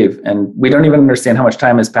would I leave? And we don't even understand how much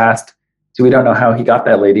time has passed, so we don't know how he got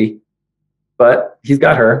that lady, but he's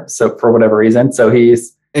got her, so for whatever reason. So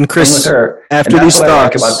he's And I'm Chris, with her. after And that's these what I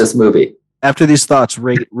like thoughts, about this movie. after these thoughts,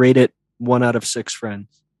 rate it 1 out of 6 friends.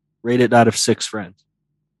 Rate it out of 6 friends.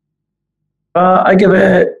 I give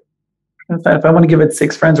it. If I want to give it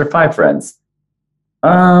 6 friends or 5 friends,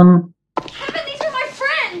 Kevin, these are my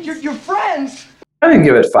friends. Your friends? I think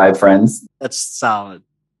give it 5 friends. That's solid.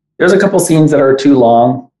 There's a couple scenes that are too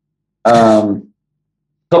long. A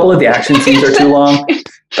couple of the action scenes are too long.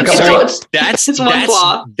 A couple So of, it's- That's It's one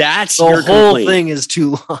flaw. That's The your whole complaint. thing is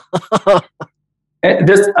too long.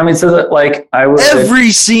 so that like I would.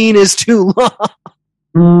 Every scene is too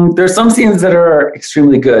long. There's some scenes that are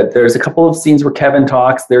extremely good. There's a couple of scenes where Kevin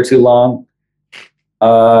talks; they're too long.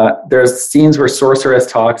 There's scenes where Sorceress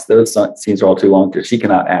talks; those scenes are all too long because she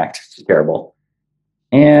cannot act. She's terrible.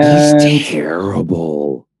 And He's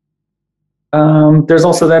terrible. there's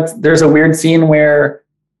also there's a weird scene where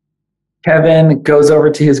Kevin goes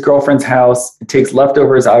over to his girlfriend's house and takes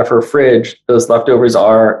leftovers out of her fridge. Those leftovers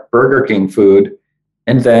are Burger King food.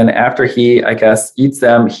 And then after he, I guess, eats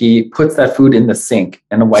them, he puts that food in the sink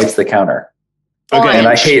and wipes the counter. Okay. And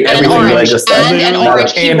I hate And everything that I orange. just said. And Literally-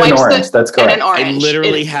 orange. He And wipes an the- orange. That's correct. And an orange. I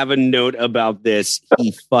literally It- have a note about this.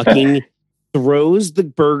 He fucking throws the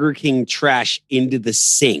Burger King trash into the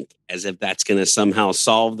sink as if that's going to somehow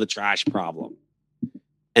solve the trash problem.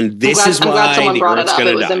 And this is I'm glad why someone the brought it Earth's up. going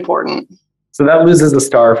It to was die. important. So that loses a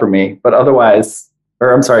star for me. But otherwise,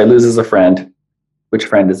 loses a friend. Which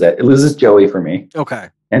friend is it? It loses Joey for me. Okay.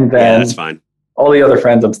 And Yeah, then that's fine. all the other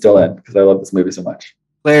friends I'm still in because I love this movie so much.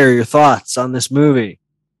 Claire, your thoughts on this movie?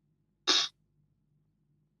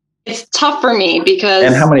 It's tough for me because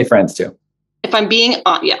And how many friends too? if I'm being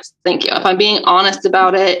yes, thank you. If I'm being honest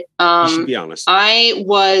about it, You should be honest. I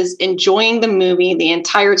was enjoying the movie the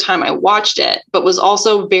entire time I watched it, but was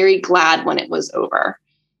also very glad when it was over.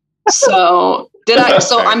 So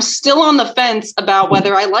I'm still on the fence about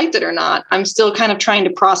whether I liked it or not. I'm still kind of trying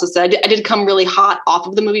to process it. I did come really hot off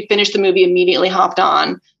of the movie, finished the movie, immediately hopped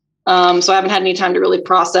on. So I haven't had any time to really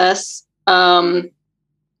process.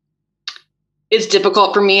 It's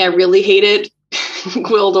difficult for me. I really hated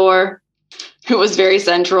Gwildor. It was very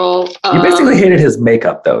central. You basically hated his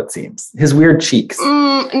makeup, though, it seems. His weird cheeks.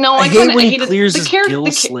 No, I hate when he hated clears the his character.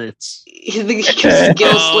 gill slits. His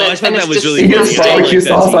gill Oh, I slits, thought and that it's was just really He funny. has I barbecue like that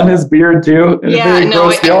sauce scene. on his beard, too. And Yeah, very no,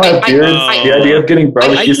 gross. We all have I- beards. I- The idea of getting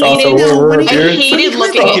barbecue hated- sauce all over our I beards. hated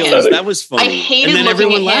looking at Ridiculous. him. That was funny. I hated and then looking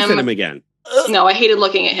everyone at laughed him. at him again. No, I hated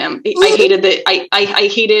looking at him. I hated that.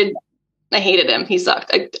 I hated him. He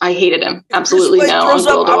sucked. I hated him. Absolutely no on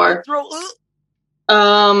Gwildor.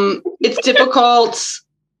 It's difficult.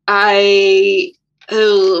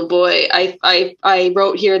 Oh boy, I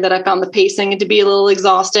wrote here that I found the pacing to be a little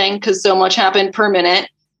exhausting because so much happened per minute.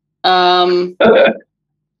 I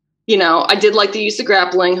did like the use of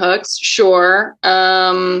grappling hooks, sure.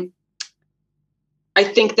 I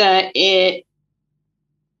think that it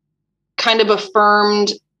kind of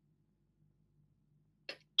affirmed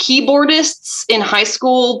keyboardists in high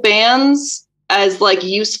school bands as like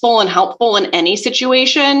useful and helpful in any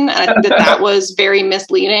situation. And I think that was very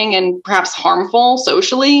misleading and perhaps harmful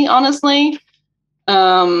socially, honestly.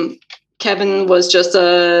 Kevin was just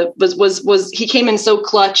he came in so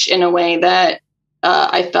clutch in a way that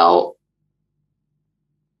I felt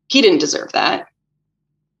he didn't deserve that.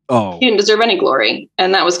 Oh, He didn't deserve any glory.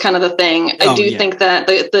 And that was kind of the thing. I do think that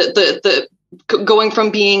the going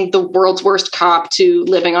from being the world's worst cop to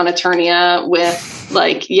living on Eternia with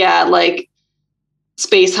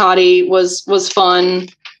Space Hottie was fun.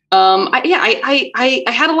 I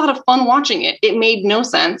had a lot of fun watching it. It made no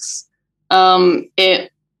sense.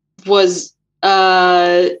 It was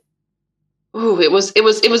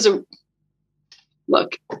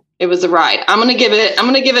a ride. I'm gonna give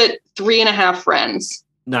it 3.5 friends.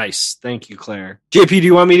 nice. Thank you, Claire. JP, do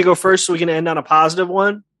you want me to go first so we can end on a positive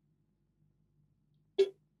one?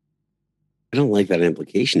 I don't like that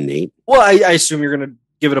implication, Nate. Well, I assume you're going to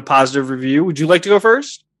give it a positive review. Would you like to go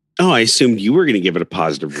first? Oh, I assumed you were going to give it a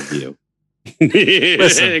positive review.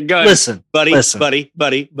 Listen, Go ahead. listen, buddy, listen.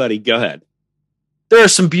 buddy. Go ahead. There are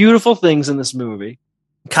some beautiful things in this movie.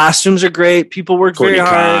 Costumes are great. People work Courtney very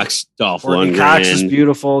hard. Cox, Dolph Courtney Lundgren, Cox is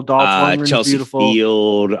beautiful. Dolph Lundgren is Chelsea beautiful.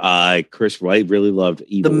 Field, Chris Wright really loved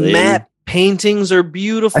The Evil Lynn. matte paintings are I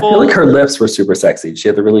beautiful. feel like her lips were super sexy. She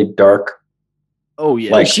had the really dark, Oh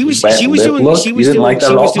yeah, like she was wet doing- look. she You was didn't doing- like that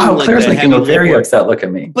she at all. was doing Wow, like Claire's the making a heavy very lip work. upset look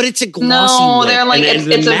at me. But it's a glossy No, lip. they're like, And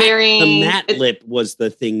it's a matte- very- the matte it's- lip was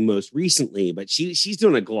the thing most recently, but she's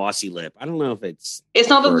doing a glossy lip. I don't know if it's It's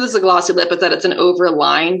not that this is a glossy lip, it's that it's an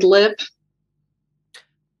overlined lip.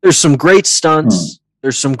 there's some great stunts.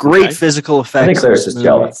 There's some great Okay. physical effects. I think in Claire's this just movie.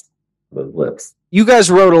 jealous of those lips. You guys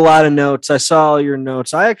wrote a lot of notes. I saw all your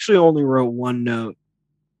notes. I actually only wrote one note.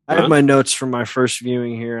 I have my notes from my first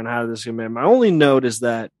viewing here and how this is going to be. My only note is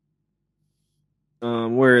that,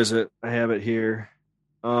 where is it? I have it here.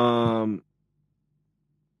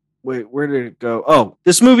 Wait, where did it go? Oh,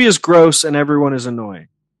 this movie is gross and everyone is annoying.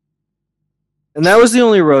 And that was the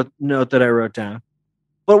only note that I wrote down.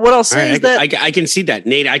 But what I'll say is that I can see that,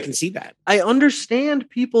 Nate. I can see that. I understand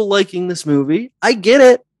people liking this movie. I get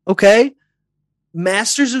it. Okay.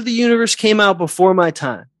 Masters of the Universe came out before my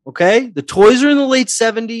time. Okay. The toys are in the late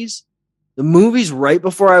 70s. The movie's right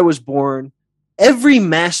before I was born. Every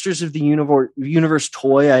Masters of the Universe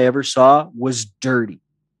toy I ever saw was dirty.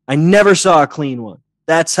 I never saw a clean one.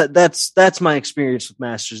 That's my experience with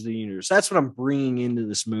Masters of the Universe. That's what I'm bringing into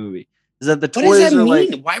this movie. Is that the toys what does that are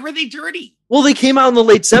mean? like? Why were they dirty? Well, they came out in the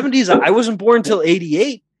late 70s. I wasn't born until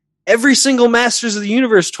 88. Every single Masters of the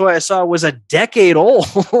Universe toy I saw was a decade old.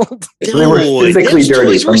 They were physically dirty.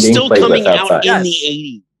 Toys were still coming out outside. in the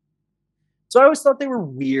 80s. So I always thought they were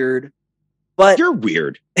weird. But you're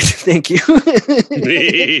weird. Thank you.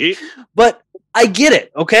 But I get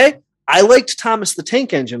it, okay? I liked Thomas the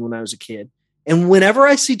Tank Engine when I was a kid. And whenever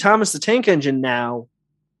I see Thomas the Tank Engine now,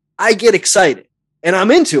 I get excited. And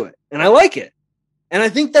I'm into it. And I like it. And I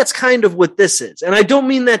think that's kind of what this is. And I don't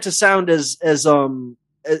mean that to sound as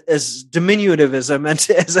diminutive as I meant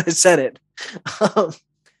to, as I said it.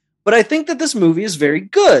 But I think that this movie is very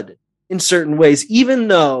good in certain ways, even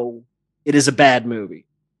though it is a bad movie.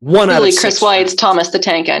 One out of Really, 6 Chris White's Thomas the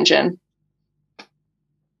Tank Engine.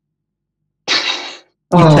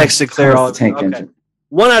 Texted Claire all the time. Okay. Engine.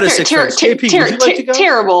 1 out of 6. JP, would you like to go?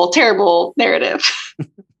 Terrible narrative.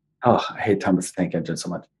 Oh, I hate Thomas the Tank Engine so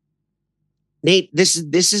much. Nate, this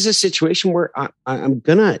is a situation where I'm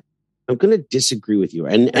gonna disagree with you,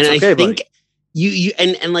 and That's I okay, think buddy. you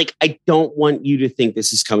and like I don't want you to think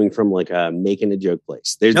this is coming from like a making a joke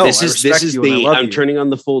place. No, this I is respect you and I love I'm you. turning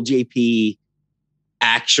on the full JP,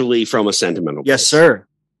 actually from a sentimental. Yes, place. sir.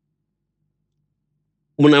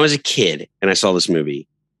 When I was a kid and I saw this movie,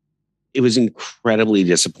 it was incredibly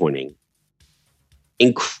disappointing.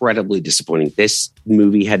 Incredibly disappointing. This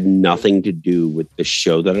movie had nothing to do with the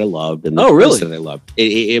show that I loved and the place that I loved.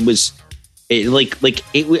 It was I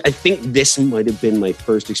think this might have been my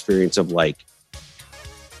first experience of like,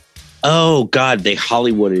 oh God, they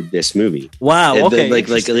Hollywooded this movie. Wow. Okay. Like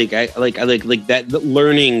that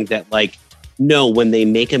learning that like, no, when they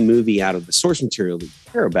make a movie out of the source material that you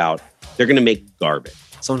care about, they're going to make garbage.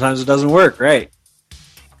 Sometimes it doesn't work, right?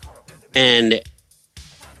 And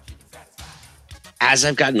as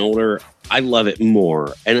I've gotten older, I love it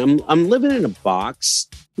more. And I'm living in a box.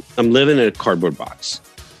 I'm living in a cardboard box.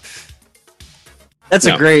 That's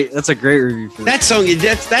a great review for that song.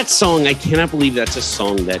 That song. I cannot believe that's a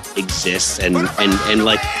song that exists and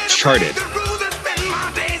like charted.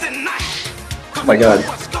 Oh my God.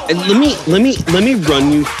 And let me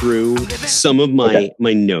run you through some of my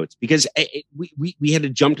notes because we had to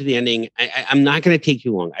jump to the ending. I'm not going to take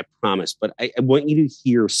too long, I promise, but I want you to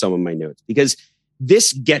hear some of my notes because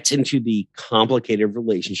this gets into the complicated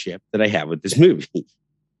relationship that I have with this movie.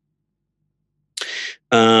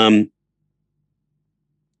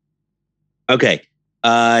 Okay.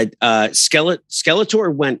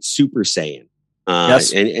 Skeletor went Super Saiyan.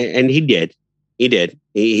 Yes. And he did.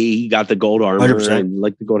 He got the gold armor 100%. and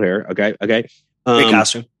like the gold hair. Okay. Great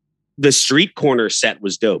costume. The street corner set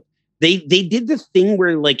was dope. They did the thing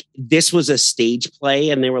where like this was a stage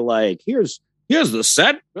play and they were like, here's the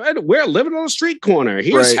set. We're living on a street corner.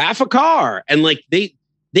 Here's half a car. And like they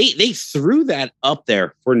threw that up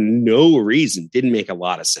there for no reason. Didn't make a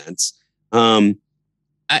lot of sense. I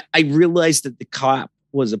realized that the cop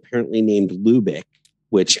was apparently named Lubick,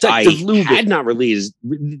 which Detective had not released.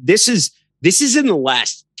 This is in the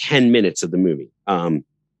last 10 minutes of the movie.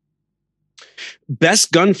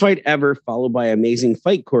 Best gunfight ever, followed by amazing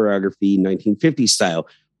fight choreography, 1950s style.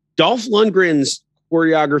 Dolph Lundgren's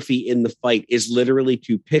choreography in the fight is literally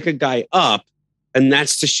to pick a guy up, and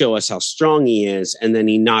that's to show us how strong he is, and then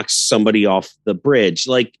he knocks somebody off the bridge.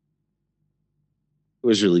 Like, it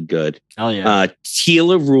was really good. Hell yeah.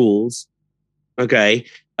 Teela rules. Okay.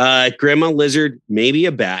 Grandma Lizard, maybe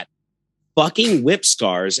a bat. Fucking whip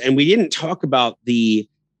scars. And we didn't talk about the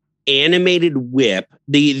animated whip,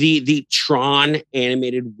 the Tron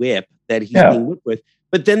animated whip that he's being whipped with.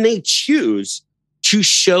 But then they choose to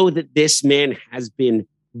show that this man has been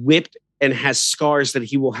whipped and has scars that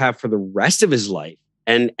he will have for the rest of his life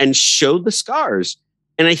and show the scars.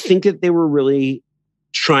 And I think that they were really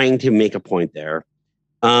trying to make a point there.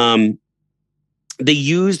 They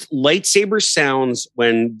used lightsaber sounds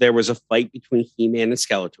when there was a fight between He-Man and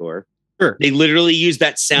Skeletor. Sure. They literally used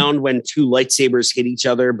that sound when two lightsabers hit each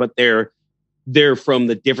other, but they're they're from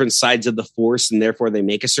the different sides of the Force and therefore they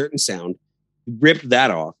make a certain sound. Ripped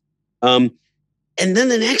that off. And then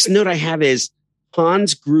the next note I have is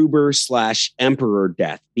Hans Gruber / Emperor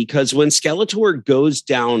death, because when Skeletor goes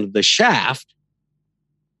down the shaft,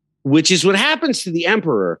 which is what happens to the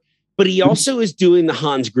Emperor, but he also is doing the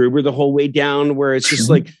Hans Gruber the whole way down, where it's just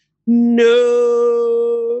like,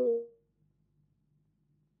 no.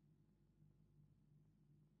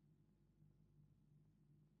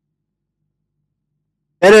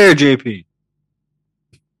 Dead air, JP.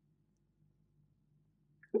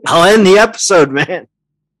 I'll end the episode, man.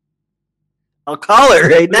 I'll call it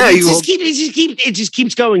right now. It just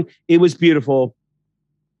keeps going. It was beautiful.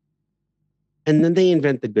 And then they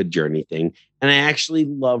invent the Good Journey thing. And I actually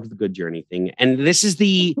loved the Good Journey thing. And this is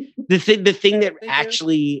the thing that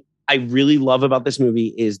actually I really love about this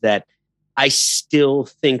movie is that I still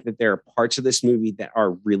think that there are parts of this movie that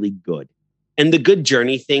are really good. And the Good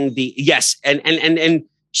Journey thing, and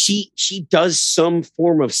she does some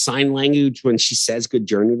form of sign language when she says Good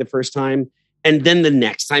Journey the first time. And then the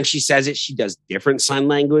next time she says it, she does different sign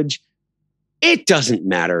language. It doesn't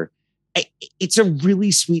matter. It's a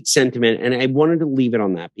really sweet sentiment, and I wanted to leave it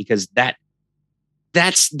on that because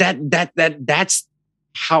that's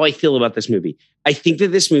how I feel about this movie. I think that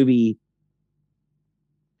this movie,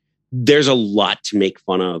 there's a lot to make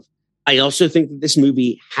fun of. I also think that this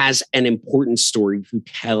movie has an important story to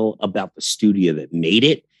tell about the studio that made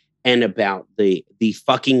it and about the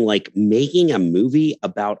fucking like making a movie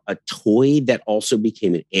about a toy that also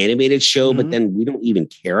became an animated show, but then we don't even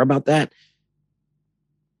care about that.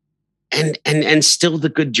 And still the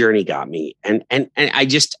Good Journey got me. And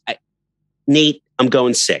Nate, I'm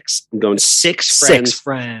going 6. I'm going 6 friends. 6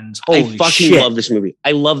 friends. Holy I fucking shit. love this movie.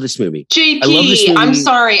 I love this movie. JP, I love this movie.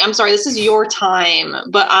 I'm sorry. This is your time,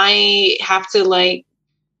 but I have to like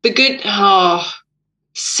the good.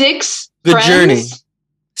 6 Good friends? Journey.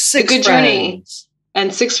 6 The Good friends. Journey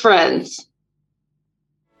and 6 friends.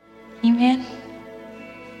 He-Man?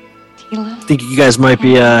 Tila? I think you guys might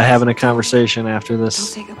be having a conversation after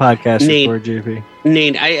this podcast Nate. before JP.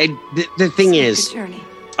 Nate, the thing is, Good journey.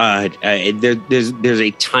 there's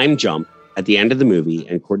a time jump at the end of the movie,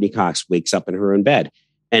 and Courtney Cox wakes up in her own bed,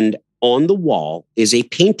 and on the wall is a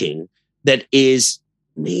painting that is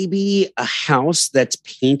maybe a house that's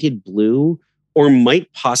painted blue, or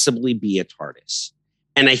might possibly be a TARDIS.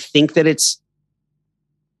 And I think that it's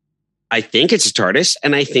a TARDIS,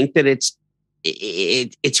 and I think that it's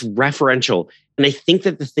referential. And I think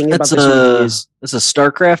that the thing about this movie is that's a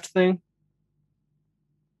StarCraft thing.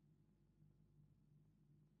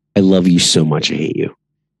 I love you so much. I hate you.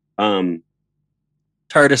 TARDIS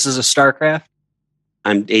is a StarCraft.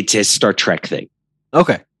 It's a Star Trek thing.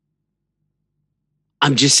 Okay.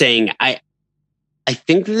 I'm just saying, I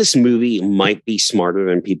think that this movie might be smarter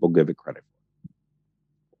than people give it credit for.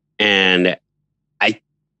 And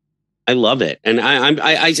I love it. And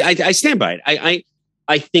I stand by it.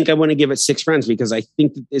 I think I want to give it 6 friends because I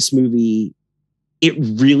think that this movie, it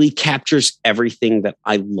really captures everything that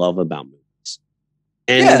I love about movies.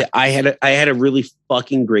 And I had a really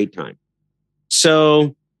fucking great time.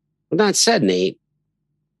 So with that said, Nate,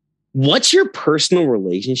 what's your personal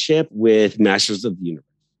relationship with Masters of the Universe?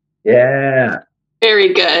 Yeah.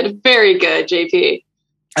 Very good, JP.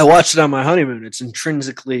 I watched it on my honeymoon. It's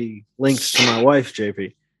intrinsically linked to my wife,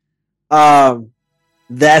 JP.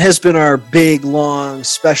 That has been our big, long,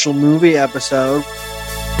 special movie episode.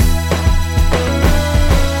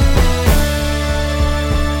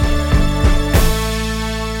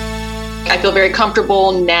 I feel very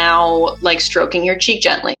comfortable now, like stroking your cheek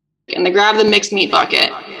gently. And they grab the mixed meat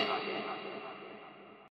bucket.